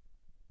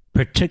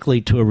 particularly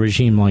to a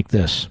regime like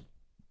this.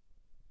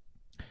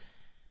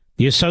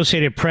 The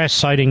Associated Press,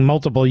 citing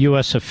multiple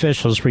U.S.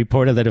 officials,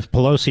 reported that if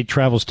Pelosi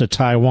travels to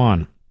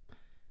Taiwan,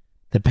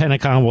 The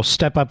Pentagon will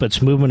step up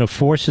its movement of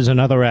forces and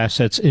other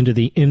assets into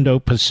the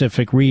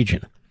Indo-Pacific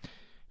region.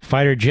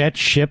 Fighter jets,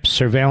 ships,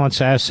 surveillance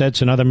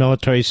assets, and other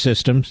military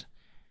systems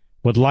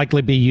would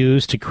likely be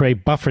used to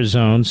create buffer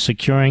zones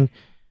securing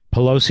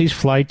Pelosi's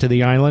flight to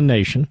the island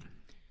nation.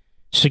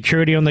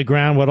 Security on the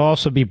ground would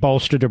also be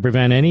bolstered to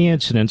prevent any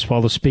incidents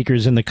while the speaker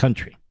is in the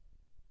country.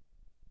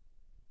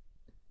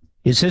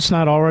 Is this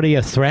not already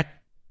a threat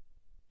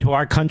to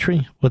our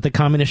country, what the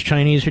Communist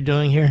Chinese are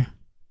doing here?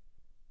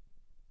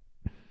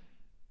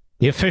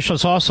 The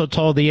officials also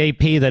told the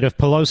AP that if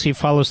Pelosi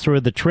follows through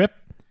with the trip,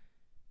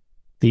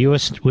 the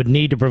U.S. would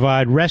need to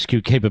provide rescue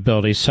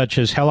capabilities, such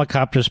as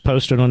helicopters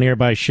posted on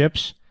nearby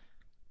ships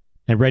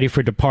and ready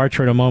for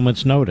departure at a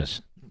moment's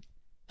notice. In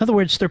other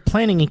words, they're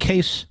planning in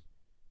case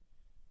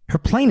her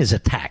plane is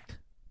attacked.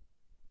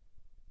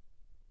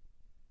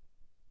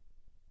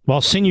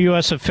 While senior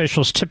U.S.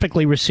 officials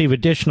typically receive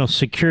additional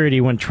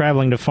security when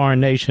traveling to foreign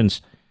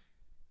nations,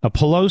 a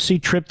Pelosi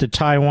trip to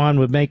Taiwan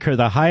would make her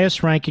the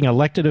highest-ranking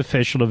elected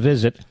official to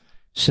visit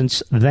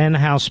since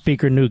then-House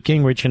Speaker Newt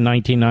Gingrich in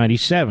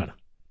 1997.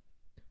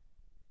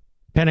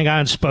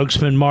 Pentagon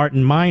spokesman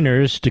Martin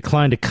Miners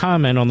declined to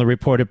comment on the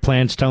reported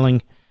plans,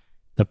 telling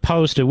the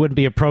Post it wouldn't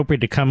be appropriate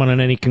to comment on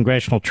any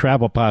congressional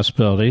travel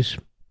possibilities.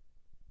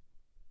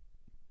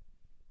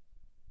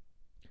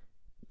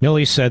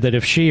 Milley said that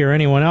if she or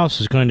anyone else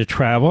is going to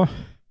travel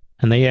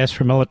and they ask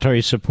for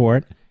military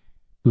support,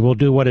 we will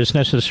do what is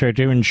necessary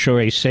to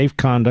ensure a safe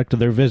conduct of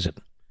their visit.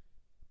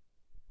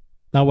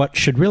 Now, what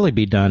should really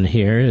be done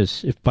here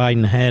is, if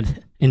Biden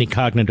had any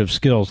cognitive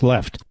skills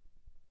left,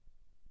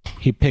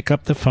 he'd pick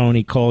up the phone,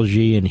 he calls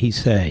Xi, and he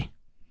say,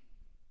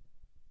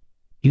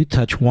 "You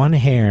touch one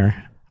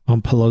hair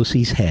on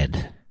Pelosi's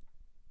head,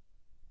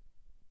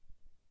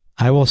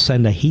 I will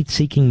send a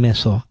heat-seeking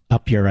missile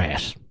up your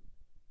ass."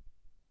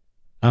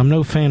 I'm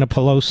no fan of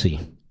Pelosi,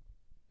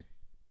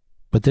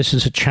 but this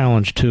is a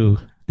challenge to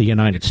the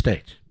United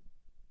States.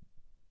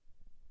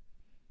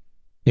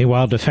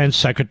 Meanwhile, Defense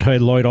Secretary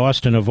Lloyd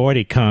Austin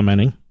avoided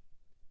commenting,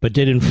 but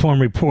did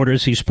inform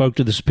reporters he spoke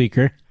to the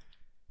Speaker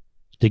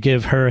to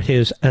give her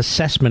his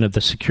assessment of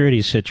the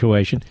security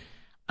situation.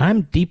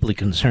 I'm deeply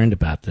concerned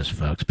about this,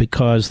 folks,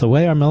 because the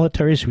way our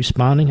military is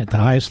responding at the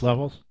highest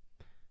levels,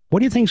 what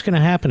do you think is going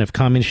to happen if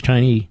Communist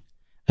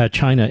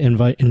China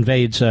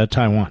invades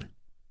Taiwan?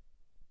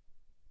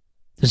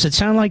 Does it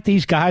sound like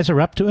these guys are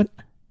up to it?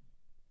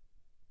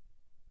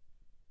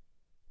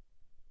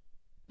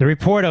 The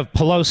report of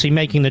Pelosi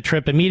making the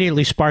trip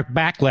immediately sparked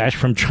backlash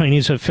from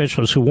Chinese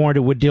officials who warned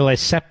it would deal a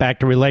setback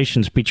to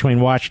relations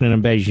between Washington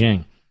and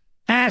Beijing.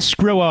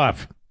 Screw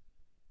off.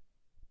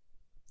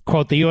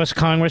 Quote, the U.S.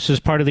 Congress is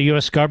part of the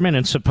U.S. government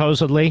and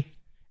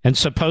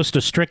supposed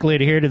to strictly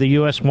adhere to the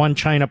U.S. One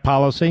China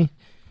policy,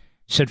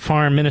 said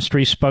Foreign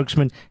Ministry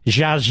spokesman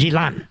Zhao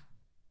Zhilan.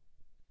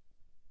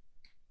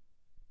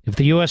 If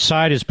the U.S.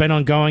 side is bent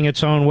on going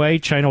its own way,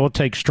 China will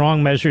take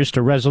strong measures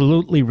to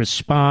resolutely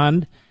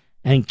respond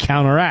and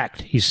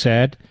counteract, he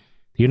said.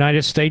 The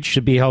United States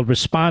should be held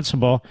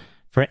responsible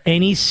for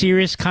any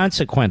serious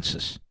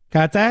consequences.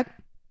 Got that?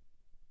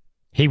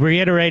 He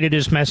reiterated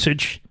his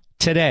message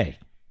today,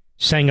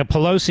 saying a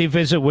Pelosi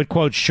visit would,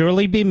 quote,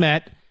 surely be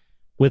met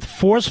with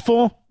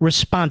forceful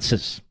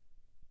responses.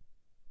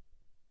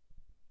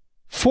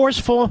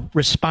 Forceful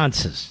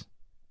responses.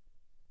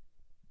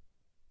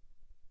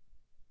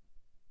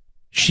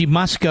 She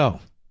must go.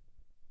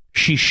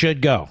 She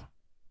should go.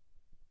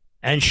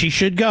 And she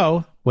should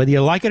go, whether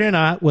you like it or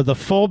not, with the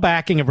full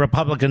backing of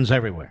Republicans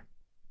everywhere.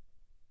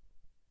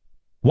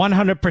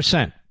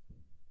 100%.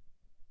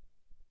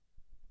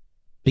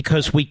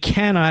 Because we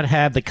cannot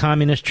have the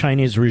Communist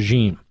Chinese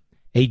regime,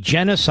 a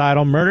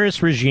genocidal,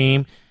 murderous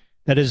regime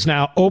that is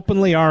now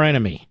openly our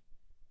enemy,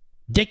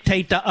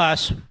 dictate to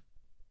us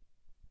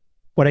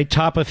what a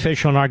top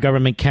official in our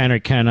government can or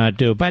cannot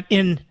do. But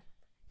in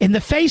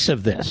the face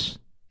of this,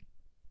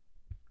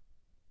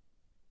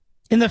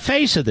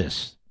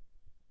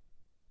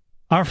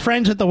 our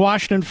friends at the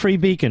Washington Free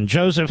Beacon,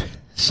 Joseph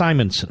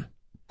Simonson,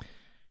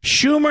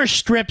 Schumer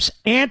strips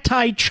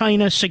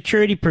anti-China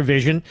security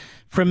provision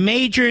from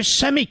major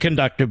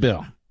semiconductor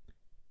bill.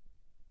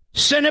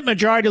 Senate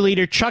Majority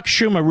Leader Chuck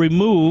Schumer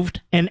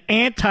removed an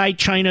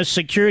anti-China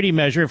security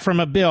measure from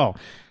a bill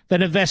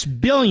that invests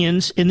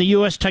billions in the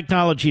U.S.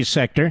 technology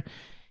sector,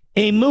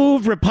 a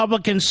move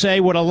Republicans say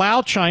would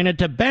allow China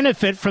to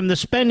benefit from the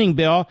spending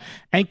bill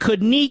and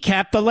could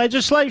kneecap the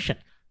legislation.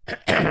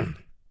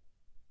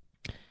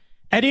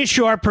 At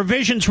issue are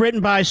provisions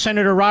written by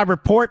Senator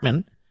Robert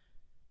Portman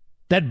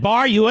that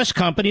bar U.S.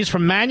 companies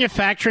from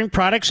manufacturing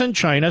products in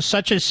China,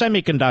 such as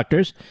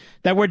semiconductors,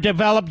 that were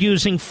developed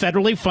using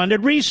federally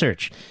funded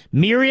research.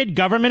 Myriad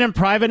government and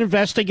private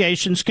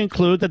investigations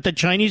conclude that the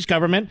Chinese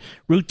government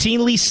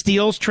routinely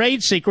steals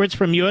trade secrets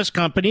from U.S.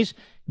 companies,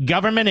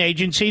 government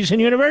agencies,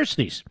 and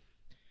universities.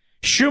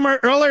 Schumer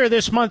earlier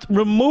this month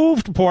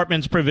removed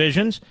Portman's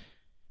provisions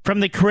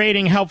from the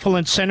Creating Helpful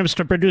Incentives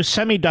to Produce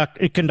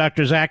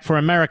Semiconductors Act for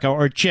America,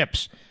 or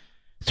CHIPS,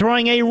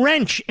 throwing a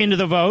wrench into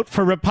the vote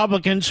for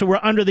Republicans who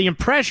were under the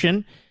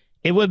impression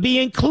it would be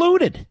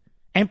included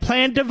and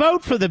planned to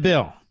vote for the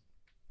bill.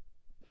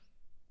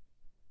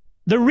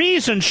 The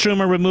reason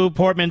Schumer removed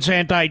Portman's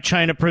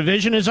anti-China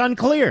provision is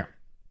unclear.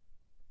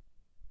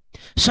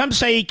 Some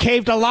say he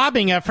caved to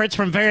lobbying efforts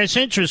from various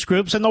interest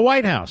groups in the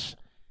White House.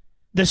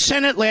 The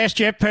Senate last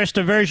year passed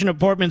a version of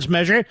Portman's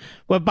measure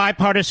with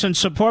bipartisan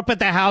support, but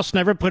the House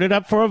never put it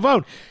up for a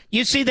vote.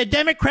 You see, the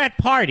Democrat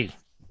Party,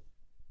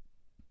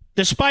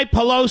 despite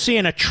Pelosi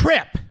and a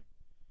trip,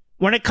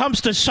 when it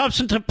comes to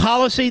substantive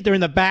policy, they're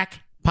in the back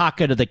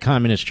pocket of the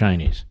communist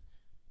Chinese.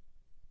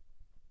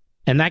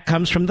 And that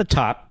comes from the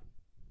top,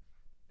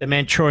 the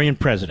Manchurian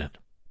president.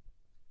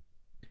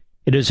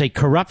 It is a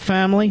corrupt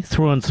family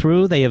through and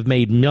through. They have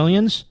made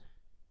millions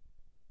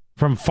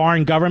from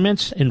foreign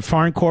governments and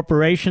foreign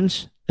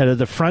corporations that are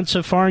the fronts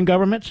of foreign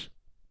governments,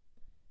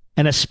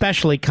 and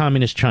especially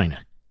communist China.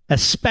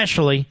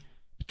 Especially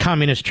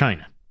communist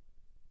China.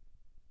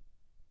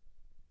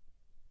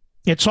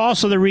 It's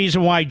also the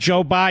reason why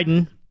Joe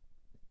Biden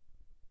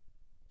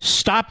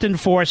stopped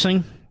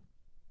enforcing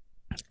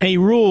a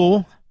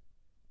rule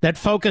that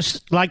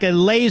focused like a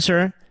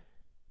laser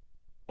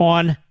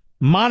on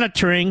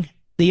monitoring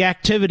the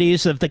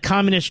activities of the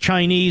communist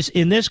Chinese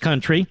in this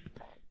country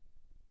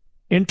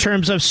in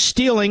terms of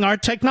stealing our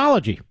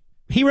technology.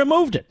 He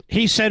removed it.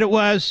 He said it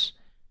was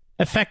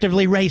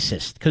effectively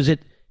racist because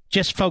it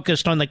just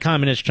focused on the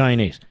communist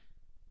Chinese.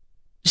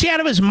 Is he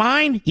out of his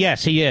mind?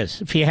 Yes, he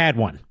is, if he had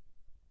one.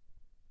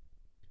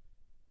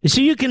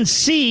 So you can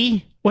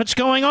see what's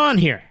going on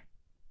here.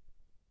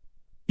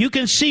 You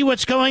can see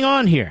what's going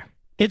on here.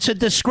 It's a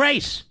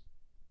disgrace.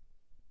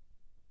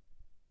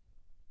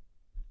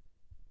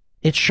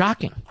 It's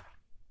shocking.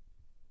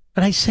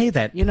 But I say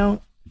that,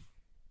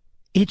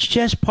 it's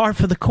just par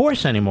for the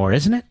course anymore,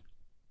 isn't it?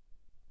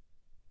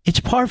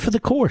 It's par for the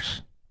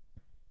course.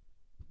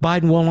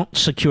 Biden won't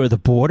secure the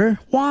border.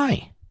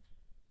 Why?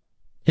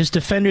 His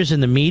defenders in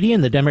the media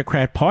and the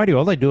Democrat Party,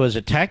 all they do is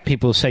attack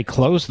people who say,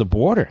 close the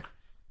border.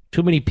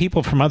 Too many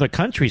people from other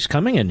countries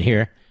coming in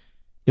here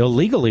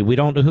illegally. We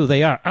don't know who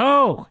they are.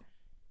 Oh,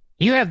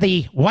 you have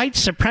the white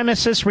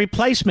supremacist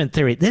replacement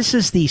theory. This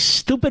is the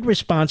stupid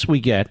response we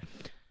get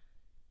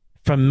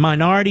from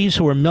minorities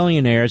who are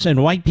millionaires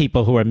and white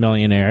people who are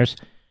millionaires,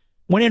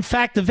 when in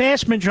fact the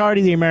vast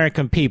majority of the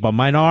American people,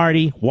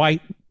 minority,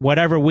 white,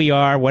 whatever we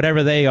are,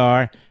 whatever they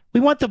are, we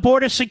want the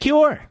border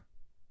secure.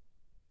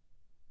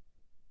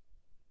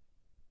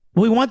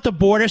 We want the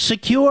border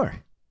secure.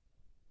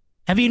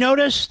 Have you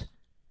noticed?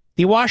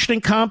 The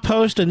Washington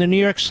Compost and the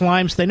New York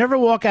Slimes, they never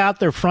walk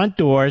out their front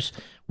doors,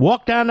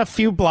 walk down a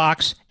few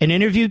blocks, and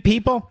interview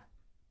people,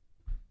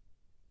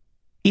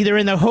 either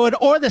in the hood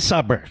or the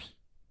suburbs,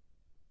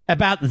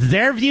 about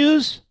their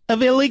views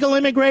of illegal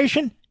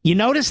immigration. You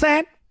notice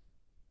that?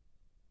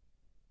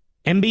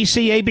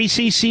 NBC,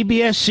 ABC,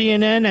 CBS,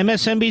 CNN,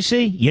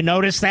 MSNBC, you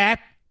notice that?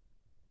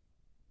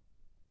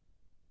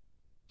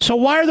 So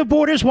why are the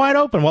borders wide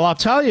open? Well, I'll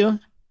tell you, it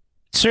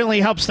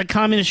certainly helps the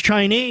communist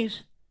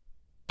Chinese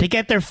to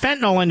get their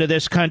fentanyl into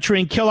this country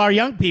and kill our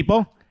young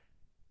people.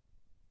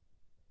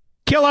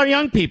 Kill our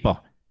young people.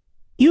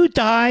 You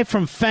die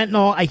from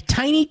fentanyl, a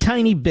tiny,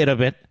 tiny bit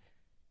of it.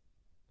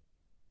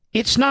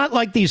 It's not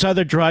like these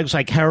other drugs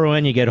like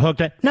heroin, you get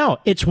hooked. No,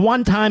 it's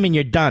one time and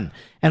you're done.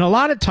 And a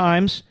lot of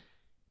times,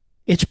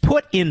 it's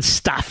put in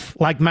stuff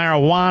like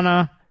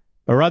marijuana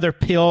or other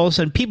pills,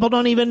 and people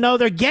don't even know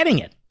they're getting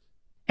it.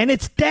 And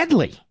it's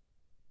deadly.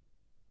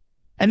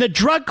 And the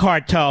drug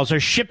cartels are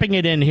shipping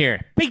it in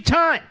here. Big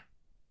time.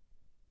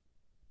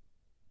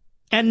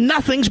 And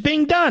nothing's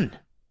being done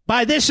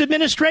by this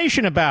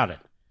administration about it.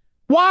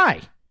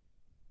 Why?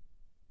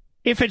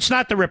 If it's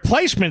not the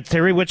replacement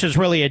theory, which is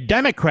really a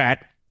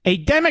Democrat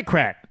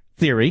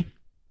theory,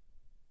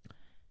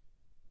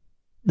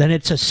 then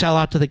it's a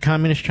sellout to the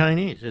communist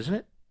Chinese, isn't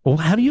it? Well,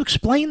 how do you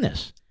explain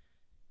this?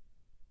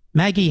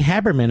 Maggie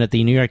Haberman at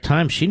the New York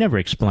Times, she never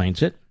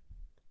explains it.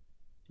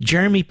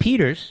 Jeremy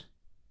Peters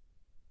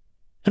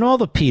and all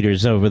the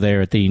Peters over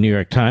there at the New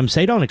York Times,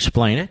 they don't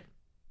explain it.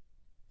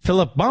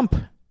 Philip Bump,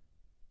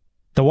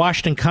 the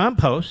Washington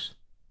Compost,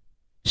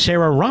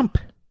 Sarah Rump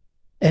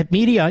at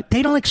Media,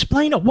 they don't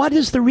explain it. What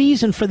is the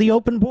reason for the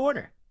open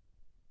border?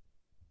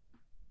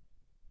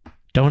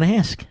 Don't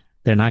ask.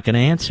 They're not going to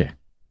answer.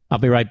 I'll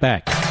be right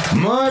back.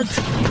 Mark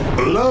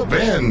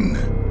Levin.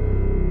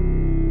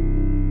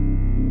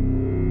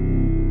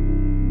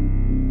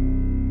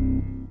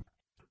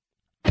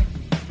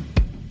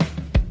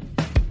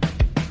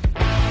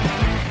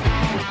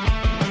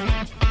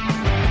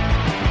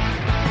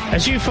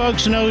 As you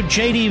folks know,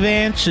 J.D.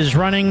 Vance is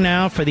running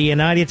now for the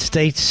United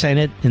States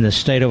Senate in the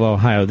state of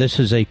Ohio. This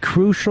is a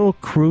crucial,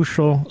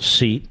 crucial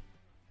seat.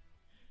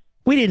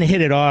 We didn't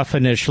hit it off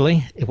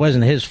initially. It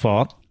wasn't his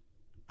fault.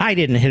 I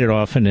didn't hit it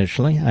off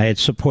initially. I had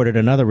supported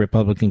another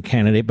Republican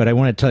candidate, but I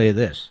want to tell you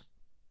this.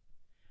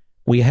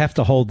 We have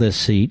to hold this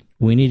seat.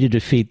 We need to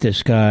defeat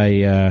this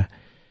guy,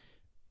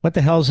 what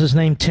the hell's his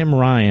name? Tim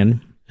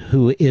Ryan,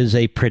 who is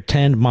a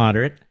pretend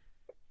moderate.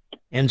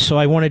 And so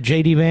I wanted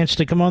J.D. Vance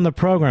to come on the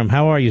program.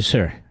 How are you,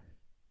 sir?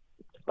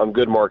 I'm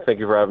good, Mark. Thank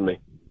you for having me.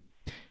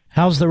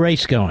 How's the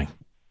race going?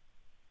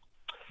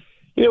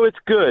 It's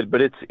good,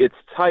 but it's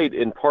tight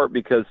in part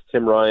because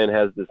Tim Ryan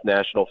has this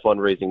national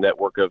fundraising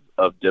network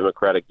of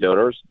Democratic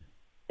donors,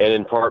 and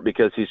in part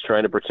because he's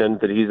trying to pretend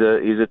that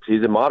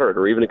he's a moderate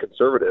or even a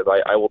conservative.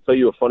 I will tell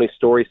you a funny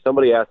story.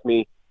 Somebody asked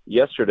me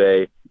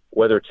yesterday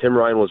whether Tim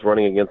Ryan was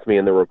running against me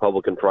in the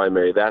Republican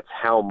primary. That's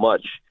how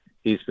much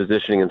he's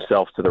positioning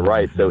himself to the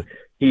right. So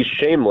he's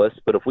shameless,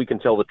 but if we can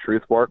tell the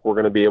truth, Mark, we're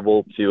going to be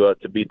able to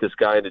beat this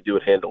guy and to do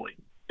it handily.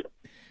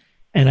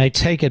 And I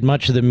take it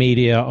much of the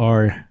media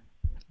are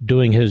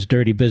doing his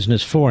dirty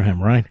business for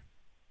him, right?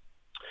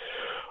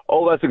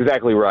 Oh, that's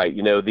exactly right.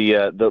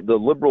 The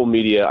liberal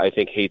media, I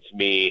think, hates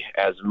me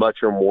as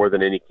much or more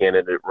than any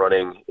candidate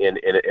running in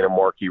a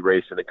marquee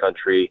race in the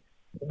country.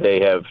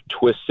 They have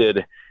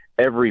twisted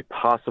every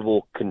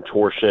possible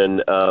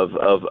contortion of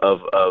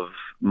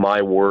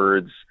my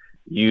words,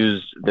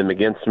 used them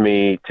against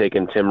me,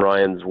 taken Tim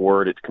Ryan's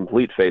word at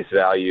complete face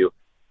value.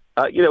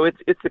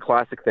 It's the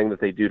classic thing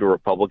that they do to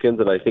Republicans,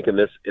 and I think in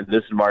this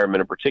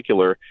environment in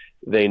particular,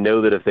 they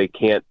know that if they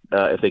can't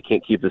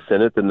keep the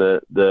Senate, then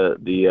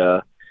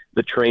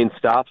the train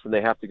stops, and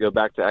they have to go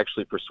back to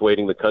actually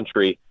persuading the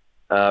country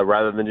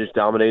rather than just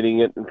dominating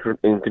it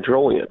and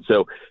controlling it.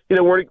 So,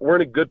 we're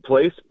in a good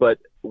place, but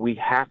we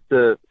have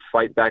to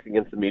fight back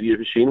against the media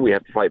machine. We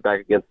have to fight back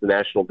against the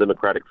national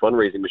Democratic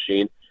fundraising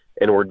machine,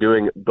 and we're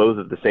doing both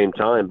at the same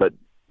time. But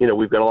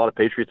we've got a lot of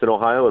patriots in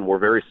Ohio, and we're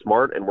very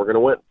smart, and we're going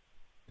to win.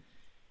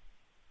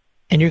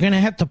 And you're going to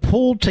have to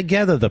pull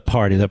together the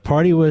party. The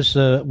party was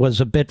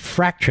a bit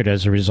fractured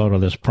as a result of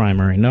this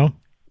primary, no?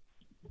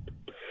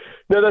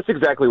 No, that's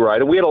exactly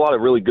right. And we had a lot of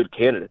really good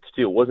candidates,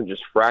 too. It wasn't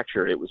just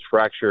fractured. It was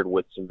fractured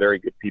with some very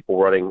good people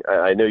running.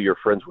 I know you're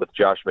friends with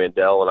Josh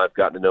Mandel, and I've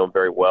gotten to know him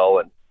very well.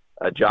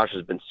 And Josh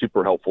has been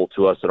super helpful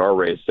to us in our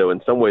race. So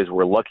in some ways,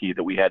 we're lucky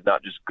that we had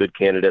not just good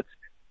candidates,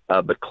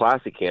 but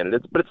classy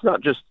candidates. But it's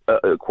not just,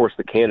 of course,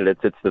 the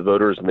candidates. It's the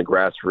voters and the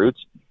grassroots.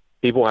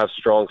 People have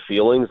strong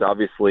feelings.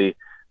 Obviously,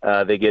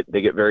 they get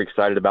very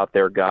excited about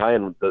their guy.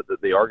 And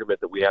the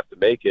argument that we have to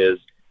make is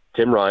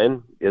Tim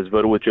Ryan is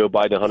voted with Joe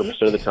Biden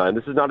 100% of the time.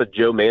 This is not a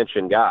Joe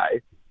Manchin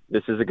guy.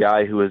 This is a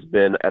guy who has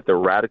been at the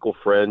radical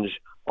fringe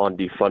on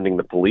defunding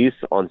the police,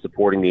 on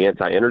supporting the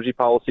anti-energy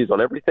policies, on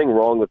everything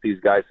wrong that these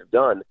guys have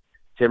done.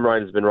 Tim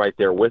Ryan has been right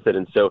there with it.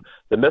 And so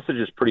the message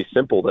is pretty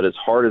simple, that as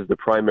hard as the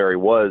primary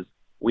was,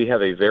 we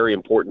have a very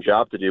important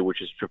job to do,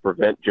 which is to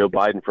prevent Joe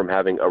Biden from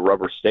having a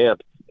rubber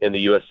stamp in the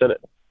U.S.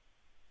 Senate.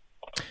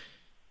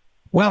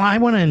 Well, I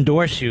want to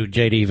endorse you,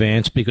 J.D.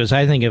 Vance, because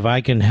I think if I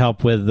can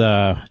help with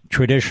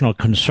traditional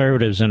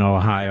conservatives in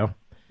Ohio,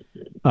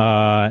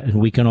 and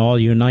we can all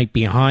unite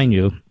behind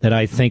you, that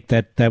I think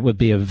that would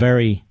be a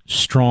very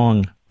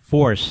strong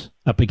force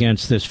up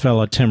against this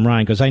fellow Tim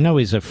Ryan, because I know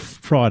he's a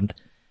fraud.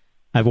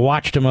 I've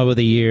watched him over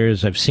the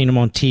years. I've seen him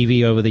on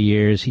TV over the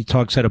years. He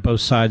talks out of both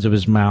sides of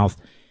his mouth.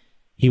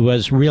 He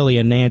was really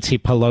a Nancy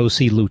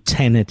Pelosi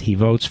lieutenant. He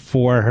votes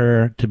for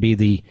her to be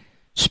the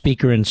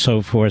speaker and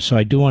so forth. So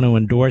I do want to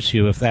endorse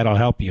you if that'll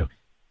help you.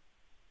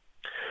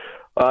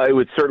 It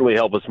would certainly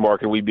help us,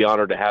 Mark, and we'd be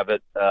honored to have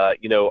it. I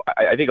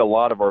think a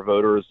lot of our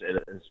voters, and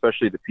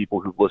especially the people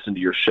who've listened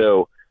to your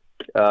show,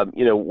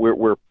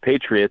 we're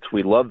patriots.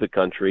 We love the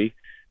country,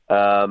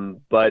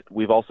 but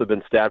we've also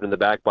been stabbed in the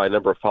back by a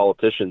number of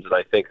politicians. And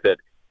I think that,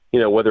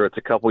 whether it's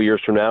a couple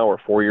years from now or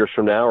 4 years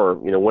from now, or,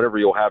 whenever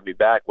you'll have me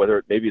back,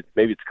 whether maybe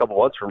it's a couple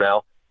months from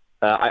now,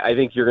 I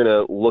think you're going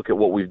to look at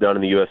what we've done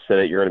in the U.S.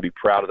 Senate. You're going to be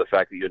proud of the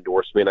fact that you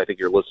endorsed me, and I think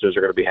your listeners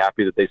are going to be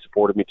happy that they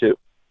supported me too.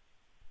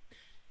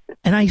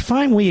 And I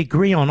find we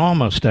agree on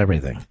almost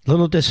everything.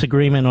 Little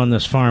disagreement on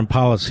this foreign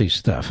policy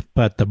stuff,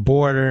 but the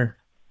border,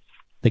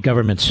 the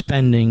government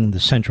spending, the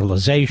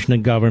centralization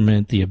of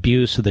government, the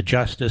abuse of the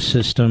justice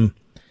system,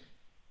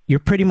 you're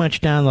pretty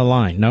much down the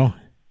line, no?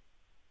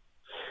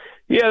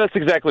 Yeah, that's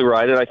exactly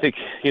right. And I think,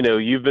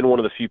 you've been one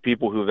of the few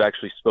people who have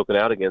actually spoken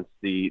out against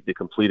the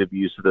complete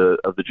abuse of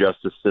the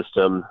justice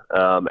system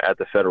at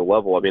the federal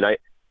level. I mean,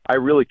 I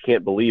really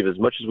can't believe, as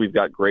much as we've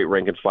got great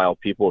rank and file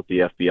people at the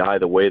FBI,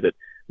 the way that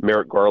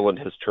Merrick Garland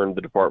has turned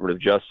the Department of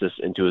Justice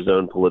into his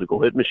own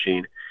political hit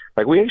machine.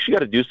 Like, we actually got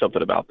to do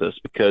something about this,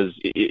 because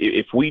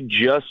if we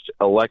just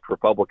elect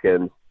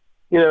Republicans,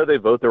 they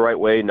vote the right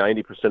way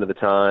 90% of the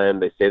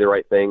time, they say the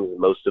right things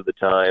most of the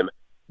time,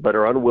 but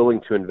are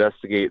unwilling to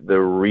investigate the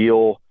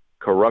real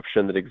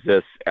corruption that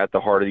exists at the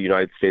heart of the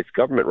United States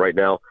government right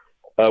now,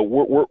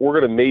 we're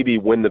going to maybe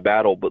win the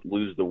battle but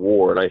lose the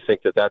war. And I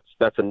think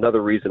that's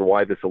another reason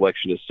why this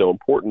election is so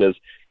important, is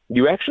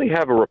you actually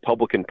have a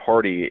Republican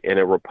Party and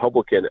a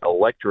Republican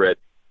electorate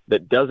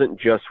that doesn't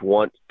just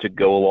want to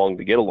go along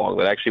to get along,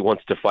 that actually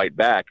wants to fight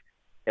back.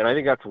 And I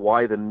think that's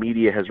why the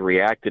media has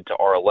reacted to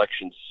our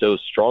election so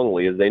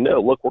strongly, is they know,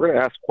 look, we're going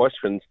to ask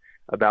questions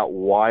about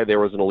why there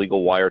was an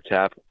illegal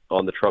wiretap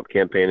on the Trump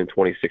campaign in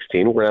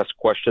 2016. We're going to ask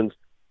questions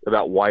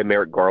about why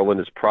Merrick Garland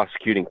is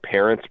prosecuting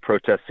parents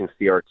protesting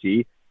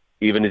CRT,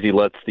 even as he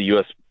lets the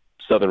U.S.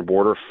 southern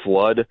border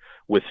flood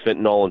with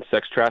fentanyl and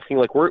sex trafficking.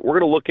 Like, we're going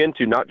to look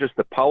into not just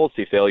the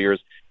policy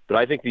failures, but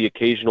I think the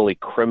occasionally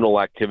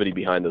criminal activity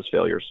behind those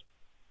failures.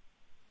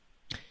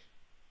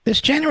 This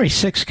January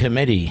 6th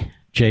committee,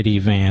 J.D.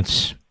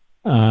 Vance,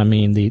 I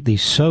mean, the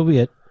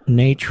Soviet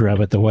nature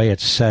of it, the way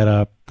it's set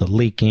up, the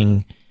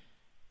leaking,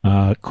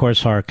 of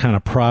course, our kind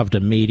of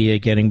Pravda media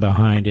getting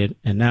behind it,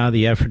 and now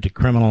the effort to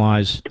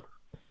criminalize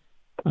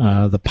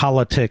the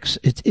politics.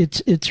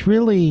 It's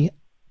really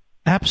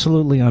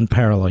absolutely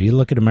unparalleled. You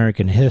look at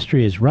American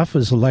history, as rough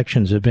as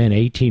elections have been,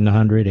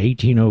 1800,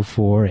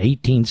 1804,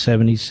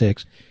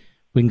 1876,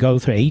 we can go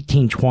through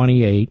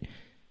 1828,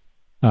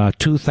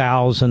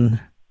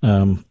 2000.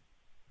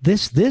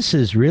 This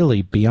is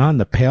really beyond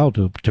the pale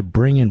to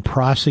bring in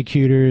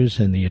prosecutors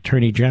and the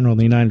Attorney General of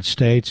the United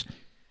States,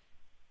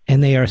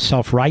 and they are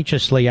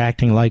self-righteously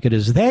acting like it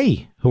is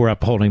they who are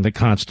upholding the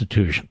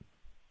Constitution.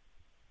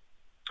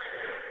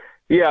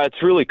 Yeah,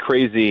 it's really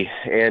crazy,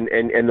 and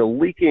the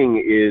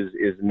leaking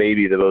is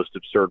maybe the most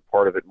absurd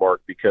part of it,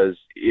 Mark, because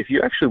if you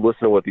actually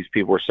listen to what these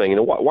people are saying,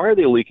 why are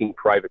they leaking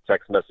private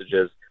text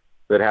messages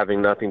that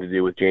having nothing to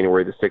do with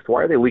January the 6th?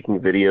 Why are they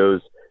leaking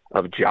videos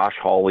of Josh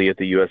Hawley at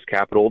the U.S.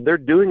 Capitol? They're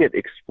doing it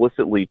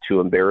explicitly to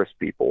embarrass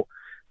people.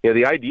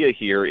 The idea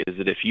here is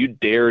that if you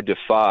dare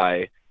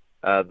defy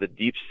the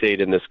deep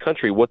state in this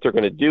country, what they're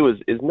going to do is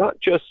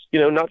not just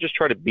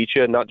try to beat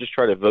you, not just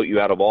try to vote you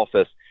out of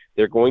office.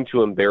 They're going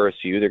to embarrass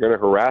you. They're going to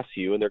harass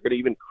you, and they're going to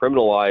even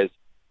criminalize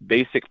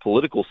basic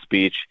political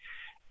speech.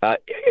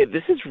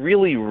 This is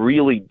really,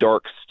 really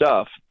dark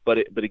stuff. But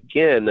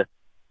again,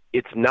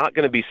 it's not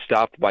going to be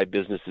stopped by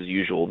business as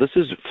usual. This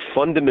is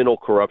fundamental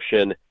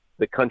corruption.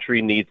 The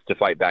country needs to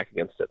fight back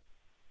against it.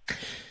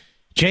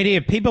 JD,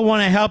 if people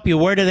want to help you,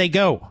 where do they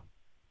go?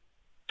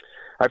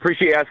 I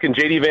appreciate you asking.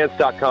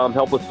 JDVance.com.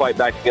 Help us fight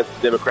back against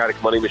the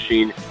Democratic money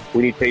machine.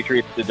 We need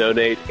patriots to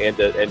donate and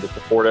to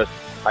support us.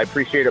 I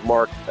appreciate it,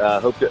 Mark.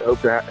 Hope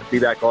to be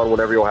back on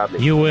whenever you'll have me.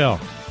 You will.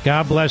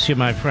 God bless you,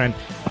 my friend.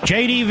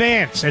 JD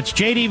Vance. It's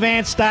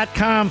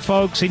JDVance.com,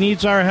 folks. He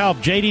needs our help.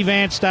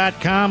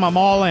 JDVance.com. I'm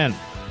all in.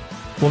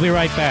 We'll be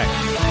right back.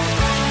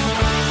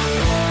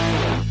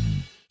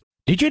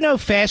 Did you know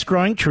Fast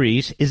Growing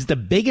Trees is the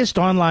biggest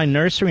online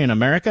nursery in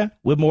America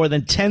with more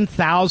than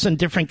 10,000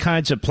 different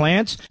kinds of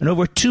plants and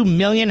over 2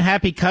 million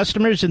happy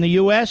customers in the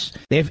U.S.?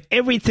 They have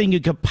everything you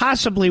could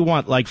possibly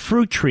want, like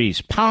fruit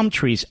trees, palm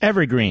trees,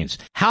 evergreens,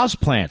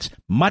 houseplants,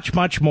 much,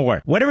 much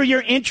more. Whatever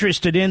you're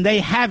interested in, they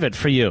have it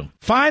for you.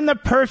 Find the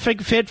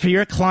perfect fit for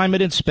your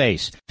climate and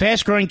space.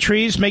 Fast Growing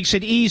Trees makes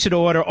it easy to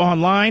order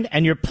online,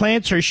 and your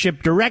plants are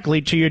shipped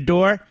directly to your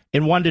door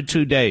in 1 to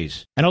 2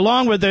 days. And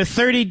along with their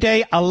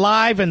 30-day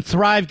Alive and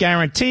Thrive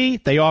guarantee,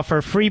 they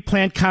offer free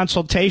plant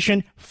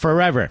consultation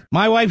forever.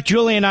 My wife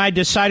Julie and I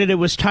decided it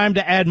was time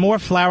to add more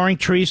flowering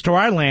trees to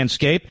our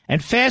landscape,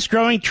 and Fast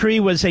Growing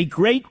Tree was a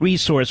great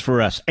resource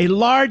for us. A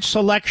large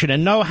selection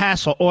and no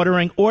hassle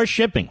ordering or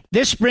shipping.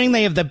 This spring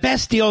they have the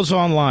best deals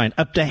online,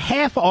 up to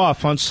half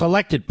off on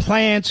selected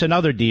plants and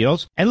other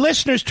deals. And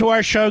listeners to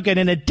our show get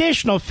an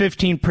additional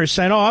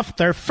 15% off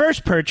their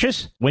first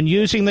purchase when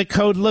using the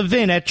code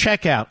LEVIN at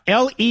checkout.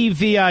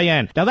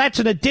 LEVIN. Now that's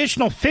an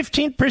additional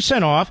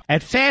 15% off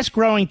at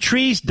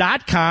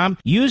fastgrowingtrees.com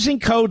using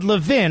code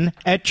LEVIN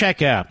at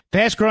checkout.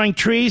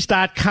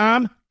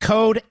 Fastgrowingtrees.com,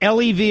 code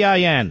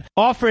LEVIN.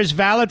 Offer is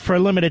valid for a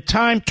limited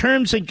time.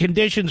 Terms and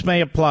conditions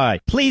may apply.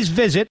 Please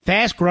visit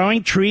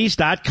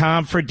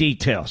fastgrowingtrees.com for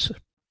details.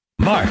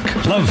 Mark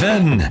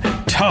Levin,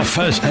 tough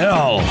as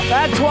hell.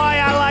 That's why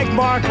I like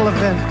Mark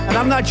Levin. And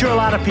I'm not sure a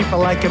lot of people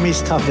like him.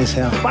 He's tough as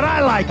hell. But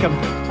I like him.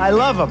 I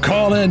love him.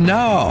 Call in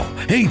now.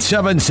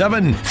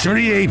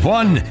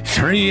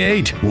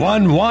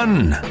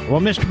 877-381-3811. Well,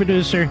 Mr.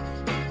 Producer,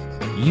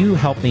 you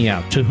help me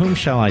out. To whom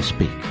shall I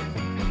speak?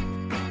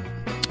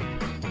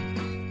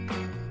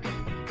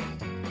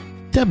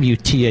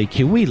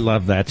 WTAQ, we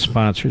love that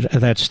sponsor.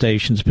 That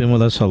station's been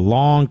with us a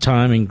long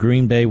time in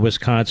Green Bay,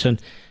 Wisconsin.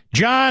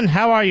 John,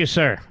 how are you,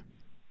 sir?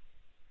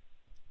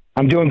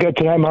 I'm doing good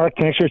tonight, Mark.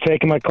 Thanks for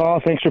taking my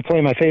call. Thanks for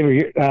playing my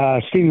favorite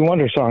Stevie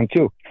Wonder song,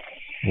 too.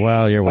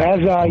 Well, you're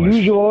welcome. As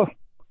usual,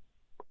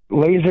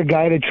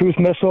 laser-guided truth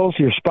missiles,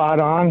 you're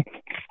spot on.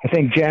 I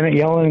think Janet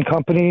Yellen and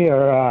company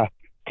are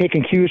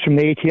taking cues from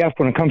the ATF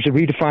when it comes to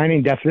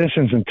redefining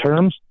definitions and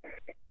terms.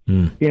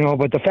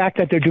 But the fact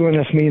that they're doing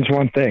this means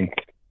one thing.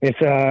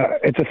 It's a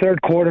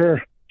third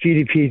quarter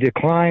GDP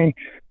decline.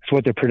 That's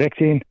what they're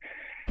predicting.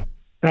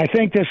 And I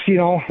think this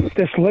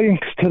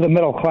links to the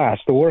middle class,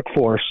 the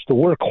workforce, the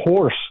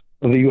workhorse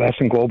of the U.S.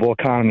 and global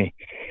economy.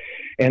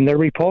 And they're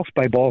repulsed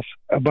by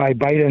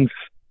Biden's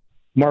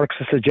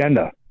Marxist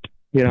agenda,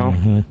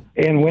 And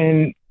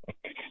when,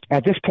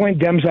 at this point,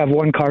 Dems have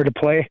one card to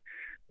play,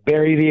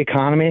 bury the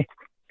economy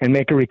and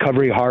make a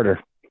recovery harder.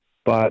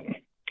 But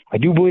I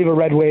do believe a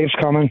red wave's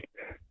coming.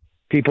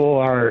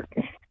 They're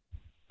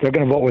going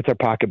to vote with their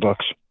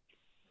pocketbooks.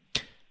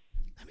 Let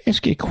me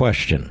ask you a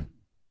question.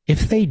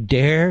 If they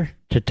dare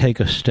to take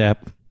a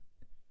step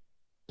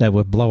that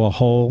would blow a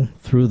hole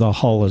through the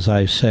hull, as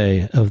I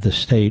say, of the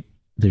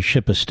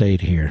ship of state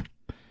here,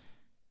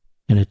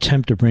 an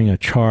attempt to bring a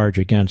charge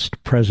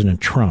against President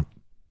Trump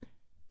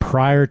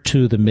prior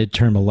to the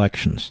midterm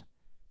elections,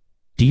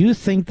 do you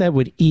think that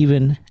would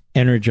even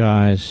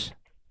energize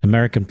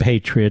American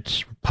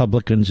patriots,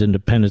 Republicans,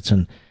 independents,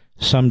 and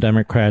some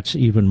Democrats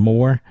even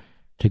more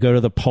to go to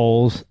the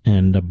polls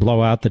and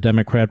blow out the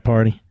Democrat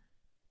Party?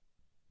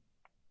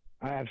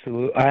 I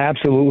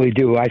absolutely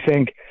do. I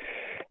think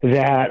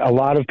that a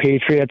lot of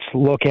patriots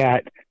look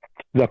at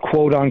the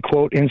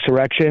quote-unquote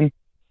insurrection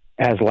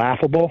as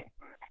laughable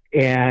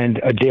and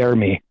a dare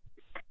me.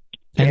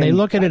 And they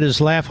look at it as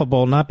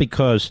laughable not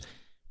because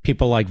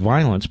people like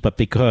violence, but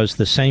because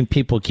the same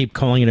people keep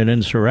calling it an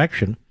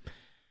insurrection,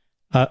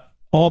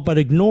 all but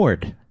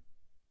ignored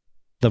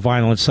the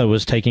violence that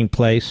was taking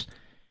place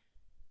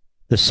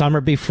the summer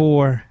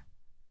before,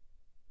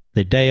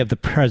 the day of the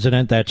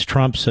president, that's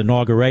Trump's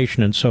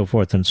inauguration, and so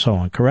forth and so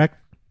on, correct?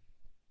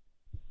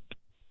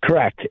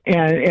 Correct.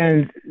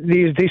 And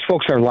these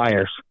folks are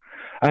liars.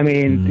 I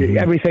mean,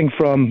 everything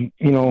from,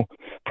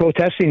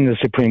 protesting the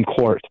Supreme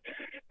Court.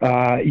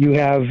 You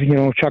have,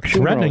 Chuck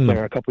Schumer out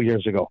there a couple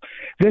years ago.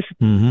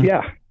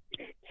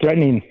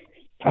 Threatening.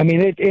 I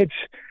mean,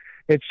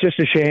 it's just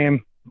a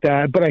shame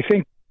but I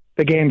think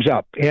the game's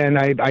up. And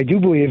I do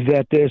believe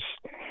that this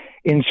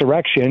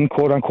insurrection,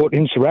 quote unquote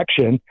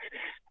insurrection,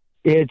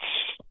 it's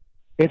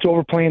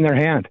overplaying their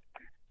hand.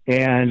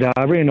 And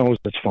everybody knows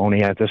it's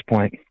phony at this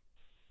point.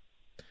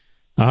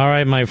 All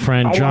right, my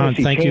friend. John,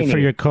 thank you for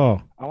your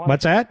call.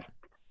 What's that?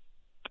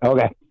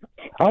 Okay.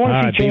 I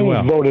want to see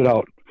Cheney voted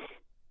out.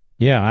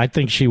 Yeah, I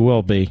think she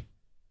will be.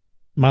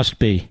 Must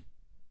be.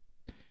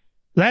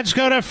 Let's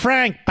go to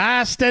Frank,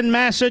 Boston,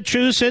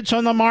 Massachusetts,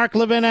 on the Mark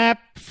Levin app.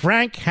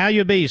 Frank, how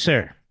you be,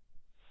 sir?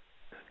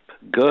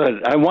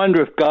 Good. I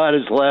wonder if God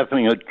is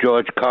laughing at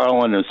George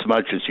Carlin as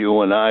much as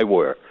you and I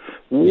were.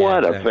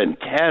 What a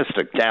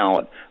fantastic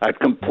talent. I'd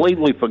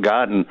completely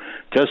forgotten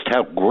just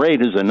how great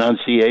his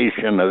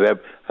enunciation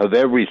of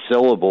every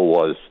syllable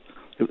was.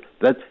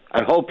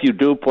 I hope you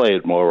do play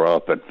it more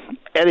often.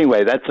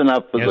 Anyway, that's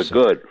enough for the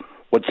good.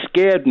 What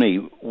scared me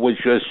was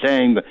your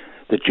saying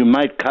that you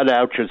might cut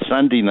out your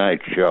Sunday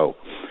night show.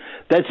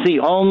 That's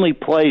the only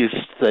place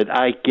that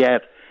I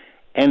get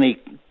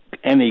any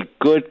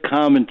good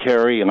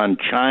commentary on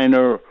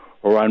China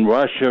or on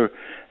Russia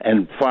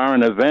and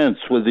foreign events.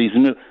 With these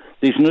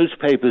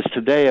newspapers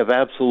today have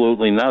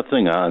absolutely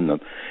nothing on them.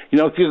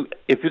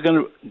 If you're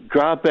going to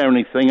drop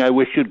anything, I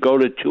wish you'd go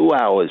to 2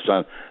 hours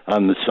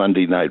on the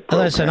Sunday night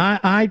program. Listen,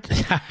 I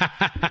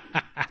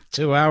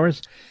 2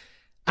 hours.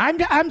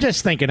 I'm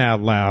just thinking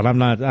out loud.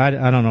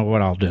 I don't know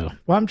what I'll do.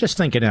 Well, I'm just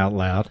thinking out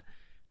loud.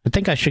 I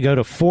think I should go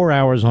to 4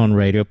 hours on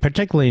radio,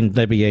 particularly in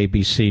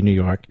WABC New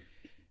York.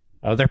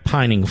 They're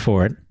pining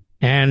for it.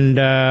 And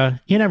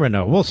you never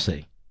know. We'll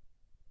see.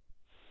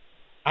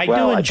 I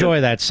do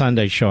enjoy that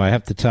Sunday show. I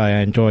have to tell you, I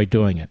enjoy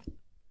doing it.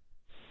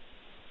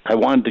 I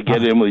wanted to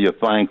get in with your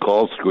fine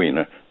call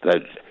screener.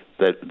 He's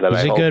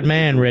a good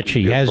man,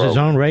 Richie. He has his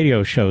own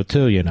radio show,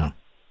 too,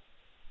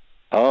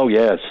 Oh,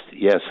 yes,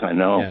 I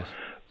know. Yes.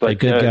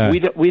 But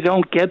we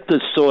don't get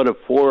this sort of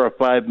 4 or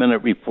 5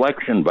 minute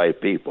reflection by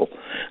people.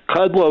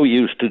 Kudlow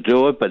used to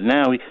do it, but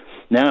now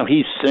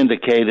he's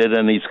syndicated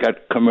and he's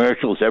got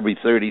commercials every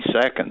 30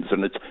 seconds,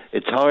 and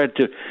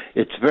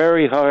it's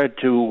very hard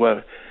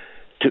to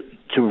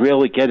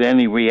really get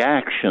any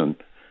reaction.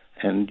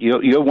 And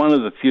you're one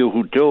of the few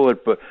who do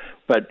it,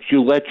 but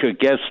you let your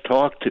guests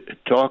talk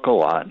a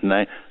lot,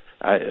 and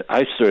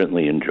I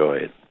certainly enjoy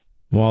it.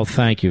 Well,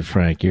 thank you,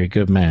 Frank. You're a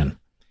good man.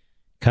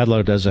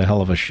 Kudlow does a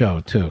hell of a show,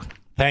 too.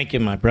 Thank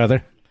you, my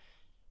brother.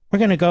 We're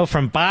going to go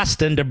from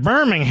Boston to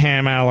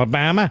Birmingham,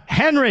 Alabama.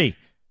 Henry,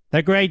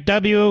 the great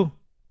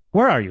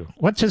where are you?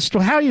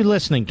 How are you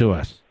listening to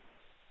us?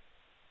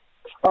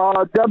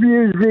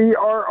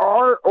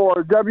 WZRR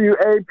or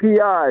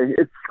WAPI.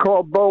 It's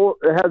called both.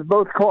 It has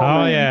both call names.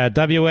 Oh, yeah,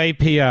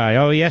 WAPI.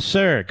 Oh, yes,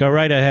 sir. Go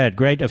right ahead.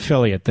 Great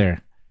affiliate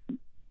there.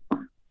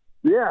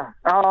 Yeah.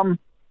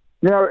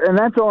 And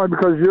that's only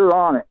because you're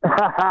on it.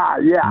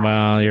 Yeah.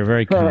 Well, you're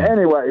very kind.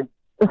 Anyway.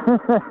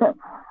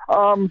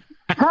 How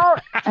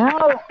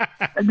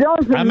the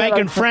only thing I'm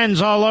making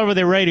friends all over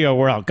the radio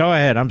world. Go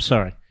ahead. I'm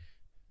sorry.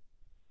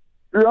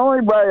 The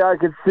only way I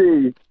could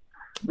see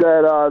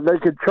that they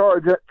could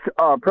charge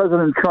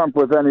President Trump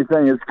with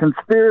anything is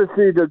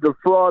conspiracy to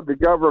defraud the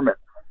government.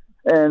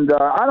 And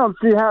I don't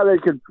see how they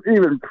could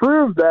even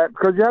prove that,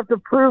 because you have to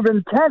prove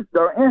intent,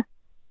 don't you?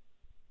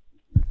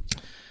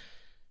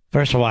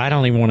 First of all, I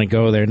don't even want to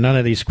go there. None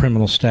of these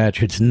criminal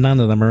statutes,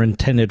 none of them are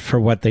intended for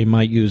what they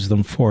might use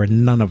them for.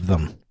 None of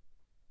them.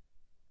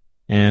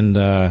 And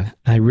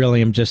I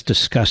really am just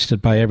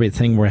disgusted by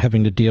everything we're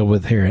having to deal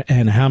with here.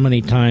 And how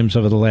many times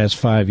over the last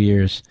 5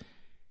 years,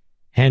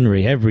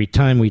 Henry, every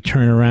time we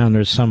turn around,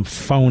 there's some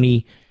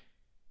phony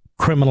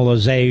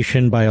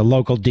criminalization by a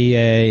local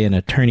DA, an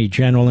attorney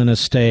general in a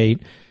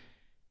state,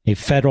 a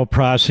federal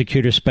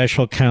prosecutor,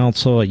 special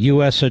counsel, a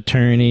U.S.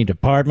 attorney,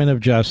 Department of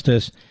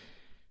Justice.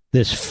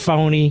 This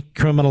phony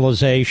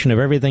criminalization of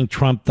everything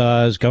Trump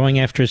does, going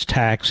after his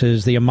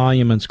taxes, the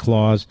emoluments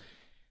clause,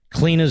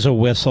 clean as a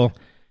whistle.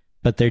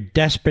 But they're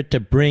desperate to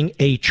bring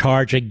a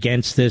charge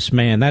against this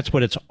man. That's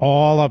what it's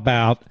all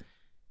about.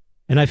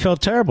 And I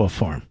felt terrible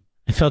for him.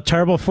 I felt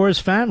terrible for his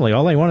family.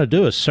 All they want to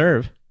do is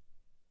serve.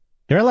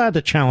 They're allowed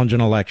to challenge an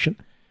election.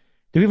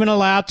 They're even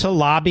allowed to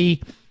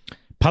lobby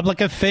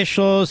public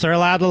officials. They're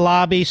allowed to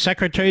lobby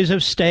secretaries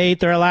of state.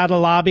 They're allowed to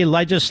lobby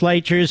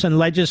legislatures and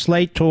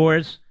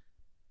legislators,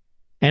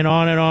 and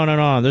on and on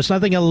and on. There's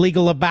nothing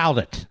illegal about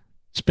it.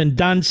 It's been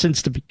done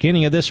since the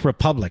beginning of this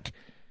republic,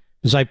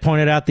 as I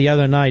pointed out the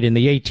other night in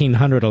the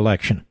 1800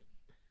 election.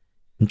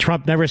 And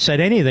Trump never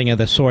said anything of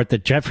the sort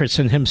that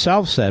Jefferson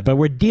himself said, but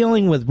we're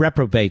dealing with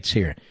reprobates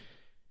here.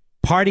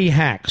 Party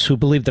hacks who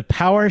believe the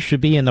power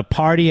should be in the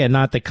party and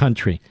not the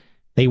country.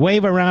 They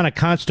wave around a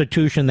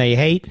constitution they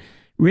hate,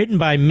 written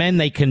by men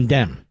they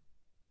condemn.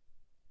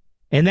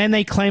 And then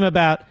they claim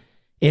about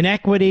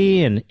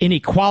inequity and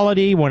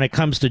inequality when it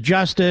comes to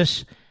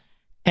justice,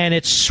 and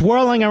it's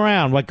swirling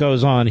around what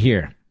goes on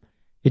here.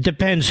 It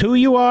depends who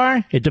you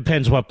are. It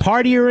depends what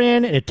party you're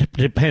in. It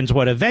depends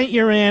what event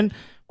you're in,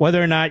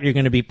 whether or not you're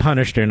going to be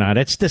punished or not.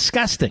 It's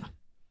disgusting.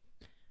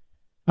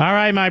 All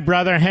right, my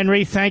brother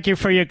Henry, thank you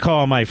for your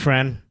call, my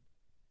friend.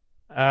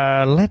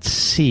 Let's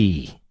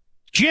see.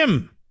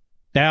 Jim,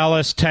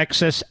 Dallas,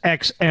 Texas,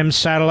 XM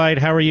Satellite.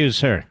 How are you,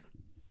 sir?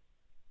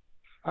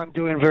 I'm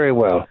doing very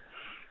well.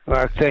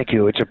 Thank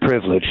you. It's a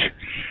privilege.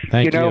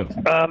 Thank you.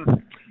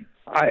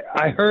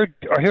 I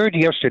heard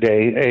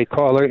yesterday a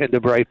caller in the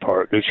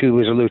Breitbart. She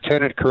was a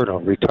lieutenant colonel,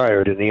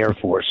 retired in the Air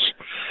Force,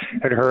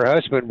 and her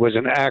husband was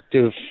an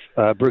active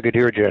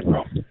brigadier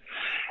general.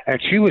 And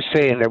she was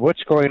saying that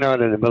what's going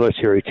on in the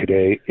military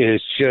today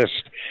is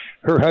just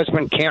her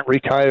husband can't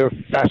retire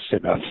fast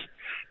enough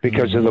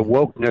because of the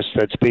wokeness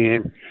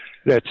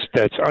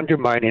that's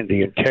undermining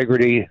the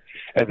integrity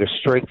and the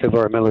strength of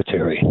our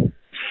military.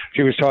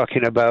 She was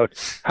talking about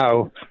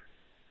how,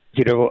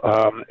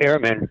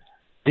 airmen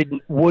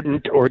didn't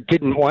want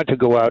to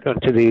go out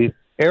onto the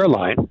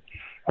airline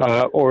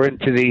or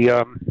into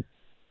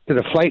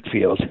the flight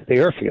field, the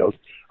airfield.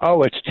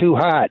 Oh, it's too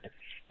hot.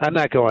 I'm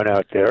not going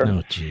out there.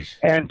 Oh, jeez.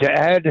 And to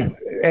add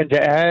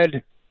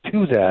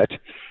to that,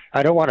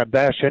 I don't want to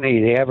bash any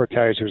of the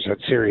advertisers on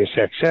Sirius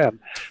XM,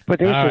 but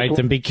there's all right.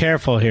 Then be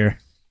careful here.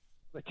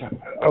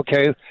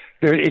 Okay,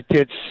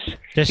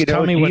 just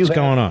tell me what's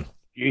going on.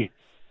 Do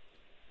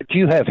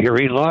you have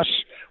hearing loss?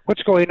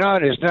 What's going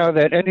on is now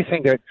that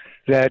anything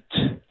that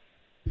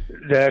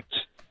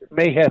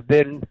may have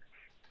been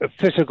a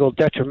physical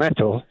detriment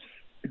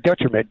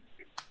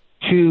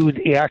to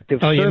the active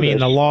service. Oh, you mean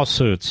the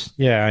lawsuits?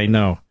 Yeah, I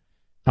know.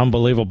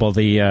 Unbelievable,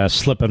 the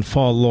slip and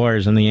fall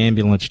lawyers and the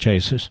ambulance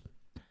chasers.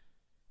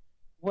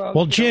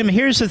 Well, Jim,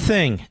 here's the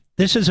thing.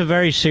 This is a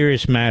very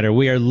serious matter.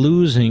 We are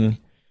losing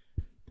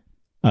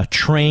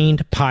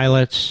trained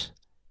pilots.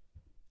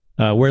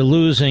 We're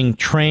losing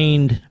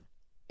trained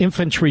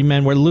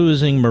infantrymen. We're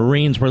losing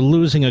Marines. We're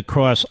losing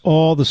across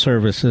all the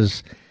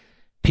services.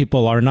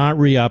 People are not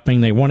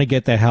re-upping. They want to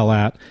get the hell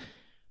out.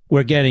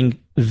 We're getting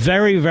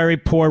very, very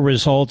poor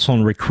results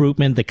on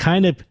recruitment. The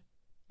kind of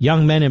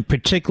young men in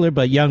particular,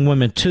 but young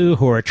women too,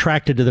 who are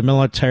attracted to the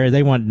military,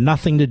 they want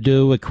nothing to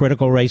do with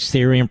critical race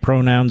theory and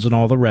pronouns and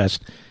all the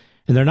rest.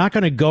 And they're not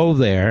going to go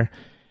there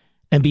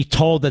and be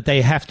told that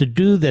they have to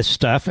do this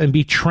stuff and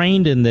be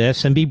trained in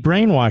this and be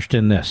brainwashed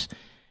in this.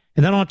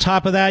 And then on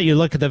top of that, you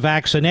look at the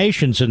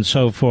vaccinations and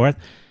so forth.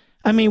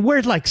 I mean,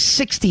 we're like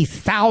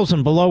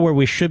 60,000 below where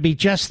we should be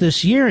just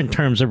this year in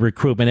terms of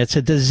recruitment. It's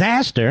a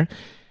disaster.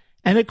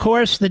 And, of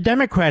course, the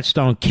Democrats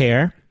don't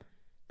care.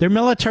 Their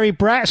military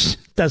brass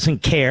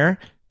doesn't care.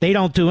 They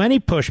don't do any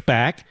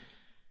pushback.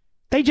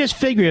 They just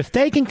figure if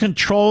they can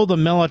control the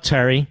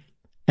military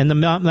and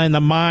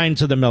the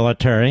minds of the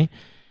military,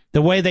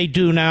 the way they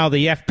do now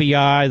the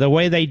FBI, the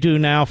way they do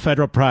now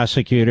federal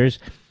prosecutors,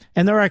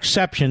 and there are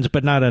exceptions,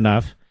 but not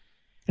enough.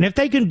 And if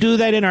they can do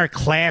that in our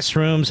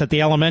classrooms at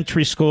the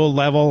elementary school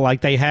level,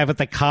 like they have at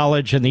the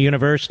college and the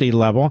university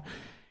level,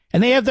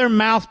 and they have their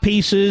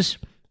mouthpieces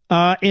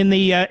in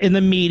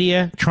the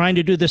media trying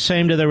to do the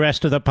same to the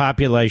rest of the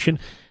population,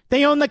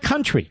 they own the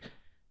country.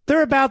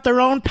 They're about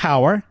their own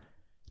power,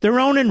 their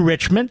own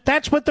enrichment.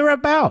 That's what they're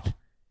about.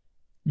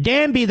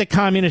 Damn be the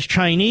communist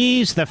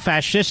Chinese, the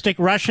fascistic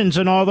Russians,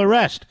 and all the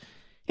rest.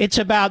 It's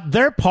about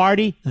their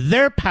party,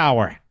 their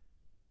power,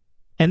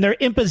 and their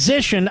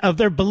imposition of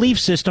their belief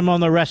system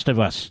on the rest of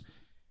us.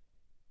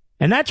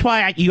 And that's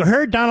why you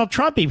heard Donald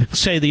Trump even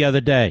say the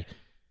other day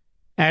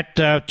at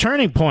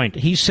Turning Point,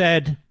 he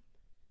said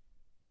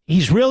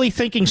he's really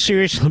thinking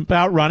seriously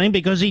about running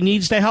because he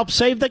needs to help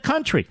save the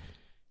country.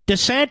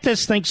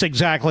 DeSantis thinks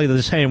exactly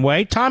the same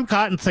way. Tom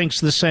Cotton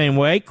thinks the same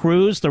way.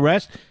 Cruz, the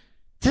rest.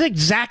 That's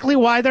exactly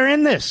why they're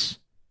in this.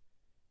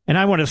 And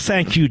I want to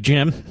thank you,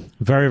 Jim,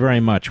 very, very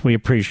much. We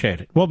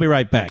appreciate it. We'll be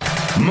right back.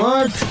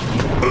 Mark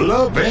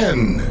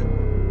Levin.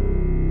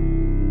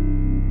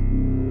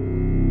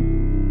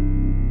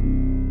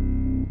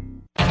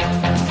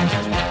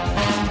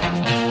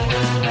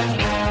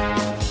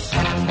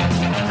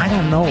 I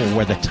don't know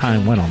where the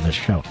time went on this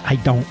show. I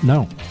don't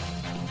know.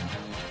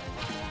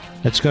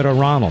 Let's go to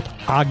Ronald,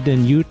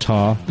 Ogden,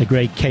 Utah, the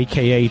great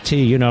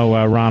KKAT. You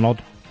know,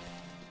 Ronald.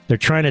 They're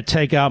trying to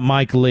take out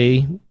Mike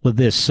Lee with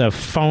this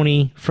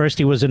phony, first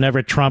he was a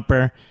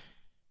never-Trumper,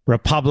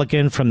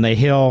 Republican from the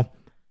Hill.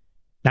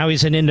 Now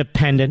he's an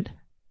independent.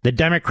 The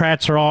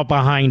Democrats are all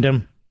behind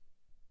him.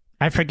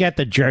 I forget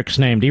the jerk's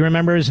name. Do you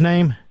remember his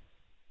name?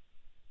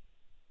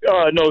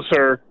 No,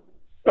 sir.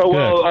 Oh,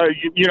 well,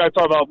 you're not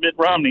talking about Mitt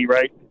Romney,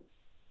 right?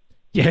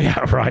 Yeah,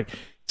 right.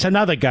 It's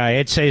another guy.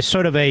 It's a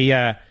sort of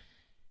a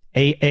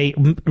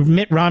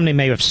Mitt Romney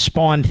may have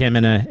spawned him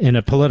in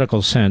a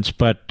political sense,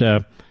 but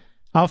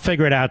I'll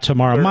figure it out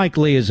tomorrow. Sure. Mike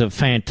Lee is a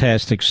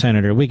fantastic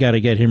senator. We got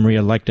to get him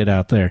reelected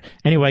out there.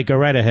 Anyway, go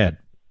right ahead.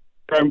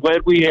 I'm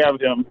glad we have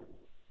him.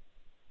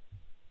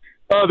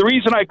 The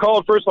reason I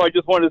called, first of all, I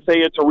just wanted to say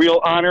it's a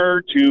real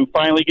honor to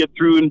finally get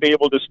through and be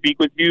able to speak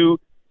with you.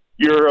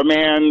 You're a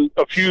man,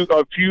 a few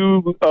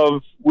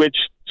of which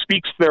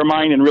speaks their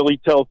mind and really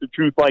tells the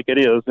truth like it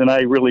is, and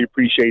I really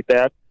appreciate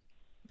that.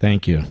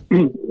 Thank you.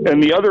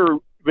 And the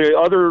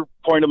other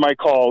point of my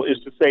call is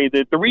to say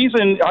that the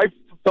reason I've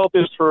felt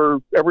this for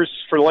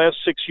the last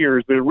 6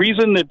 years, the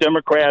reason the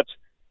Democrats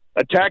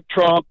attack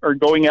Trump or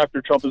going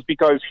after Trump is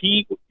because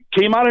he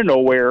came out of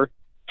nowhere.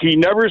 He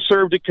never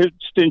served a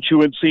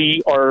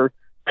constituency or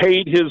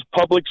paid his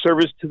public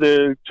service to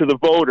the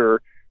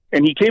voter.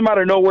 And he came out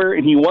of nowhere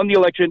and he won the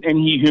election and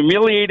he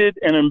humiliated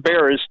and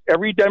embarrassed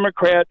every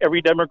Democrat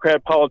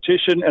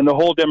politician and the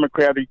whole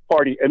Democratic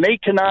Party. And they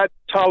cannot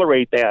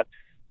tolerate that.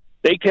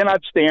 They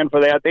cannot stand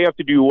for that. They have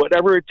to do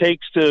whatever it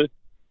takes to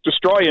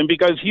destroy him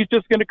because he's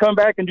just going to come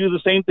back and do the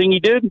same thing he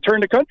did and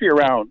turn the country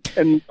around.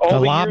 And all the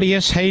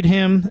lobbyists hate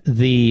him.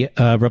 The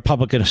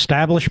Republican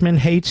establishment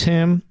hates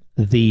him.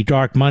 The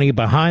dark money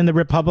behind the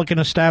Republican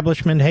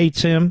establishment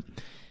hates him.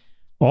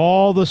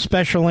 All the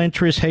special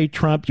interests hate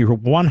Trump. You're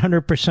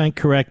 100%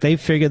 correct. They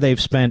figure they've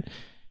spent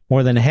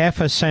more than half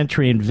a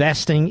century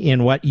investing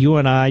in what you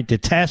and I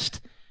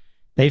detest.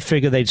 They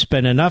figure they'd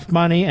spend enough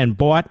money and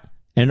bought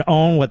and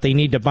own what they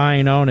need to buy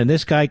and own. And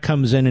this guy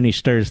comes in and he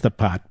stirs the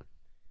pot.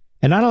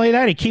 And not only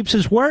that, he keeps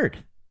his word.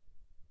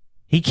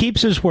 He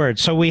keeps his word.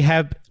 So we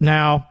have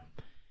now,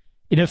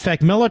 in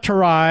effect,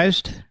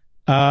 militarized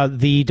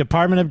the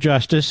Department of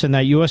Justice and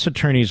that U.S.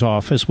 Attorney's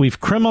Office. We've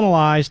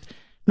criminalized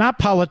not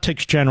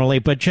politics generally,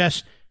 but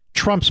just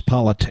Trump's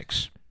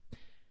politics.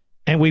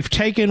 And we've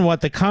taken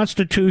what the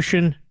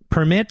Constitution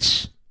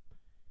permits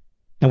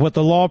and what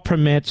the law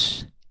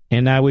permits,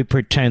 and now we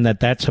pretend that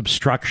that's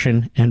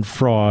obstruction and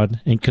fraud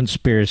and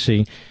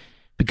conspiracy,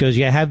 because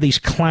you have these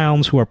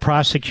clowns who are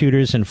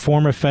prosecutors and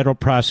former federal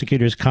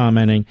prosecutors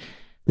commenting.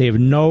 They have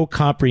no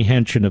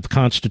comprehension of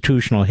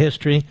constitutional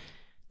history.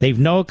 They have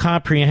no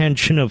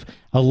comprehension of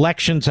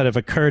elections that have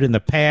occurred in the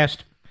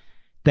past.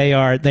 They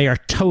are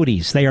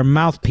toadies. They are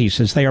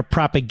mouthpieces. They are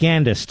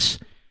propagandists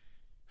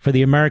for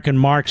the American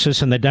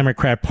Marxists and the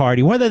Democrat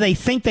Party. Whether they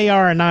think they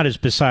are or not is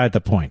beside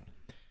the point.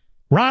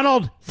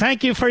 Ronald,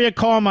 thank you for your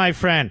call, my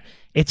friend.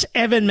 It's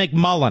Evan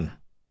McMullen.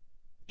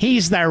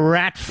 He's the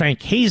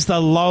ratfink. He's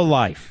the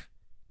lowlife,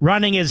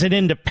 running as an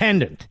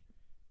independent.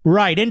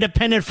 Right,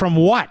 independent from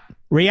what?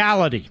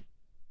 Reality.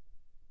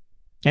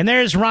 And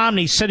there's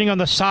Romney sitting on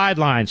the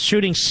sidelines,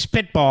 shooting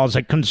spitballs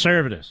at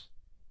conservatives.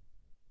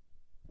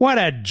 What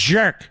a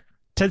jerk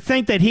to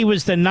think that he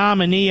was the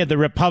nominee of the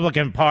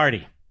Republican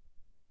Party.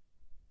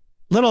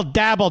 Little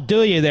dabble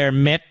do you there,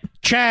 Mitt.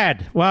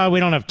 Chad, well,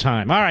 we don't have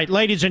time. All right,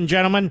 ladies and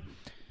gentlemen,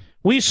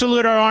 we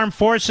salute our armed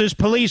forces,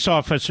 police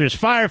officers,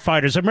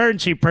 firefighters,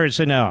 emergency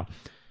personnel,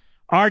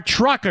 our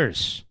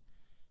truckers,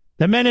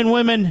 the men and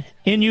women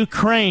in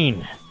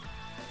Ukraine,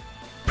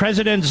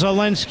 President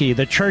Zelensky,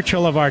 the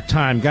Churchill of our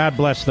time. God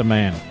bless the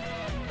man.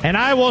 And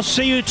I will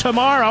see you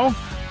tomorrow.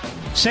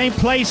 Same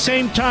place,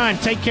 same time.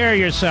 Take care of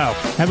yourself.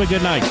 Have a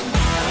good night.